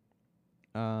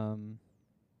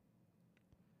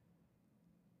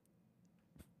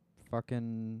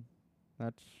 Fucking,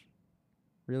 that's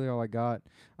really all I got.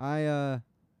 I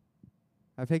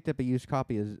picked up a used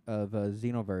copy of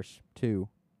Xenoverse 2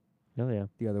 Oh yeah.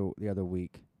 the other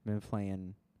week. Been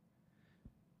playing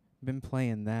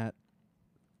that.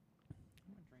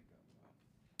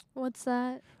 What's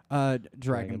that?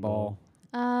 Dragon Ball.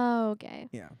 Oh, okay.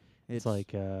 Yeah. It's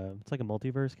like a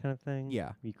multiverse kind of thing.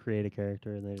 Yeah. You create a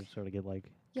character and they just sort of get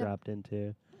like Yep. dropped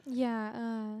into.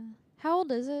 Yeah. How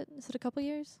old is it? Is it a couple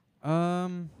years?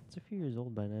 It's a few years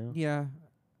old by now. Yeah.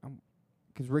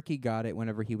 'Cause Ricky got it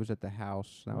whenever he was at the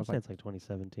house. I That was say like it's like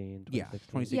 2017, Yeah,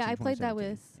 2016. Yeah, I played that 2017.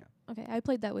 with. Okay, I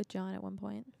played that with John at one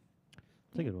point.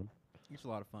 It's a good one. It's a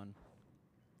lot of fun.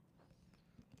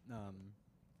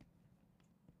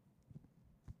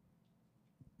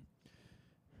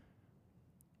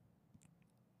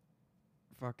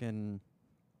 Fucking,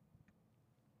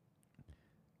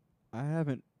 I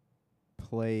haven't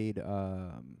played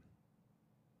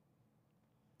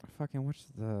fucking, what's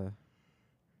the,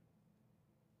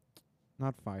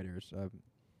 not Fighters,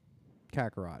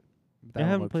 Kakarot. I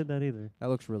haven't played that either. That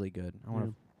looks really good. I want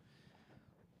to.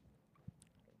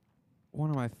 One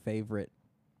of my favorite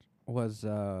was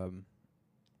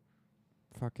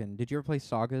fucking. Did you ever play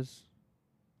Sagas?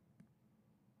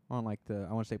 On like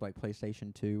I want to say like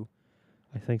PlayStation 2.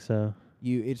 I think so.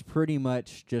 It's pretty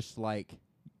much just like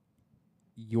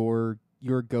your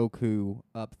Goku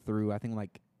up through, I think,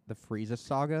 like the Frieza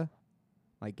saga.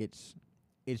 Like it's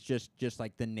just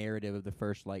like the narrative of the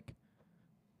first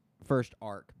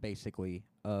arc basically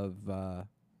of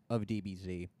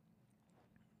DBZ.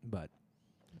 But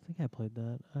I think I played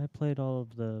that. I played all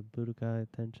of the Budokai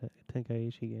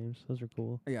Tenkaichi games. Those are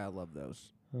cool. yeah, I love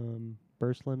those.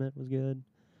 Burst Limit was good.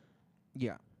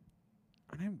 Yeah,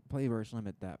 I didn't play Burst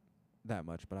Limit that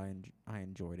much, but I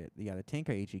enjoyed it. Yeah, the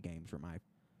Tenkaichi games were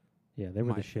They were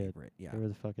my the shit. favorite. Yeah, They were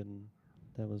the fucking.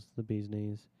 That was the bee's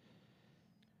knees.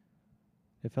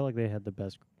 It felt like they had the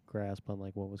best grasp on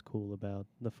like what was cool about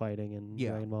the fighting in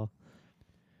Yeah. Dragon Ball.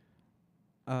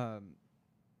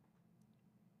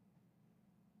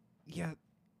 Yeah,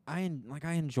 I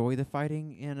enjoy the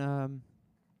fighting in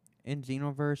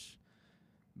Xenoverse,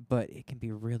 but it can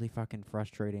be really fucking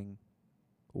frustrating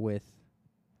with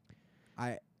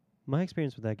My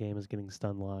experience with that game is getting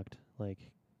stun locked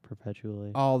like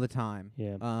perpetually. all the time.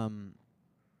 Yeah.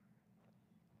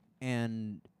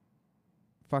 And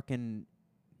fucking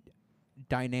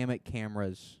dynamic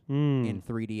cameras Mm. in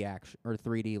 3D action or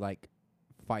 3D like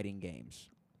fighting games.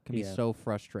 Can be Yeah. so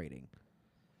frustrating.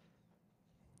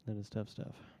 That is tough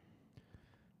stuff.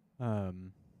 I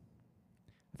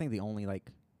think the only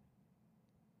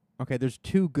okay, there's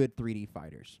two good 3D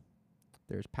fighters.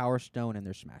 There's Power Stone and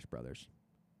there's Smash Brothers.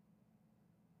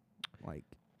 Like,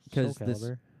 Soul 'cause this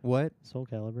Calibur. what? Soul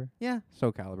Calibur. Yeah,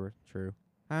 Soul Calibur. True.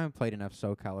 I haven't played enough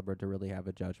Soul Calibur to really have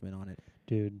a judgment on it.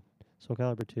 Dude, Soul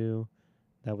Calibur 2,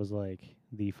 that was like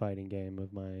the fighting game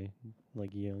of my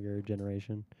like younger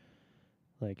generation.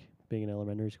 Like being in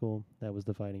elementary school, that was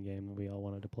the fighting game that we all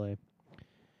wanted to play.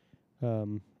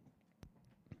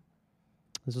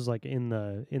 This was like in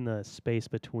the space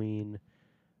between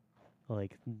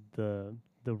like the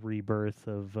rebirth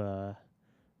of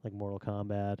like Mortal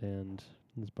Kombat and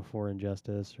this before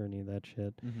Injustice or any of that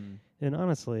shit. Mm-hmm. And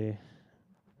honestly,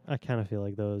 I kind of feel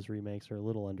like those remakes are a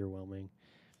little underwhelming.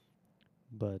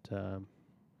 But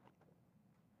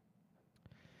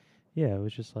yeah, it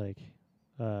was just like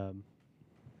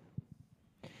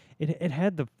it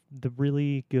had the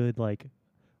really good like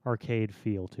arcade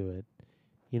feel to it.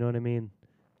 You know what I mean?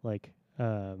 Like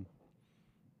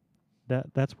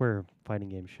that's where fighting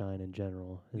games shine in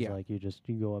general. Is Yeah. like you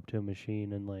go up to a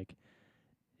machine and like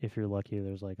if you're lucky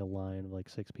there's like a line of like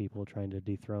 6 people trying to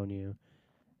dethrone you,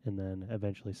 and then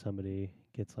eventually somebody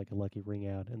gets like a lucky ring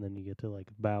out, and then you get to like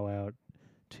bow out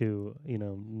to, you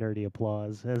know, nerdy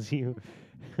applause as you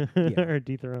Yeah. are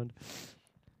dethroned.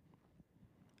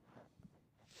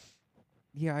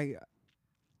 Yeah,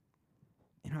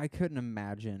 I couldn't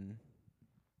imagine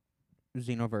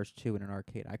Xenoverse 2 in an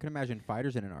arcade. I could imagine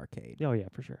fighters in an arcade. Oh yeah,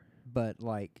 for sure. But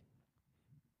like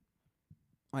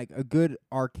a good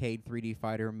arcade 3D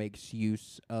fighter makes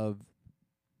use of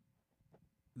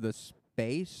the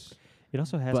space. It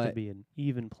also has to But- be an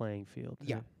even playing field.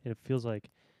 Yeah. And it feels like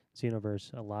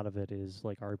Xenoverse, a lot of it is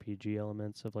like RPG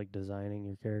elements of like designing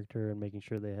your character and making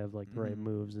sure they have like the right Mhm.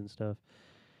 moves and stuff.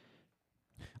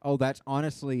 Oh, that's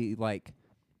honestly like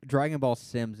Dragon Ball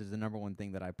Sims is the number one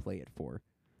thing that I play it for.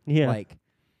 Yeah. Like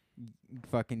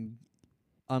fucking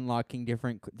unlocking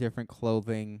different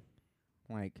clothing,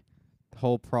 like the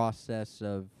whole process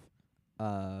of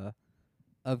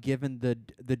giving the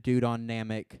dude on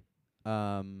Namek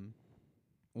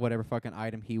whatever fucking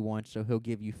item he wants, so he'll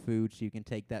give you food so you can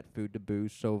take that food to Boo,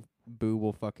 so Boo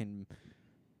will fucking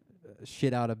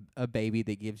shit out a baby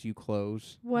that gives you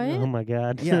clothes. What? Oh my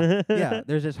god. Yeah, yeah.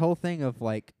 There's this whole thing of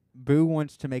like Boo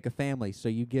wants to make a family, so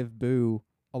you give Boo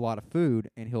a lot of food,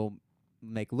 and he'll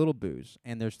make little Boos.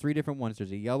 And there's 3 different ones.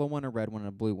 There's a yellow one, a red one, and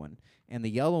a blue one. And the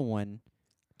yellow one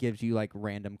gives you like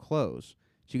random clothes,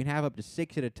 so you can have up to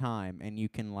 6 at a time, and you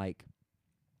can like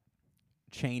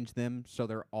change them so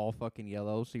they're all fucking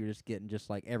yellow. So you're just getting just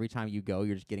like every time you go,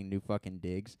 you're just getting new fucking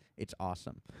digs. It's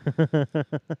awesome.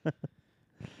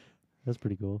 That's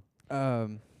pretty cool.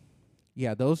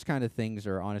 Yeah, those kind of things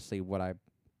are honestly what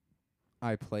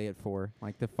I play it for.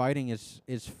 Like the fighting is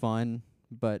fun,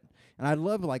 but and I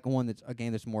love like one that's a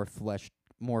game that's more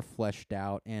fleshed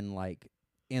out and like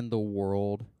in the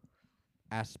world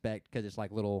aspect, 'cause it's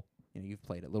like little, you know, you've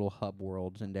played it, little hub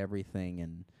worlds and everything,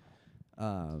 and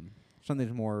something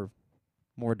that's more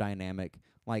dynamic,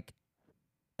 like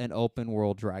an open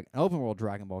world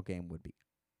Dragon Ball game would be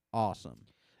awesome.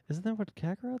 Isn't that what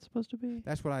Kakarot's supposed to be?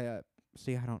 That's what I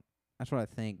see. That's what I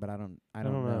think, but I don't I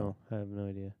don't know. I have no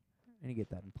idea. I need to get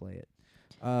that and play it.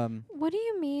 What do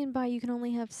you mean by you can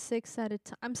only have 6 at a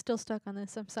time? I'm still stuck on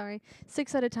this. I'm sorry.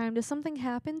 6 at a time. Does something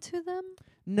happen to them?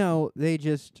 No, they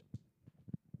just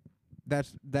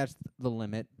that's the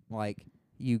limit. Like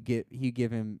you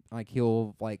give him like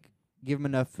he'll like give him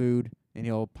enough food and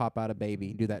he'll pop out a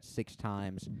baby. Do that 6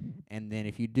 times, and then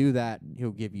if you do that,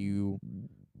 he'll give you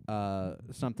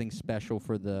something special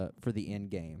for the end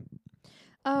game.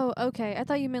 Oh, okay. I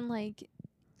thought you meant like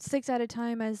 6 at a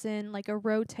time, as in like a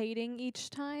rotating each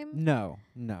time. No,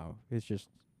 it's just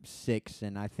 6,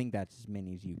 and I think that's as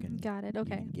many as you can. Got it. you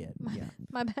Okay. can get. My Yeah.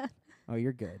 My bad. Oh,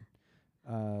 you're good.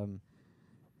 But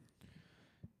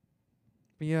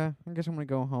yeah, I guess I'm gonna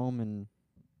go home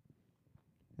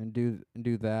and do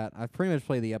that. I've pretty much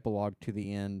played the epilogue to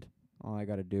the end. All I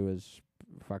gotta do is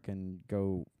fucking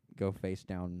go face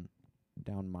down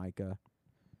Micah.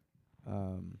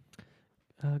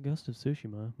 Ghost of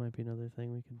Tsushima might be another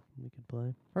thing we could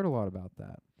play. Heard a lot about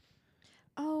that.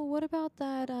 Oh, what about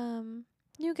that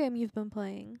new game you've been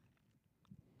playing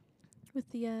with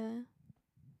the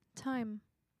time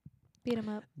beat 'em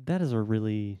up? That is a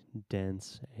really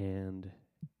dense and,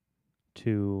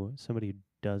 to somebody who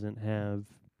doesn't have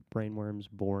brainworms,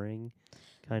 boring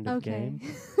kind of game.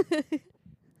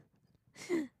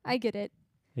 I get it.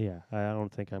 Yeah, I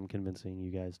don't think I'm convincing you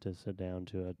guys to sit down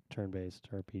to a turn-based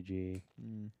RPG.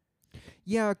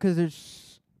 Yeah, 'cause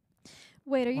there's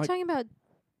Wait, are you Like- talking about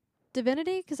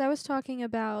Divinity? 'Cause I was talking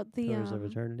about the Pillars of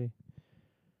Eternity.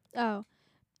 Oh,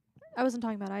 I wasn't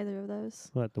talking about either of those.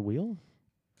 What, the wheel?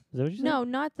 Is that what you said? No,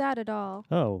 not that at all.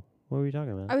 Oh, what were you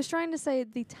talking about? I was trying to say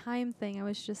the time thing. I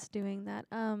was just doing that.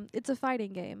 It's a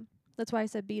fighting game. That's why I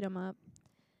said beat 'em up.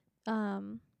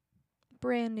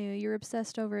 Brand new. You're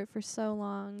obsessed over it for so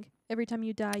long. Every time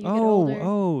you die, you get older.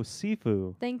 Oh,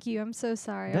 Sifu. Thank you. I'm so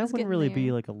sorry. I That was wouldn't getting really there.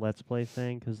 be like a let's play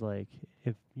thing, 'cause like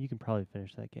if you can probably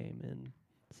finish that game in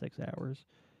 6 hours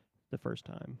the first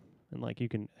time, and like you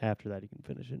can after that you can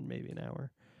finish it in maybe an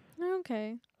hour.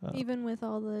 Okay. Uh, Even with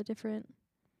all the different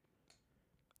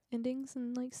endings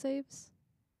and like saves.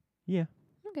 yeah.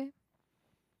 Okay.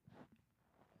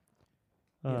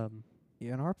 Yeah. Um.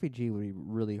 Yeah, an RPG would be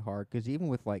really hard 'cause even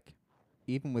with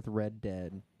Red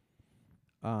Dead,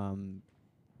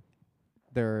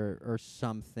 there are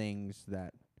some things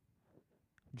that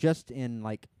just in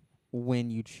like when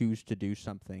you choose to do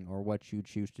something or what you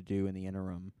choose to do in the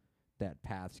interim, that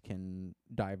paths can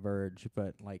diverge.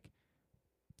 But like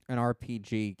an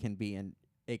RPG can be an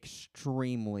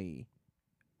extremely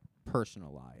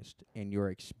personalized in your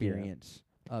experience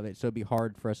of it. So it'd be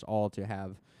hard for us all to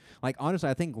have, like, honestly,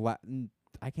 I think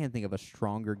I can't think of a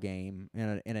stronger game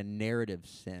in a narrative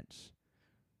sense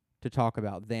to talk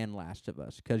about than Last of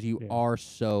Us, 'cause you Yeah. are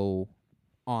so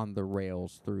on the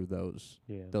rails through those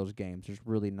Yeah. games. There's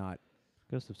really not.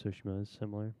 Ghost of Tsushima is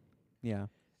similar. Yeah.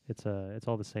 It's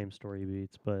all the same story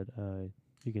beats, but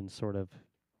you can sort of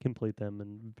complete them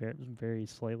in very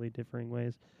slightly differing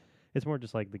ways. It's more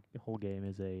just like the whole game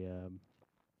is a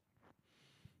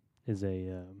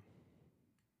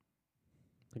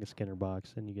like a Skinner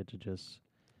box, and you get to just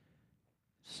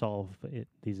solve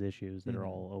these issues that are Mhm.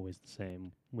 all always the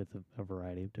same with a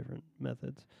variety of different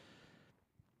methods.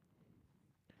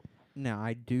 Now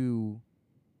I do,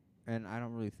 and I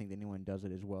don't really think anyone does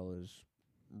it as well as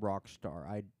Rockstar.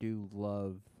 I do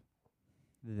love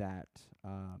that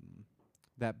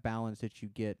that balance that you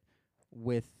get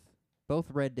with both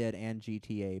Red Dead and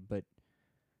GTA, but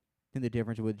I think the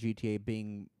difference with GTA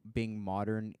being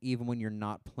modern, even when you're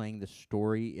not playing the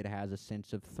story, it has a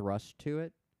sense of thrust to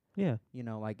it. Yeah. You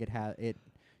know, like it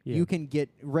Yeah. you can get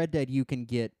Red Dead, you can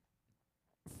get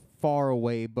far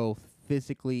away both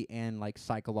physically and like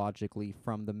psychologically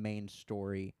from the main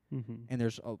story, Mm-hmm. and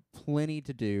there's plenty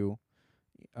to do.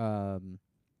 You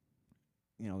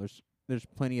know, there's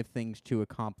plenty of things to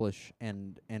accomplish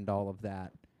and all of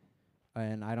that,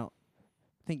 and I don't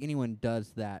think anyone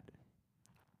does that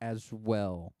as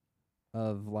well.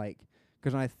 Of like,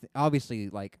 'cause obviously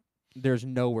like there's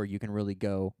nowhere you can really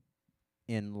go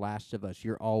in Last of Us.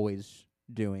 You're always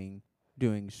doing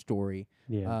story.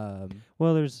 Yeah.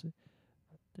 Well, there's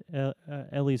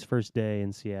Ellie's first day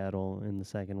in Seattle, and the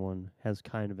second one has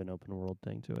kind of an open world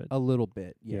thing to it. A little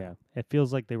bit, yeah. It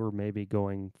feels like they were maybe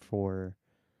going for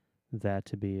that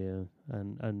to be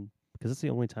an because it's the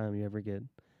only time you ever get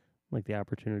like the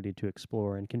opportunity to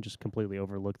explore and can just completely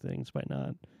overlook things by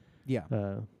not Yeah.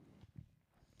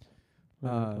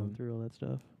 going through all that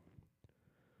stuff.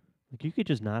 Like you could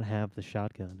just not have the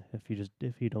shotgun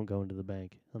if you don't go into the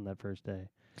bank on that first day.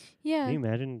 Yeah. Can you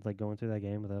imagine like going through that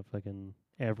game without fucking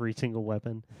every single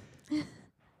weapon? To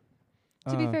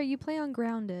be fair, you play on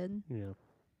Grounded. Yeah.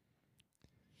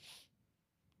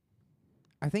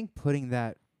 I think putting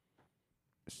that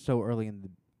so early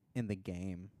in the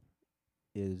game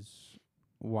is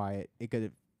why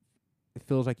it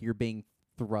feels like you're being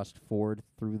thrust forward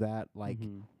through that. Like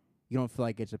Mhm. you don't feel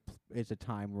like it's a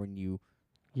time when you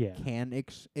Yeah. can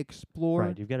explore.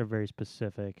 Right. You've got a very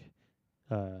specific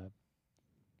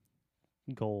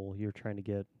goal. You're trying to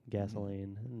get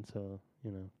gasoline, and so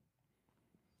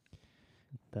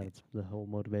that's the whole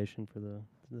motivation for the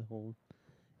whole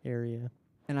area.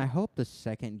 And I hope the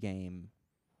second game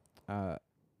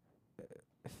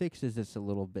fixes this a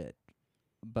little bit.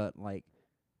 But like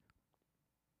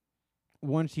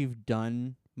once you've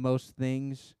done most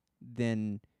things,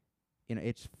 then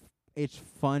it's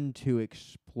fun to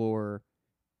explore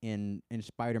in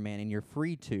Spider-Man, and you're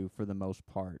free to for the most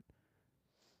part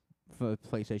for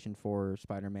PlayStation 4,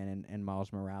 Spider-Man and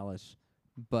Miles Morales,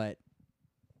 but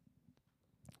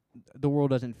the world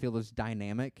doesn't feel as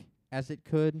dynamic as it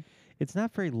could. It's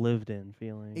not very lived in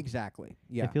feeling. Exactly.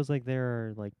 Yeah. It feels like there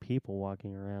are like people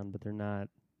walking around, but they're not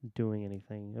doing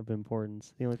anything of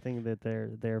importance. The only thing that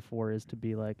they're there for is to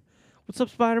be like, "What's up,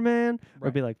 Spider-Man?" Or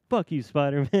Right. be like, "Fuck you,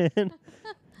 Spider-Man."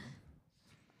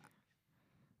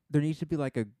 There needs to be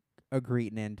like a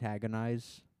greet and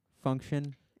antagonize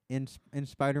function in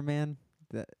Spider-Man.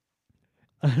 That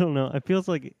I don't know. It feels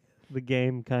like the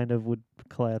game kind of would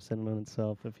collapse in on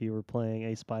itself if you were playing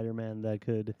a Spider-Man that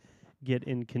could get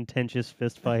in contentious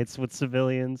fistfights with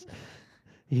civilians.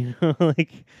 You know,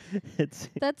 like it's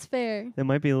That's fair. it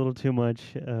might be a little too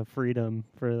much freedom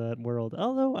for that world.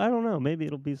 Although I don't know, maybe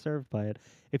it'll be served by it.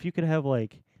 If you could have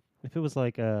like, if it was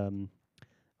like Arkham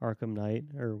Knight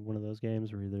or one of those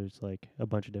games where there's like a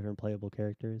bunch of different playable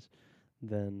characters,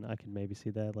 then I could maybe see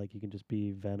that. Like you can just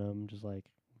be Venom, just like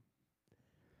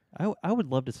I would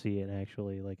love to see it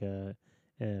actually, like a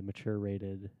mature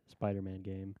rated Spider-Man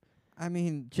game. I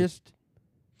mean, just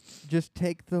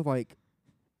take the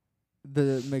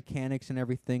mechanics and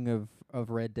everything of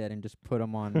Red Dead and just put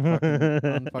them on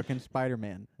fucking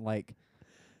Spider-Man. Like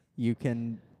you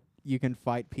can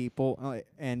fight people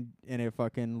and it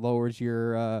fucking lowers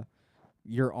your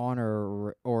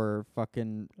honor or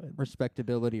fucking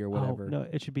respectability or whatever. Oh, no,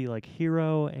 it should be like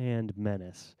Hero and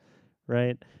Menace,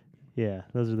 right? Yeah,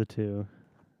 those are the two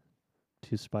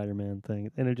Spider-Man things,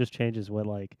 and it just changes what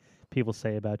like people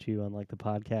say about you on like the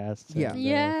podcasts. Yeah. and,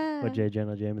 Yeah. what J.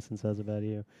 Jonah Jameson says about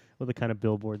you, what the kind of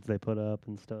billboards they put up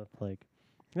and stuff. Like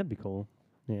that'd be cool.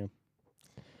 Yeah.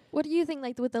 What do you think,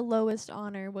 like, with the lowest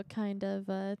honor, what kind of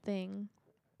thing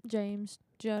James,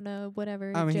 Jonah,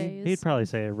 whatever I mean, Jay He'd is? probably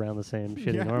say around the same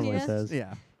shit Yeah. he normally Yeah. says.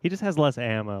 Yeah. He just has less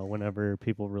ammo whenever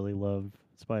people really love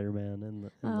Spider-Man in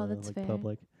the Oh, that's like fair.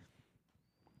 public.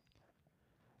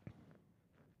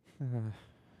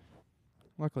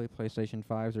 Luckily, PlayStation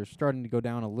 5s are starting to go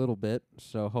down a little bit,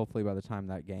 so hopefully by the time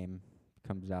that game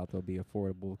comes out, they'll be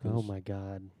affordable. Oh my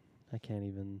god, I can't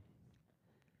even.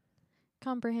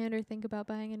 Comprehend or think about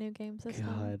buying a new game system.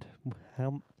 God,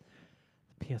 how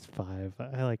PS5?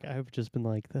 I've just been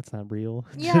like, that's not real.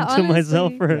 Yeah, to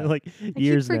myself honestly. for Yeah. like I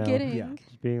years keep now. forgetting. Yeah.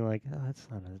 Just being like, oh, that's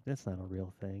not a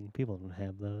real thing. People don't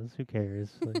have those. Who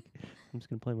cares? Like, I'm just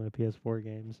gonna play my PS4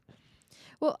 games.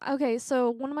 Well, okay, so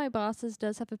one of my bosses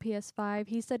does have a PS5.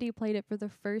 He said he played it for the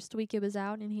first week it was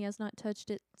out, and he has not touched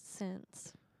it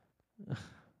since.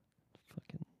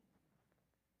 Fucking.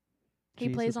 He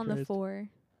plays Jesus on the Christ. 4,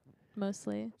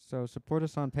 mostly. So support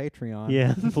us on Patreon.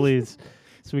 Yeah, please,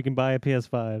 so we can buy a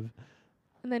PS5.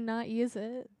 And then not use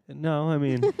it. No, I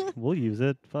mean we'll use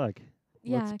it. Fuck.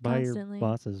 Yeah, Let's buy constantly. your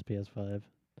boss's PS5.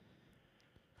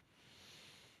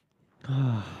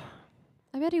 I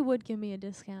bet he would give me a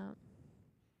discount.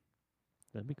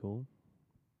 That'd be cool.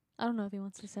 I don't know if he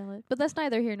wants to sell it, but that's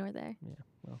neither here nor there. Yeah,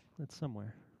 well, it's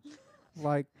somewhere.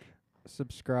 Like,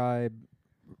 subscribe,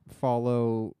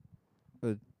 follow,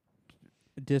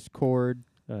 Discord.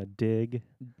 Dig.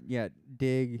 Yeah,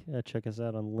 dig. Check us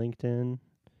out on LinkedIn,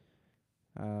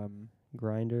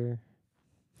 Grinder.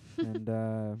 And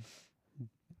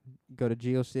go to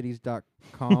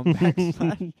geocities.com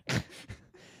backslash.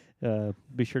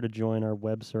 Be sure to join our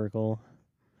web circle.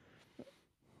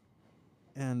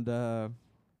 And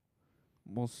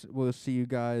we'll see you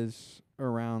guys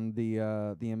around the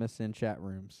MSN chat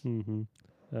rooms. Mm-hmm.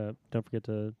 Don't forget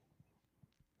to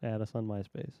add us on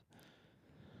MySpace.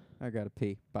 I gotta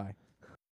pee. Bye.